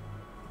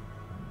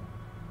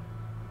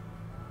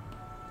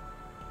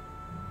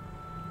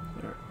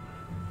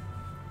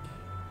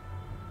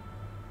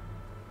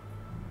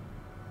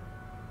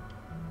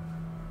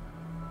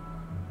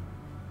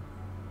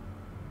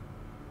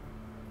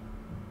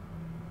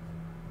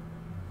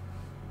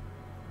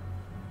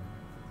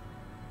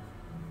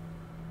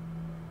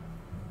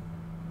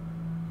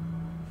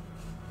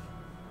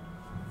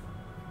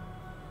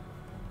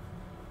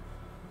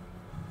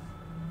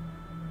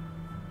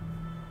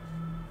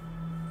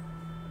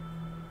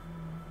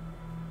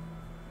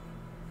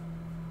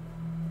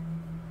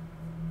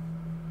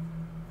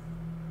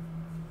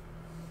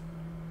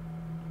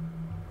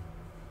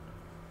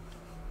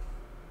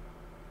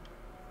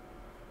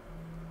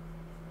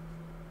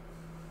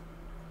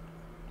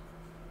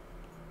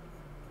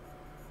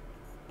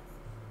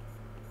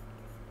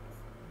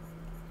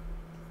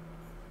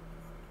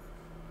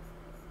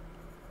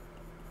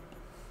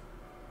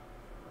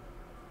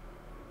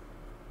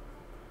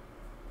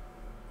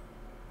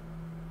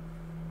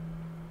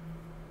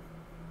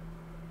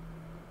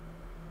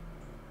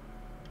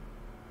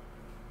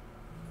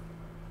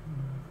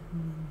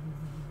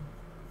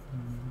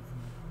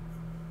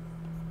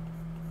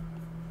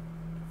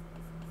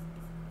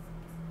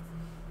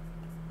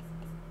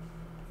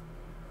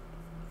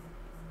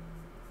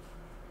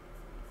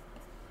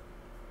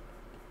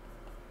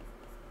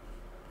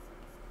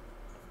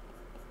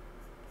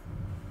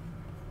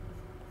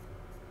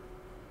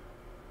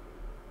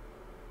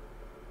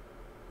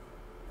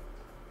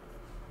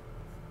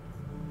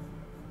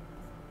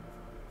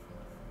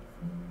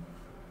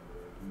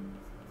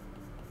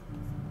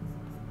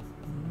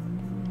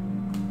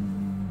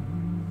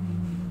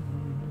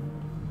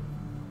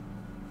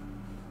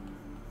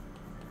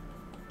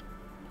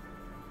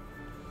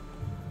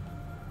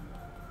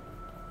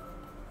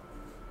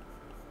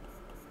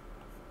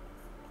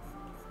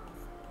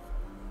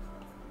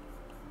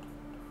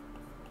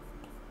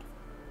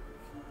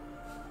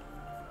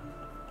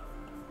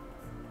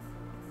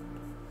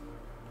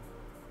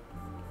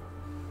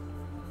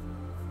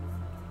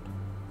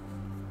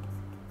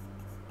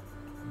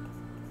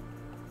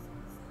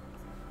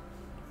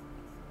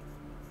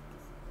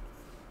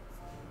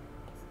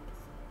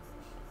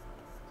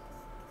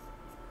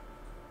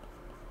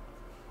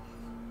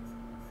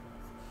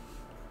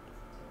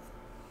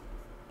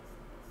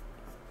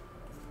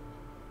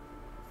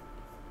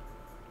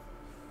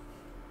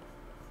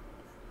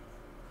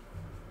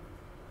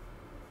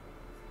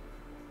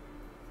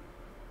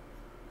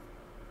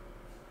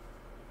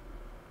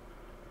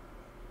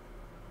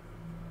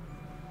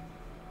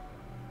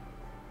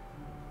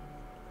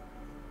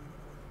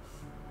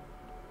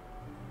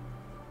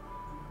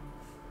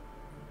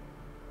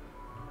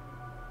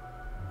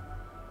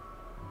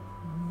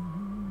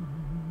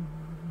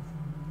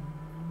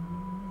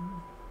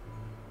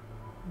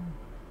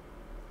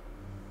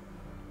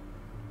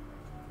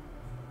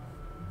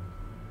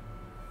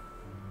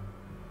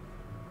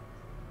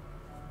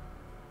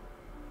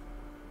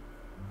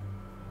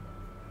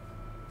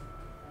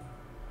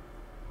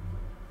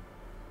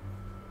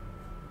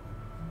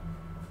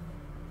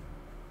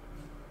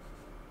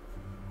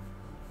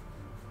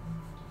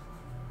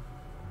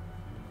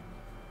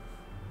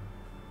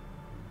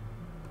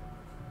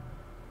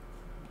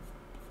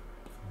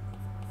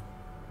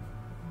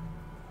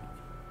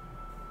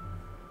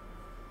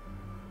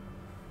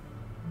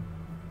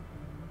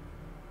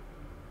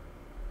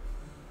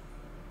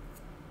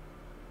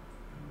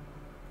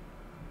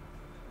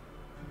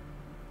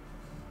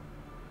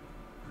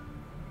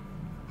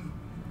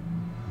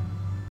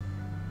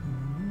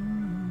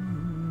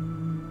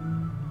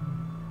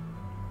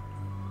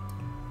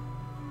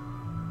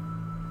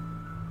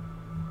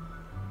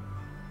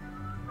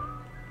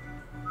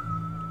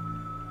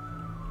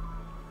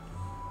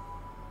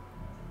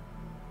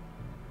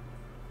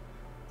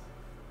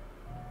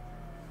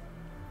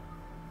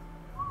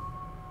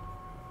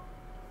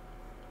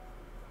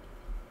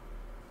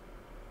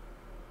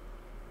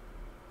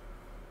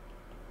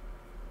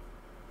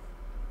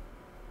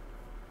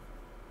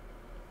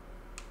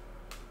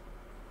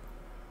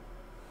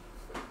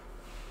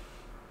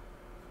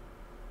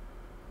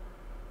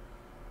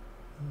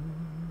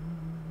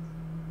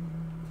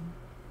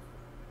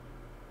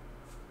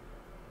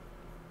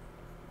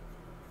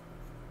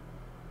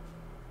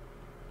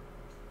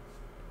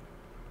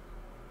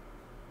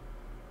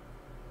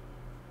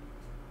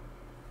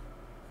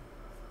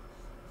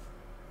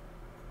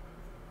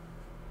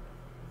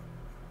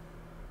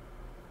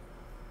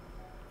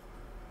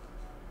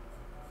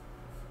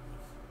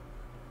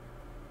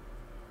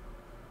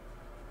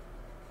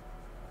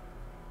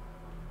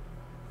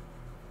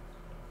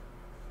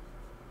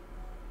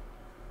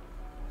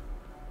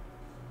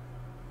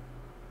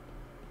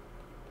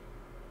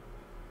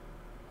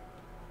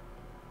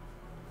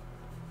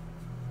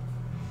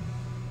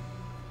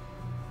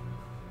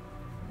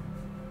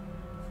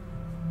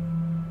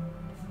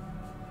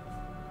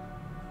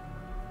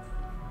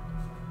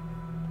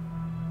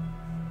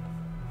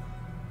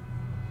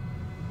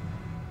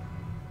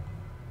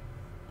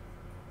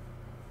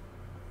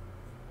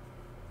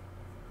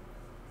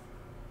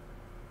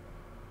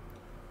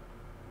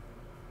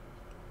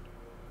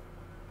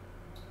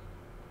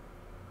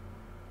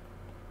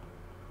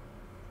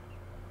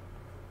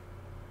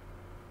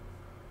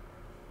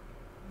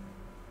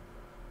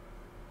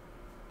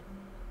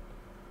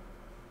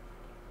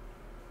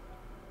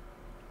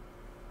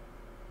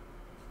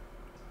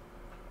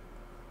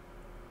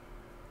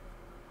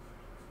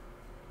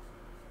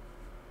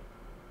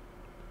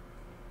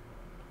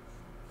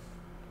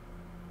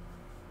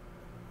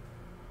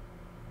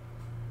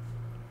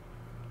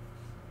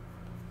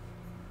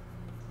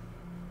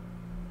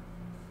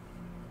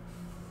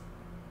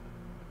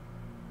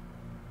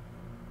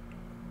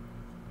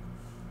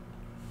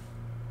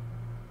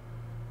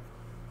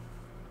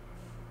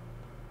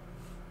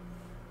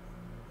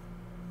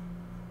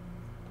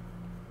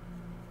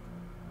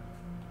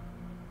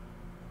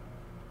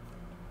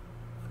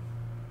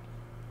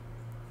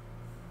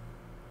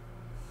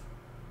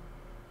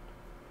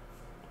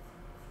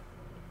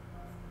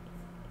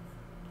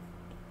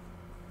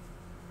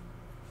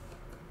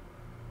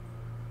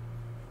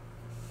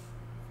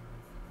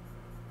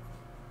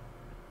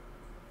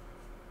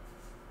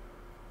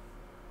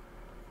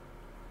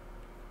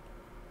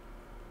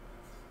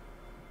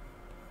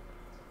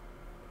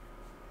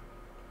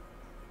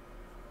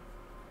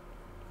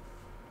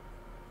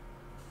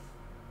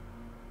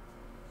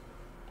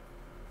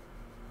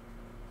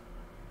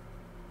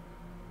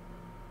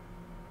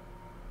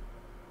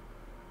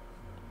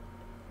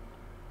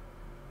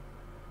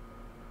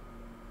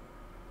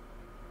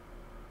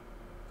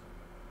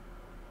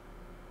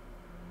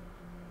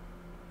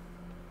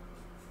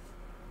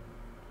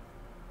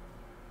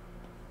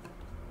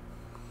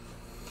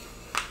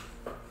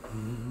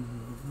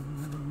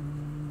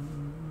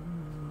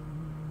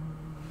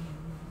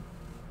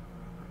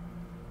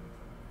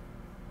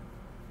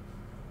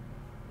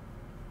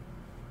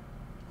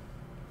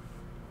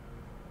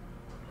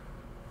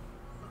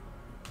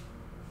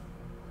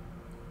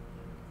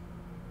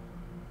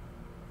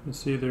 I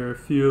see there are a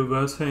few of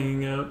us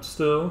hanging out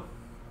still.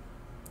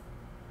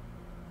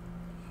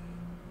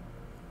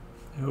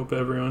 I hope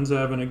everyone's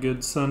having a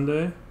good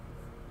Sunday.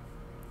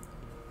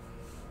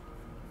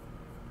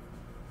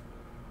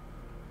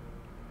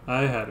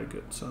 I had a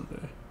good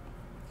Sunday.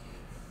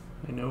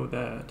 I know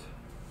that.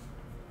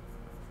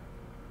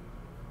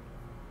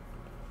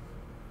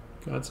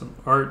 Got some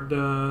art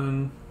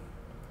done.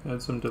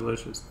 Had some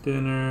delicious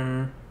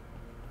dinner.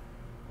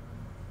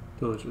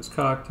 Delicious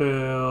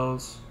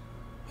cocktails.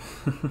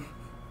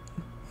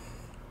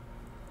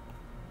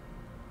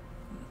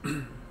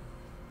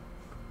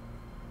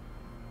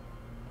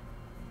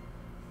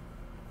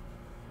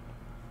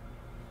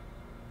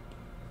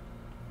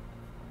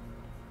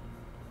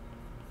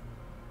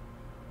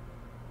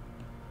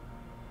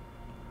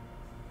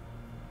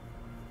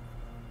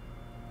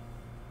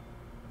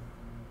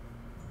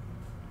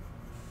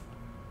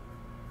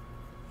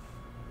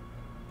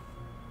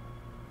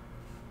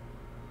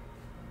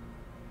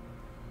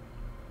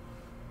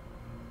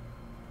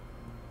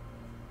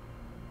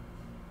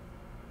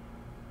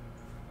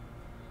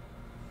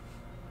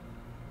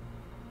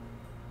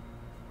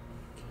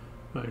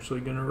 I'm actually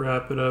going to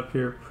wrap it up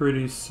here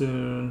pretty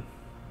soon.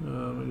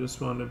 I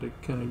just wanted to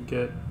kind of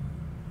get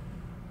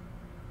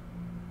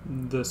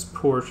this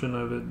portion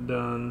of it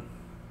done.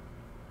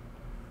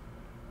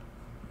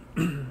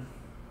 And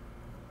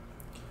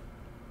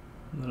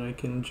then I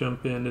can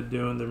jump into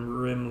doing the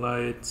rim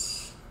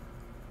lights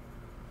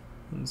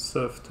and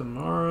stuff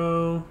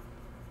tomorrow.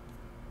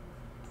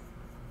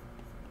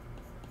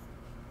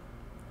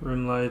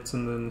 Rim lights,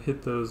 and then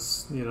hit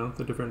those, you know,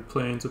 the different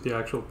planes with the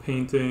actual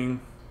painting.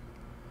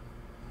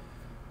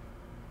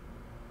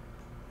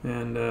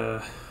 And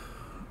this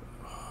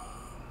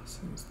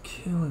thing's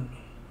killing me.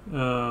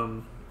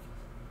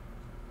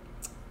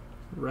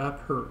 Wrap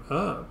her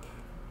up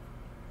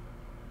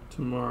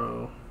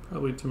tomorrow,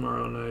 probably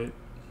tomorrow night.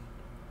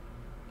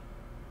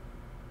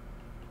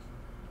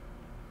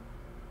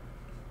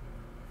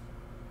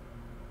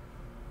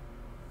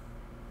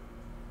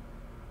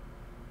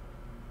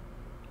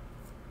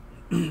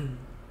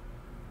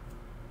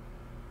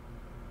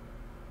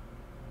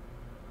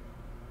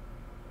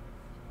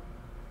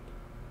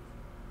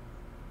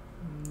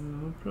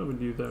 I'll probably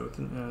do that with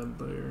an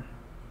add layer.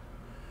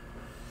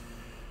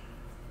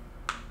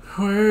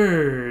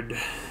 Word.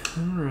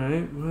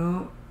 Alright,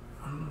 well,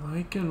 I'm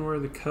liking where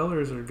the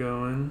colors are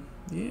going.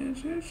 Yeah,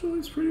 she actually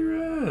looks pretty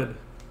rad.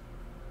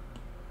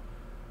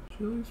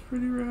 She looks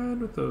pretty rad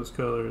with those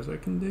colors. I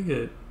can dig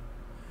it.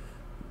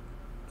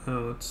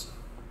 Oh, let's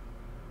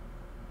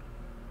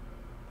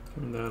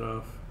turn that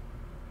off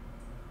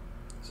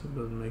so it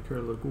doesn't make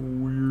her look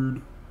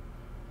weird.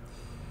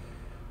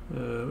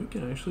 We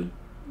can actually,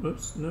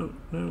 whoops, no,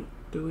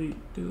 delete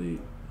that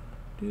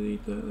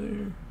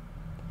there.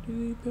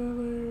 Delete that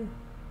there.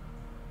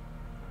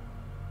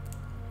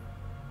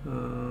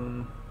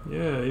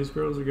 Yeah, these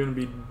girls are gonna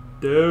be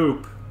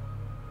dope.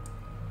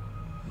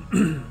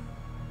 I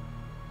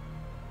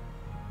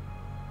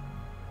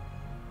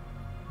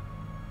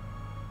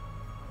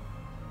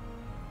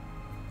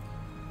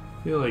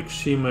feel like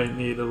she might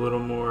need a little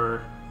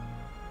more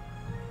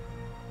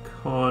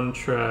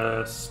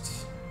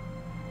contrast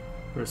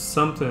or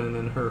something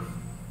in her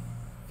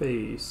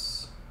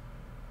face,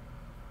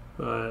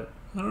 but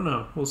I don't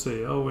know. We'll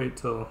see. I'll wait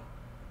till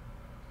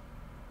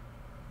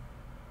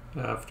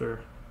after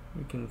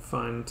we can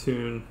fine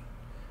tune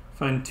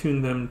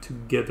them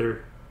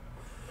together.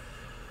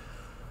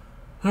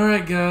 All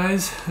right,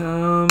 guys.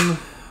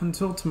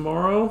 Until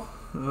tomorrow,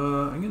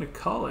 I'm gonna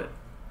call it.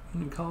 I'm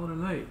gonna call it a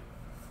night.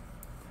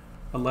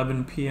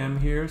 11 p.m.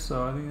 here,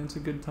 so I think that's a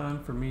good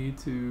time for me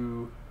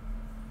to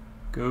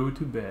go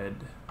to bed.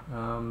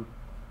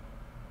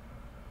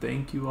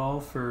 Thank you all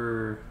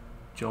for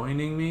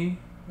joining me.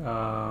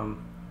 Glad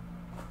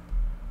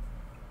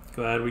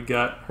we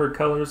got her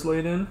colors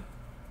laid in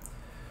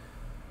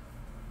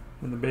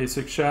the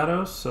basic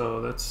shadows,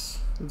 so that's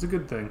a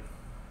good thing.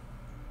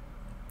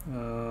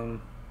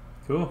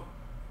 Cool.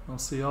 I'll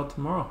see y'all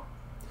tomorrow.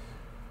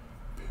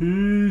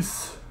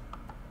 Peace.